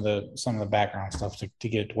do some of the background stuff to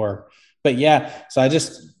get it to work. But yeah, so I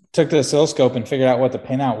just took the oscilloscope and figured out what the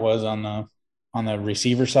pinout was on the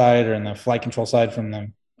receiver side or in the flight control side from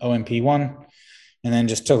the OMP one, and then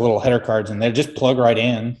just took little header cards and they just plug right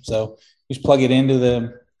in. So you just plug it into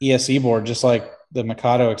the ESC board just like the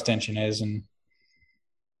Mikado extension is and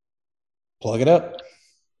plug it up.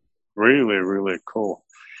 Really, really cool.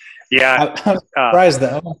 Yeah. I'm surprised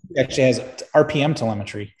that OMP actually has RPM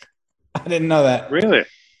telemetry. I didn't know that. Really?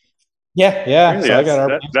 Yeah. Really? So I got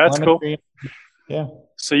RPM that's telemetry. Cool. Yeah.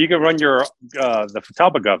 So you can run your the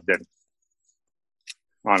Futaba Gov then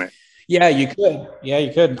on it. Yeah, you could.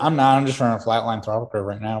 I'm just running a flatline throttle curve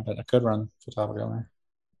right now, but I could run Futaba Gov there.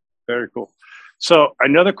 Very cool. So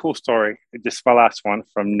another cool story, just my last one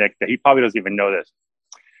from Nick that he probably doesn't even know this.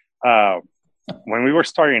 When we were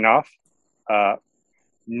starting off,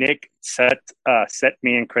 Nick set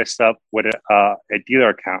me and Chris up with a dealer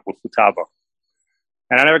account with Futaba.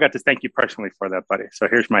 And I never got to thank you personally for that, buddy. So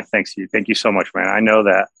here's my thanks to you. Thank you so much, man. I know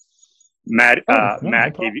that Matt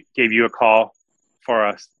gave you a call for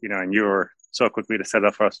us, and you were so quickly to set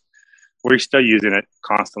up for us. We're still using it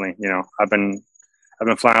constantly. I've been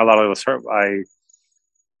flying a lot of those.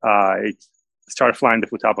 I started flying the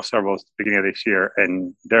Futaba servos at the beginning of this year,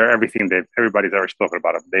 and they're everything everybody's ever spoken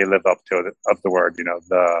about them. They live up to the word. You know,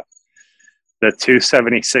 the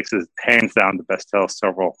 276 is hands down the best tail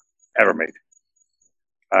servo ever made.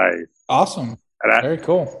 Awesome. Very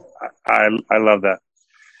cool. I love that.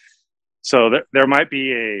 So there might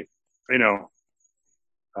be a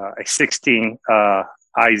 16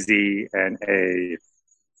 IZ and a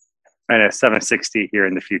 760 here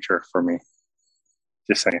in the future for me.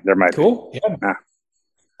 Just saying, there might cool. be. Yeah.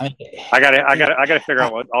 I gotta figure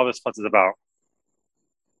out what all this fuss is about.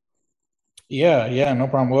 Yeah, no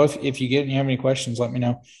problem. Well, if you have any questions, let me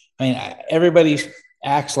know. I mean, everybody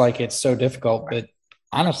acts like it's so difficult, but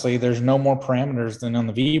honestly, there's no more parameters than on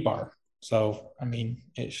the V bar. So, I mean,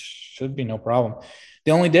 it should be no problem.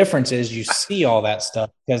 The only difference is you see all that stuff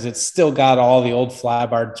because it's still got all the old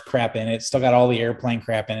flybar crap in it. It's still got all the airplane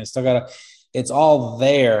crap in it. It's all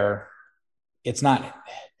there. It's not,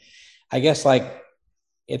 I guess, like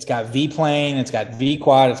it's got V plane, it's got V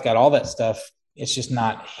quad, it's got all that stuff. It's just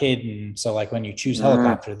not hidden. So like when you choose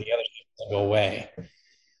helicopter, the other stuff will go away.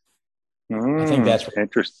 I think that's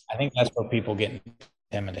interesting. I think that's where people get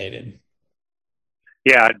intimidated.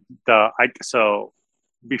 Yeah. So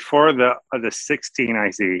before the 16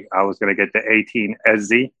 IZ, I was going to get the 18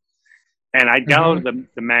 SZ, and I downloaded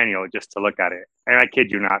the manual just to look at it. And I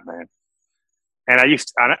kid you not, man. And I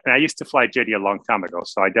used to fly JD a long time ago,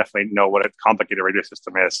 so I definitely know what a complicated radio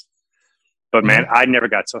system is. But man, I never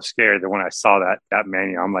got so scared that when I saw that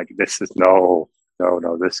manual, I'm like, this is no,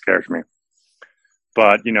 this scares me.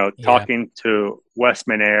 But talking to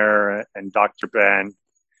Westman Air and Dr. Ben,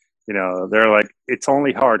 they're like, it's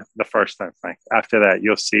only hard the first time, Frank. After that,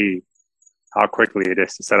 you'll see how quickly it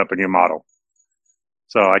is to set up a new model.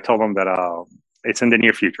 So I told them that it's in the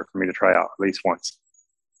near future for me to try out at least once.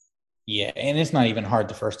 Yeah, and it's not even hard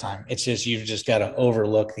the first time. It's just you've just got to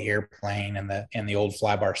overlook the airplane and the old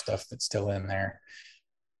flybar stuff that's still in there.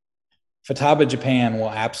 Futaba Japan will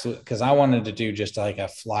absolutely, because I wanted to do just like a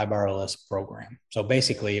flybarless program. So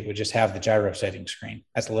basically, it would just have the gyro setting screen.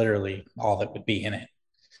 That's literally all that would be in it,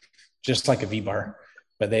 just like a V-bar.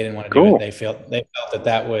 But they didn't want to do it. They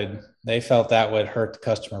felt that would hurt the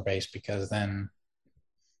customer base because then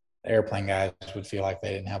the airplane guys would feel like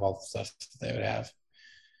they didn't have all the stuff that they would have.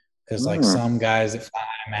 Because like some guys that fly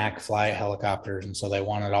Mac fly helicopters, and so they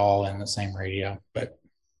want it all in the same radio. But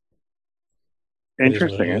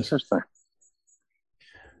interesting.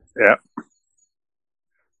 Yeah.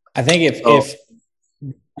 I think if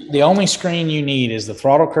the only screen you need is the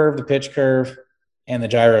throttle curve, the pitch curve, and the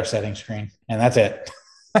gyro setting screen, and that's it.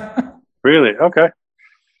 Really? Okay.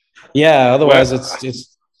 Yeah. Otherwise,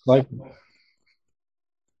 it's like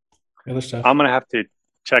other stuff. I'm gonna have to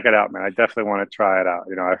check it out, man. I definitely want to try it out.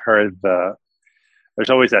 I've heard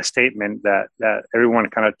there's always that statement that everyone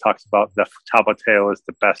kind of talks about the Futaba tail is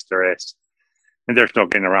the best there is, and there's no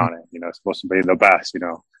getting around it. It's supposed to be the best.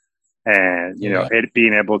 And it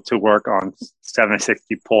being able to work on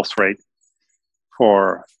 760 pulse rate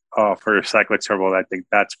for your cyclic servo, I think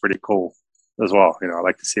that's pretty cool as well. I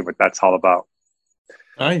like to see what that's all about.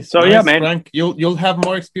 Nice. So yeah, man, Frank, you'll have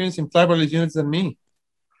more experience in flybarless units than me.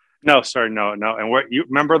 No, sir, no. And you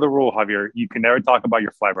remember the rule, Javier. You can never talk about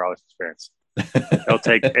your flybarless experience. It'll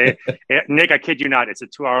take Nick. I kid you not. It's a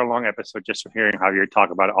 2-hour-long episode just from hearing Javier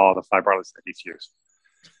talk about all the flybarless that he's used.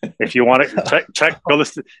 If you want to check, go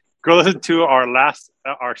listen to our last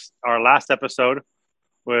episode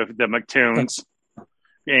with the McTunes,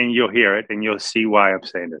 and you'll hear it, and you'll see why I'm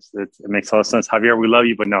saying this. It makes a lot of sense, Javier. We love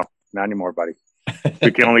you, but no, not anymore, buddy.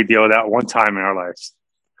 We can only deal with that one time in our lives.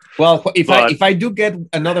 Well, if I do get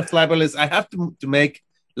another flybarless, I have to make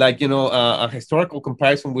a historical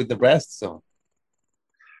comparison with the rest. So,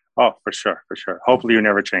 for sure. Hopefully, you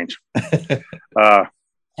never change.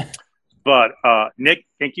 But Nick,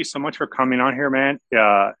 thank you so much for coming on here, man.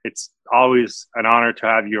 It's always an honor to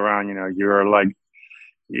have you around.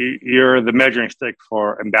 You're the measuring stick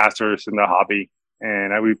for ambassadors in the hobby,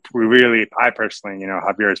 and I personally,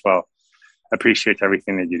 Javier as well, appreciate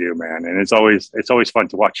everything that you do, man. And it's always fun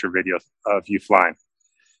to watch your videos of you flying,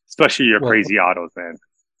 especially your crazy autos, man.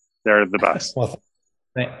 They're the best. Well,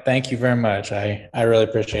 thank you very much. I really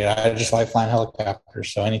appreciate it. I just like flying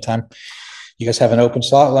helicopters. So anytime you guys have an open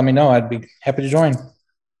slot, let me know. I'd be happy to join.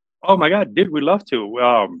 Oh my God, dude, we'd love to.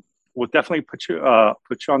 We'll definitely put you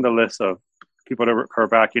on the list of people to recur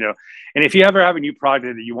back, And if you ever have a new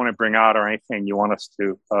project that you want to bring out or anything you want us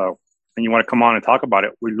to, and you want to come on and talk about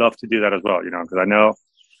it, we'd love to do that as well, because I know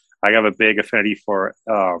I have a big affinity for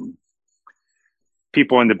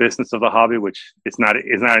people in the business of the hobby, which is not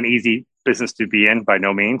an easy business to be in by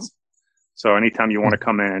no means. So anytime you want to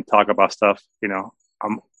come in and talk about stuff,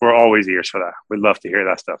 we're always ears for that. We'd love to hear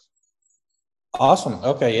that stuff. Awesome.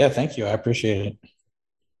 Okay. Yeah. Thank you. I appreciate it.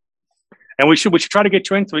 And we should try to get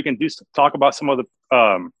you in so we can talk about some of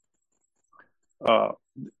the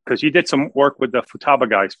because you did some work with the Futaba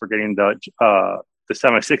guys for getting the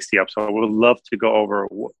 760 up. So we'd love to go over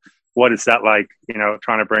what is that like,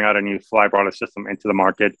 trying to bring out a new fly broiler system into the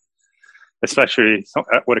market, especially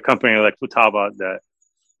with a company like Futaba that,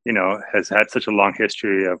 has had such a long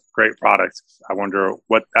history of great products. I wonder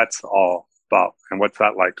what that's all about and what's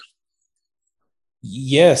that like.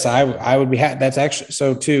 Yes, I would be happy. That's actually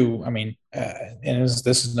so too. I mean, and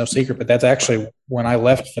this is no secret, but that's actually when I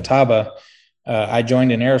left Futaba, I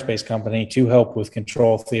joined an aerospace company to help with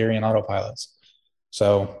control theory and autopilots.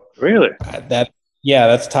 So really,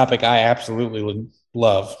 that's a topic I absolutely would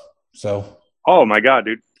love. So, oh my God,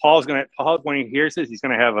 dude, Paul, when he hears this, he's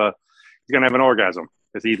gonna have an orgasm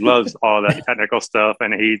because he loves all that technical stuff,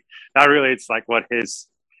 and it's like what his,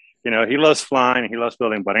 he loves flying, he loves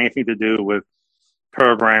building, but anything to do with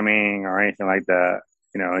programming or anything like that,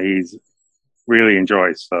 he's really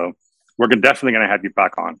enjoys. So we're definitely gonna have you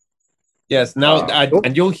back on. Yes,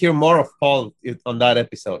 and you'll hear more of Paul on that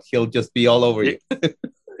episode. He'll just be all over you.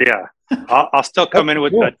 Yeah, I'll still come in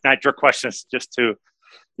with the nitro questions just to,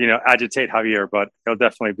 agitate Javier, but he'll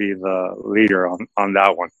definitely be the leader on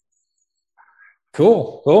that one.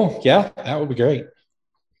 Cool. Yeah, that would be great.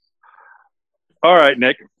 All right,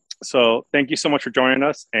 Nick. So thank you so much for joining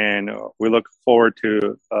us, and we look forward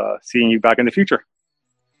to seeing you back in the future.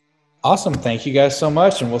 Awesome. Thank you guys so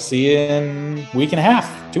much, and we'll see you in a week and a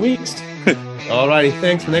half, 2 weeks. All righty.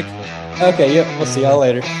 Thanks, Nick. Okay. Yep. We'll see y'all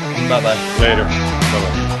later. Bye-bye. Later.